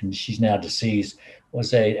 and she's now deceased,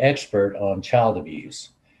 was an expert on child abuse.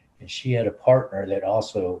 And she had a partner that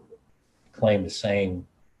also claimed the same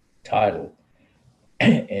title.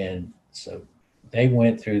 And so they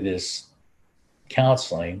went through this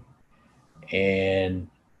counseling, and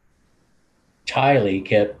Tylee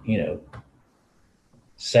kept,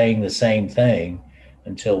 saying the same thing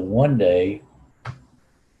until one day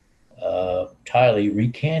Tylee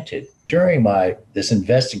recanted. During this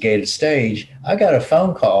investigative stage, I got a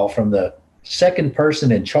phone call from the second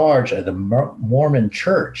person in charge of the Mormon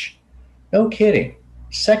church. No kidding.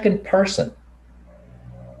 Second person.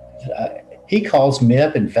 He calls me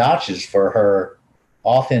up and vouches for her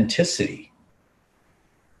authenticity.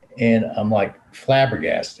 And I'm like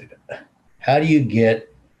flabbergasted. How do you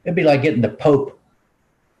it'd be like getting the Pope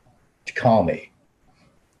to call me,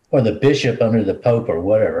 or the bishop under the Pope or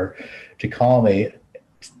whatever to call me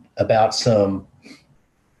about some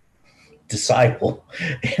disciple.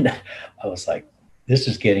 And I was like, this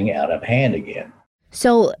is getting out of hand again.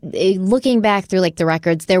 So looking back through the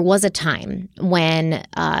records, there was a time when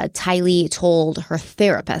Tylee told her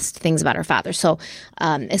therapist things about her father. So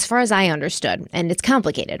as far as I understood, and it's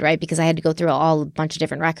complicated, right? Because I had to go through a bunch of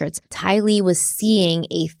different records. Tylee was seeing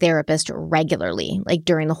a therapist regularly,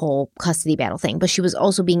 during the whole custody battle thing. But she was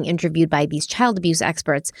also being interviewed by these child abuse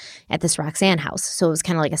experts at this Roxanne house. So it was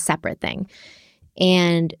kind of like a separate thing.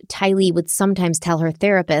 And Tylee would sometimes tell her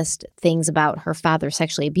therapist things about her father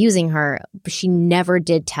sexually abusing her, but she never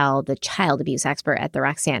did tell the child abuse expert at the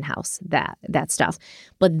Roxanne house that stuff.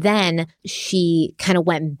 But then she kind of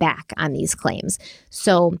went back on these claims.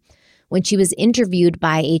 So when she was interviewed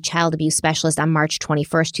by a child abuse specialist on March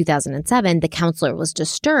 21st, 2007, the counselor was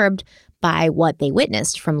disturbed by what they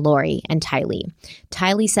witnessed from Lori and Tylee.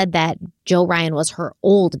 Tylee said that Joe Ryan was her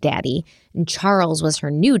old daddy and Charles was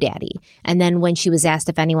her new daddy. And then when she was asked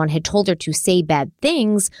if anyone had told her to say bad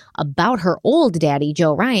things about her old daddy,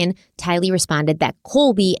 Joe Ryan, Tylee responded that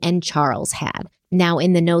Colby and Charles had. Now,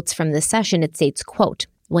 in the notes from this session, it states, quote,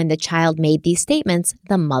 "When the child made these statements,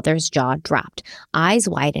 the mother's jaw dropped, eyes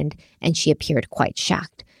widened, and she appeared quite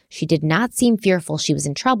shocked. She did not seem fearful she was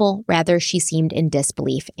in trouble. Rather, she seemed in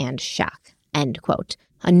disbelief and shock." End quote.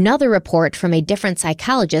 Another report from a different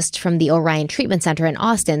psychologist from the Orion Treatment Center in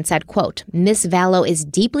Austin said, quote, "Miss Vallow is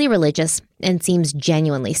deeply religious and seems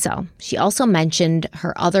genuinely so. She also mentioned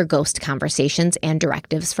her other ghost conversations and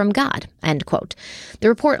directives from God." End quote. The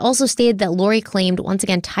report also stated that Lori claimed, once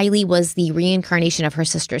again, Tylee was the reincarnation of her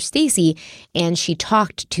sister Stacy, and she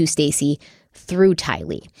talked to Stacy through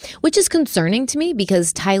Tylee, which is concerning to me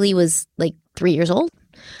because Tylee was 3 years old.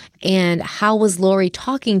 And how was Lori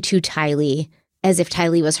talking to Tylee as if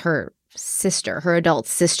Tylee was her sister, her adult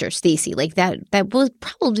sister, Stacy? That would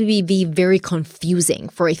probably be very confusing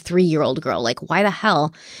for a 3-year-old girl. Why the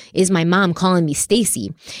hell is my mom calling me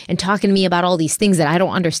Stacy and talking to me about all these things that I don't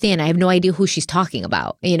understand? I have no idea who she's talking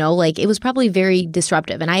about. It was probably very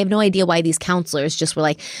disruptive. And I have no idea why these counselors just were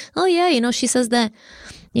like, oh yeah, she says that,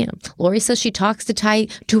 Lori says she talks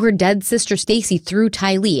to her dead sister Stacy through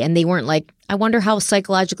Tylee, and they weren't like, I wonder how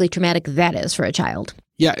psychologically traumatic that is for a child.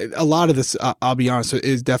 Yeah, a lot of this, I'll be honest,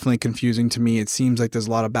 is definitely confusing to me. It seems like there's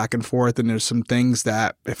a lot of back and forth, and there's some things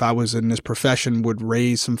that, if I was in this profession, would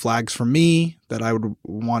raise some flags for me that I would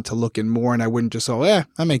want to look in more, and I wouldn't just that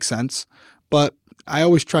makes sense. But I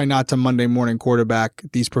always try not to Monday morning quarterback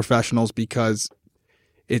these professionals, because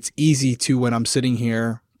it's easy to, when I'm sitting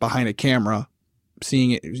here behind a camera,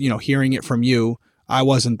 seeing it, hearing it from you. I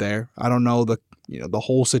wasn't there. I don't know the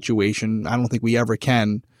whole situation. I don't think we ever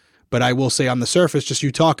can. But I will say, on the surface, just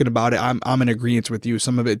you talking about it, I'm in agreement with you.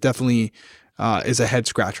 Some of it definitely is a head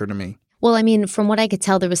scratcher to me. Well, I mean, from what I could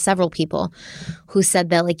tell, there was several people who said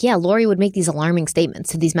that, like, yeah, Lori would make these alarming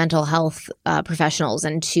statements to these mental health professionals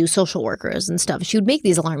and to social workers and stuff. She would make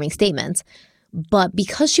these alarming statements. But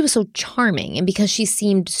because she was so charming and because she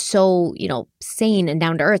seemed so, sane and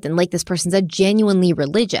down to earth and, like this person said, genuinely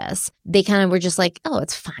religious, they kind of were just like, oh,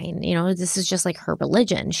 it's fine. This is just like her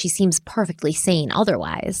religion. She seems perfectly sane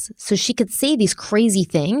otherwise. So she could say these crazy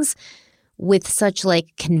things with such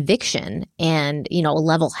like conviction and,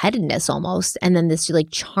 level-headedness almost. And then this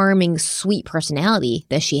like charming, sweet personality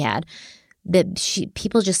that she had that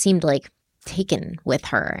people just seemed like taken with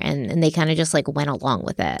her and they kind of just like went along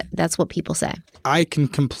with it. That's what people say. I can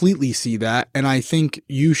completely see that. And I think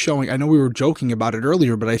I know we were joking about it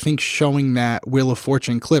earlier, but I think showing that Wheel of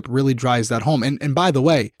Fortune clip really drives that home. And by the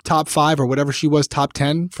way, top 5 or whatever she was, top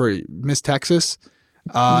 10 for Miss Texas,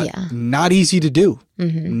 not easy to do.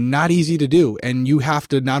 Mm-hmm. Not easy to do. And you have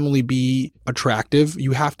to not only be attractive,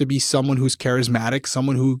 you have to be someone who's charismatic,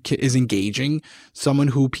 someone who is engaging, someone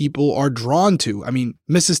who people are drawn to. I mean,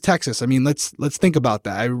 Mrs. Texas, let's think about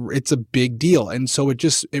that. It's a big deal. And so it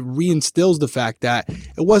reinstills the fact that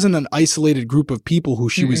it wasn't an isolated group of people who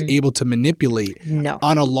she was able to manipulate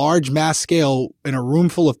on a large mass scale in a room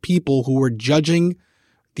full of people who were judging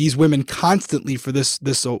these women constantly for this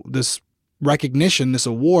recognition, this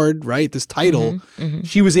award, right? This title,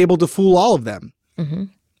 she was able to fool all of them. Mm-hmm.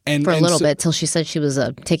 And for a little bit till she said she was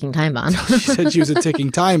a ticking time bomb. She said she was a ticking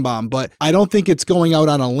time bomb. But I don't think it's going out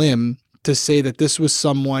on a limb to say that this was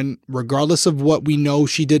someone, regardless of what we know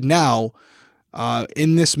she did now,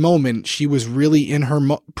 in this moment, she was really in her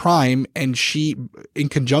prime, and she, in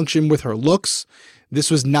conjunction with her looks, this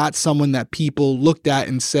was not someone that people looked at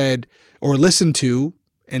and said, or listened to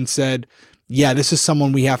and said, yeah, this is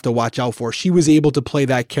someone we have to watch out for. She was able to play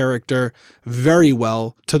that character very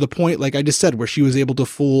well, to the point, like I just said, where she was able to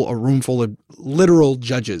fool a room full of literal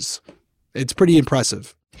judges. It's pretty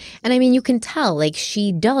impressive. And I mean, you can tell, like,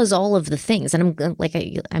 she does all of the things. And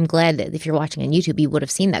I'm glad that if you're watching on YouTube, you would have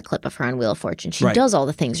seen that clip of her on Wheel of Fortune. She does all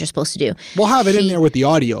the things you're supposed to do. We'll have it in there with the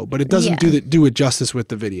audio, but it doesn't do it justice with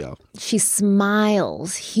the video. She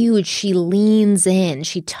smiles huge. She leans in.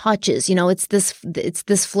 She touches. It's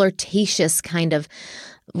this flirtatious kind of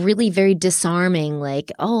really very disarming, like,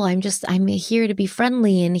 oh, I'm here to be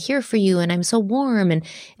friendly and here for you, and I'm so warm. And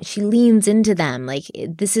she leans into them. Like,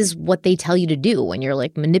 this is what they tell you to do when you're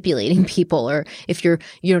like manipulating people, or if you're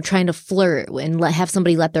trying to flirt and have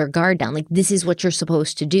somebody let their guard down. Like, this is what you're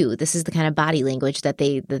supposed to do. This is the kind of body language that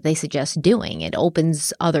they suggest doing. It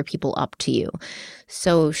opens other people up to you.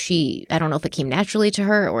 So I don't know if it came naturally to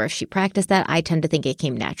her or if she practiced that. I tend to think it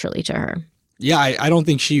came naturally to her. Yeah, I don't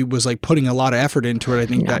think she was like putting a lot of effort into it. I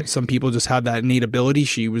think that some people just had that innate ability.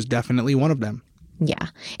 She was definitely one of them. Yeah.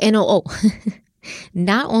 And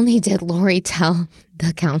not only did Lori tell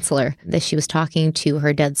the counselor that she was talking to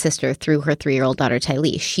her dead sister through her 3-year-old daughter,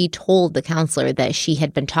 Tylee, she told the counselor that she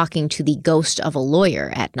had been talking to the ghost of a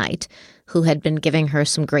lawyer at night who had been giving her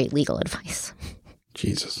some great legal advice.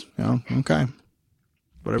 Jesus. Yeah, okay.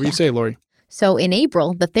 Whatever you say, Lori. So in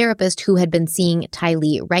April, the therapist who had been seeing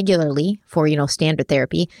Tylee regularly for, standard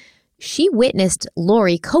therapy, she witnessed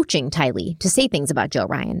Lori coaching Tylee to say things about Joe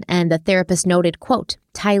Ryan. And the therapist noted, quote,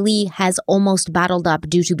 Tylee has almost bottled up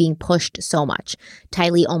due to being pushed so much.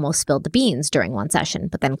 Tylee almost spilled the beans during one session,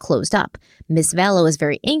 but then closed up. Ms. Vallow is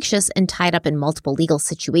very anxious and tied up in multiple legal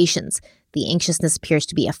situations. The anxiousness appears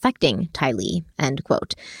to be affecting Tylee, end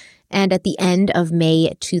quote. And at the end of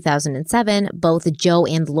May 2007, both Joe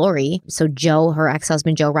and Lori, so Joe, her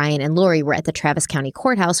ex-husband Joe Ryan, and Lori were at the Travis County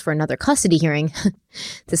Courthouse for another custody hearing.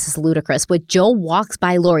 This is ludicrous. But Joe walks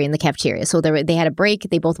by Lori in the cafeteria. So they had a break.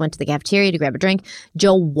 They both went to the cafeteria to grab a drink.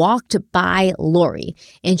 Joe walked by Lori,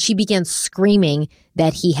 and she began screaming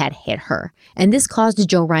that he had hit her. And this caused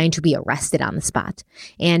Joe Ryan to be arrested on the spot.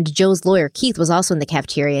 And Joe's lawyer, Keith, was also in the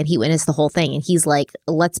cafeteria, and he witnessed the whole thing. And he's like,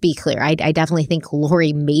 let's be clear. I definitely think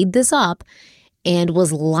Lori made this up and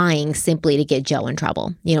was lying simply to get Joe in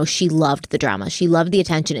trouble. She loved the drama. She loved the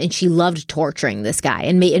attention, and she loved torturing this guy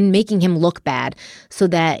and making him look bad so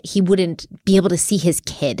that he wouldn't be able to see his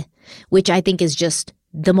kid, which I think is just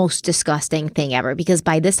the most disgusting thing ever, because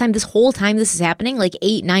by this time, this whole time this is happening, like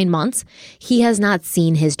 8-9 months, he has not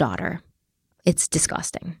seen his daughter. It's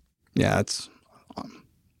disgusting. Yeah, that's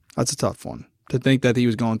a tough one to think that he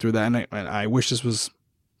was going through that. And I wish this was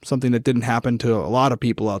something that didn't happen to a lot of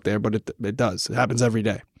people out there, but it does. It happens every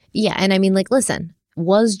day. Yeah. And I mean, like, listen,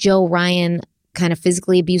 was Joe Ryan kind of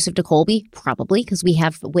physically abusive to Colby? Probably, because we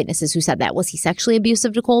have witnesses who said that. Was he sexually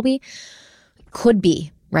abusive to Colby? Could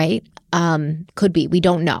be, right? Could be. We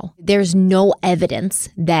don't know. There's no evidence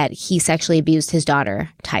that he sexually abused his daughter,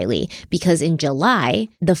 Tylee, because in July,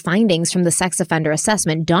 the findings from the sex offender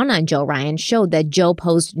assessment done on Joe Ryan showed that Joe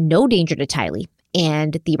posed no danger to Tylee.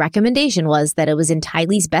 And the recommendation was that it was in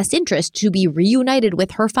Tylee's best interest to be reunited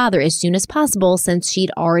with her father as soon as possible, since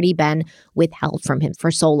she'd already been withheld from him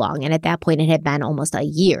for so long. And at that point, it had been almost a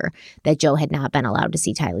year that Joe had not been allowed to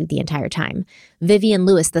see Tylee the entire time. Vivian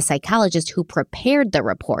Lewis, the psychologist who prepared the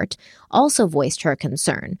report, also voiced her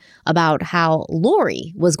concern about how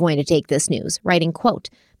Lori was going to take this news, writing, quote,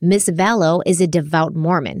 Miss Vallow is a devout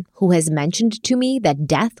Mormon who has mentioned to me that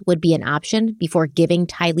death would be an option before giving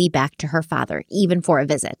Tylee back to her father, even for a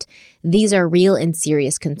visit. These are real and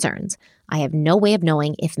serious concerns. I have no way of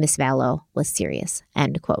knowing if Miss Vallow was serious,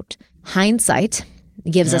 end quote. Hindsight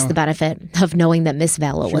gives us the benefit of knowing that Miss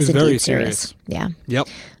Vallow was indeed very serious. Yeah. Yep.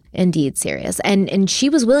 Indeed serious. And she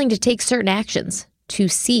was willing to take certain actions to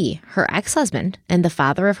see her ex-husband and the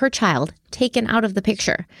father of her child taken out of the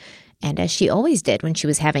picture. And as she always did when she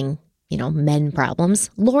was having, men problems,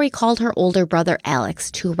 Lori called her older brother Alex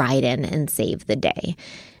to ride in and save the day.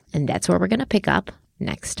 And that's where we're going to pick up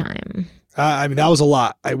next time. That was a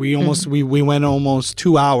lot. We went almost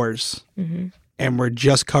 2 hours, and we're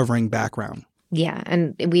just covering background. Yeah,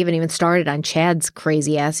 and we haven't even started on Chad's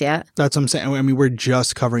crazy ass yet. That's what I'm saying. We're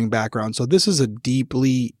just covering background. So this is a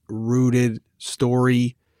deeply rooted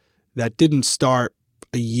story that didn't start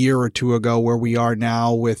a year or two ago where we are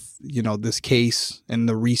now with, this case and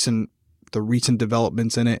the recent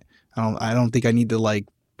developments in it. I don't think I need to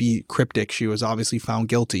be cryptic. She was obviously found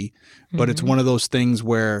guilty, but it's one of those things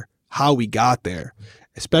where how we got there,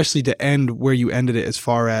 especially to end where you ended it as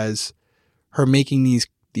far as her making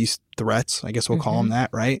these threats, I guess we'll call them that,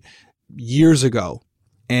 right? Years ago,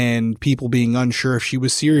 and people being unsure if she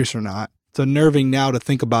was serious or not. It's unnerving now to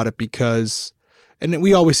think about it because, and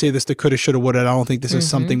we always say this, the coulda, shoulda, woulda. I don't think this is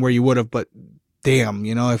something where you would have, but damn,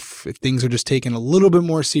 if things are just taken a little bit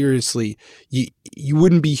more seriously, you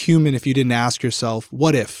wouldn't be human if you didn't ask yourself,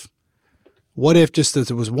 what if? What if just as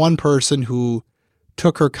it was one person who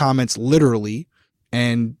took her comments literally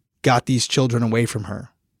and got these children away from her?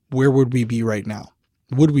 Where would we be right now?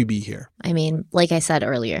 Would we be here? Like I said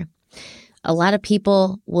earlier, a lot of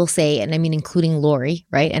people will say, and including Lori,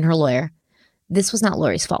 right, and her lawyer, this was not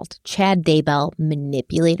Lori's fault. Chad Daybell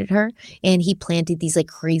manipulated her, and he planted these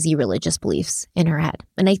crazy religious beliefs in her head.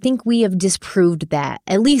 And I think we have disproved that,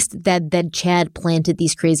 at least that Chad planted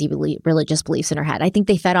these crazy religious beliefs in her head. I think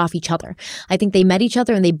they fed off each other. I think they met each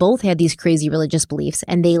other and they both had these crazy religious beliefs,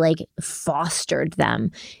 and they fostered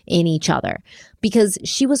them in each other, because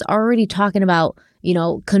she was already talking about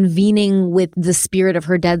convening with the spirit of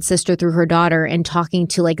her dead sister through her daughter and talking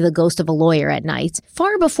to the ghost of a lawyer at night,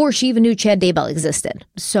 far before she even knew Chad Daybell existed.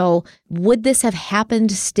 So would this have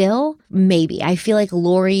happened still? Maybe. I feel like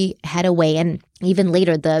Lori had a way, and even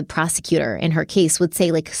later the prosecutor in her case would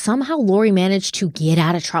say somehow Lori managed to get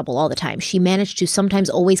out of trouble all the time. She managed to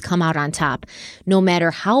sometimes always come out on top, no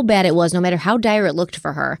matter how bad it was, no matter how dire it looked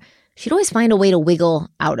for her. She'd always find a way to wiggle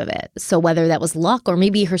out of it. So whether that was luck, or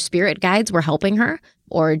maybe her spirit guides were helping her,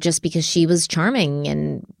 or just because she was charming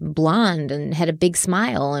and blonde and had a big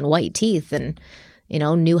smile and white teeth and,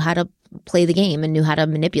 knew how to play the game and knew how to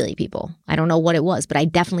manipulate people. I don't know what it was, but I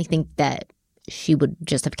definitely think that she would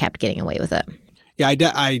just have kept getting away with it. Yeah,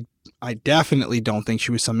 I definitely don't think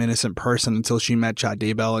she was some innocent person until she met Chad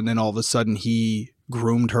Daybell, and then all of a sudden he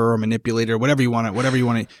groomed her or manipulated her, whatever you want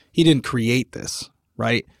to. He didn't create this,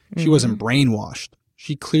 right? She wasn't brainwashed.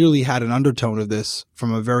 She clearly had an undertone of this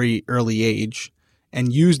from a very early age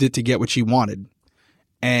and used it to get what she wanted.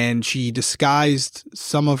 And she disguised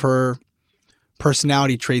some of her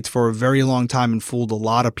personality traits for a very long time and fooled a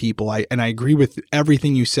lot of people. I agree with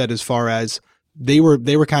everything you said as far as they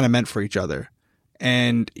were kind of meant for each other.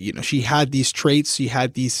 And, she had these traits, she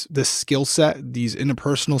had this skill set, these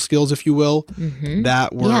interpersonal skills, if you will,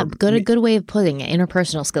 that were... Yeah, a good way of putting it.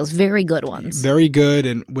 Interpersonal skills, very good ones. Very good,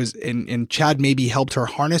 and Chad maybe helped her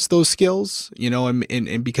harness those skills,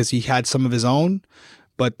 and because he had some of his own,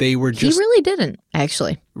 but they were just... He really didn't,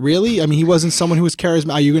 actually. Really? He wasn't someone who was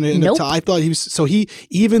charismatic. Are you going to... Nope. I thought he was... So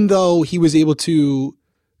even though he was able to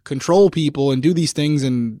control people and do these things,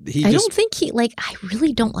 and I don't think I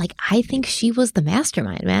really don't I think she was the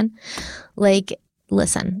mastermind, man.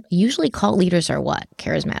 Listen, usually cult leaders are what?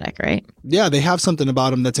 Charismatic, right? Yeah, they have something about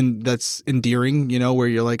them that's endearing, where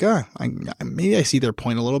you're maybe I see their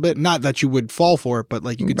point a little bit. Not that you would fall for it,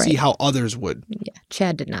 but you could see how others would. Yeah,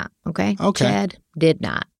 Chad did not, okay? Chad did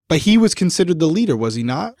not. But he was considered the leader, was he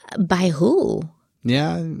not? By who?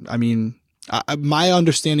 Yeah, my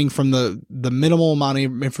understanding from the minimal amount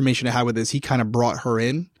of information I had with this, he kind of brought her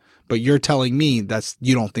in. But you're telling me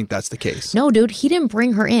you don't think that's the case. No, dude, he didn't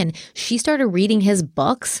bring her in. She started reading his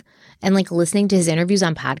books and like listening to his interviews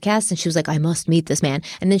on podcasts, and she was like, I must meet this man.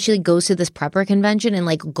 And then she like goes to this prepper convention and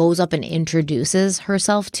like goes up and introduces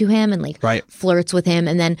herself to him and like flirts with him.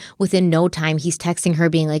 And then within no time, he's texting her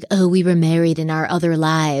being like, oh, we were married in our other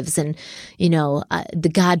lives. And, you know, the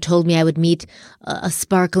God told me I would meet a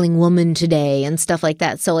sparkling woman today and stuff like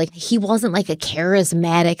that. So like he wasn't like a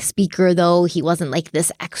charismatic speaker, though. He wasn't like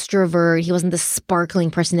this extrovert. He wasn't this sparkling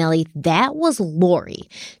personality. That was Lori.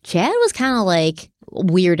 Chad was kind of like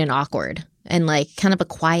weird and awkward and like kind of a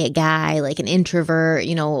quiet guy, like an introvert,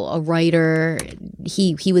 you know, a writer.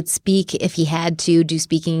 He would speak if he had to do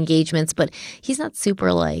speaking engagements, but he's not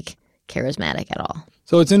super like charismatic at all.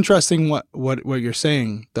 So it's interesting what you're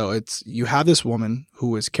saying, though. It's you have this woman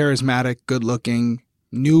who was charismatic, good looking,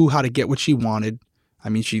 knew how to get what she wanted. I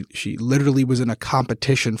mean, she literally was in a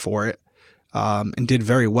competition for it and did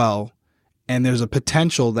very well. And there's a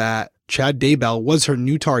potential that Chad Daybell was her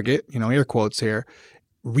new target, you know, air quotes here,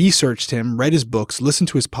 researched him, read his books, listened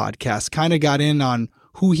to his podcast, kind of got in on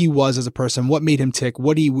who he was as a person, what made him tick,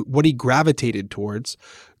 what he gravitated towards,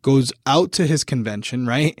 goes out to his convention,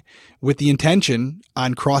 right, with the intention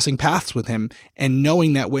on crossing paths with him and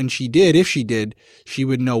knowing that when she did, if she did, she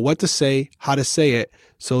would know what to say, how to say it,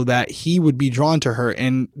 so that he would be drawn to her.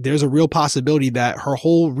 And there's a real possibility that her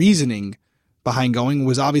whole reasoning behind going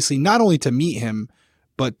was obviously not only to meet him,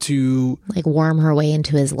 but to like worm her way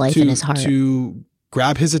into his life and his heart. To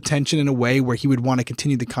grab his attention in a way where he would want to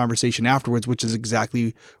continue the conversation afterwards, which is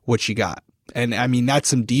exactly what she got. And I mean, that's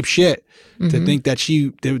some deep shit to think that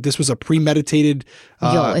this was a premeditated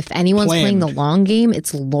if anyone's planned. playing the long game,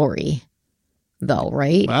 it's Lori, though,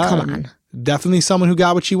 right? Come on. Definitely someone who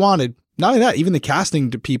got what she wanted. Not only that, even the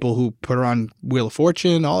casting to people who put her on Wheel of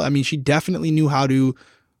Fortune, she definitely knew how to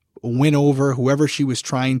win over whoever she was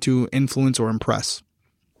trying to influence or impress.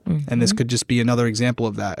 And this could just be another example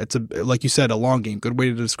of that. It's like you said, a long game. Good way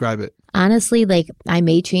to describe it. Honestly, like I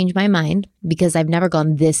may change my mind because I've never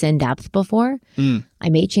gone this in depth before. I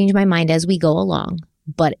may change my mind as we go along.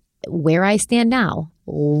 But where I stand now,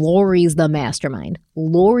 Lori's the mastermind.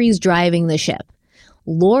 Lori's driving the ship.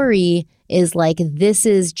 Lori is like,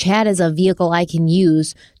 Chad is a vehicle I can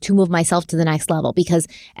use to move myself to the next level, because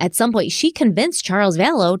at some point she convinced Charles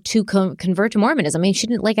Vallow to convert to Mormonism. I mean, she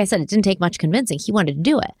didn't, like I said, it didn't take much convincing. He wanted to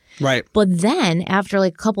do it. Right. But then after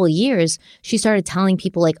like a couple of years, she started telling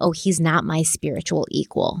people like, oh, he's not my spiritual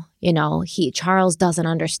equal. You know, Charles doesn't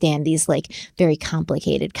understand these like very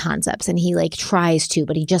complicated concepts, and he like tries to,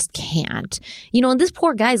 but he just can't. You know, and this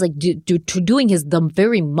poor guy's like doing the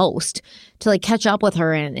very most to like catch up with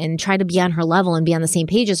her and try to be on her level and be on the same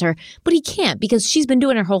page as her, but he can't because she's been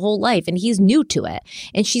doing it her whole life and he's new to it.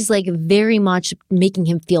 And she's like very much making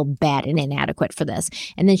him feel bad and inadequate for this.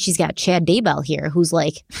 And then she's got Chad Daybell here, who's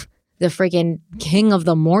like the freaking king of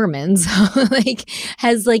the Mormons,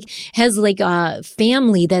 has a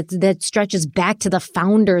family that stretches back to the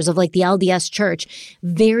founders of like the LDS Church,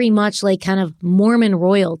 very much like kind of Mormon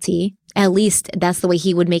royalty. At least that's the way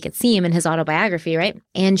he would make it seem in his autobiography, right?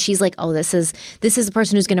 And she's like, oh, this is the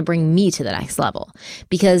person who's going to bring me to the next level,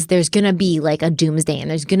 because there's going to be like a doomsday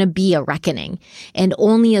and there's going to be a reckoning, and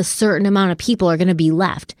only a certain amount of people are going to be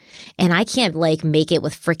left. And I can't like make it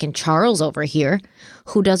with freaking Charles over here,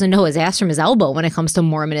 who doesn't know his ass from his elbow when it comes to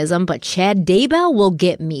Mormonism, but Chad Daybell will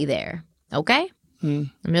get me there. Okay?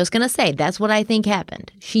 I'm just going to say, that's what I think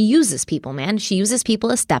happened. She uses people, man. She uses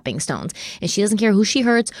people as stepping stones. And she doesn't care who she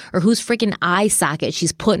hurts or whose freaking eye socket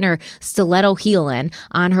she's putting her stiletto heel in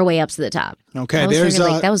on her way up to the top. Okay,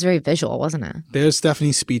 that was very visual, wasn't it? There's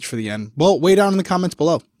Stephanie's speech for the end. Well, way down in the comments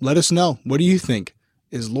below. Let us know. What do you think?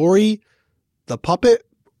 Is Lori the puppet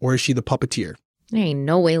or is she the puppeteer? There ain't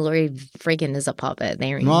no way Lori freaking is a puppet.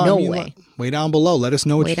 There ain't no way. Way down below. Let us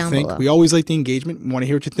know what you think. Below. We always like the engagement. We want to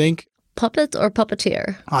hear what you think. Puppet or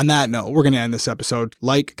puppeteer? On that note, we're going to end this episode.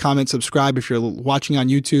 Like, comment, subscribe. If you're watching on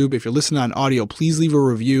YouTube, if you're listening on audio, please leave a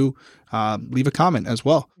review. Leave a comment as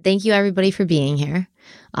well. Thank you, everybody, for being here.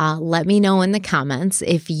 Let me know in the comments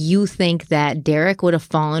if you think that Derek would have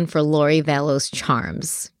fallen for Lori Vallow's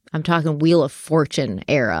charms. I'm talking Wheel of Fortune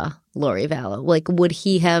era Lori Vallow. Like, would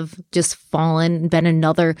he have just fallen, been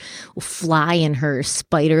another fly in her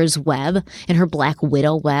spider's web, in her Black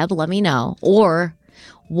Widow web? Let me know. Or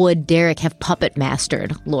would Derek have puppet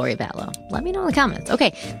mastered Lori Vallow? Let me know in the comments.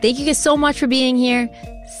 Okay, thank you guys so much for being here.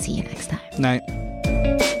 See you next time. Night.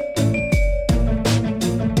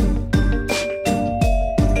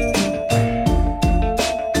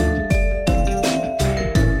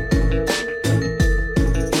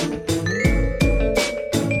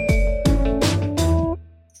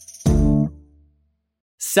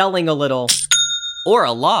 selling a little, or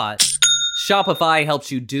a lot, Shopify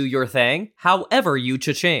helps you do your thing, however you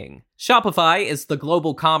cha-ching. Shopify is the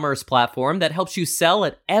global commerce platform that helps you sell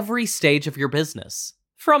at every stage of your business.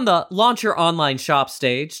 From the launch your online shop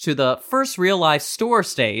stage to the first real-life store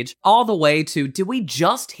stage, all the way to did we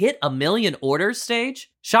just hit 1 million orders stage?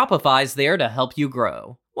 Shopify's there to help you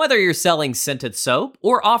grow. Whether you're selling scented soap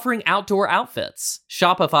or offering outdoor outfits,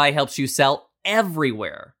 Shopify helps you sell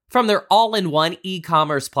everywhere. From their all-in-one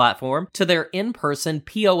e-commerce platform to their in-person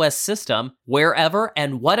POS system, wherever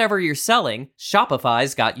and whatever you're selling,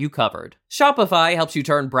 Shopify's got you covered. Shopify helps you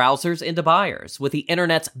turn browsers into buyers with the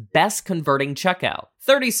internet's best converting checkout,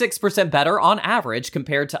 36% better on average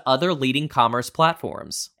compared to other leading commerce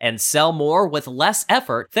platforms. And sell more with less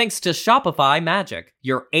effort thanks to Shopify Magic,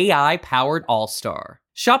 your AI-powered all-star.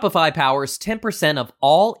 Shopify powers 10% of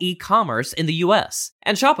all e-commerce in the US,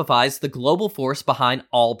 and Shopify's the global force behind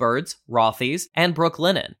Allbirds, Rothy's, and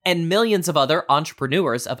Brooklinen, and millions of other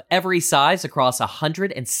entrepreneurs of every size across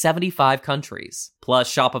 175 countries.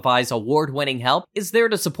 Plus, Shopify's award-winning help is there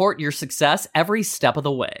to support your success every step of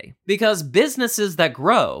the way. Because businesses that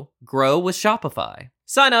grow with Shopify.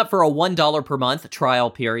 Sign up for a $1 per month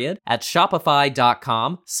trial period at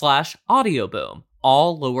shopify.com/audioboom,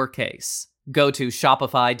 all lowercase. Go to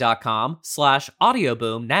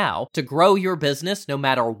shopify.com/audioboom now to grow your business no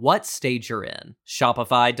matter what stage you're in.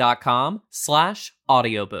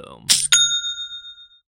 Shopify.com/audioboom.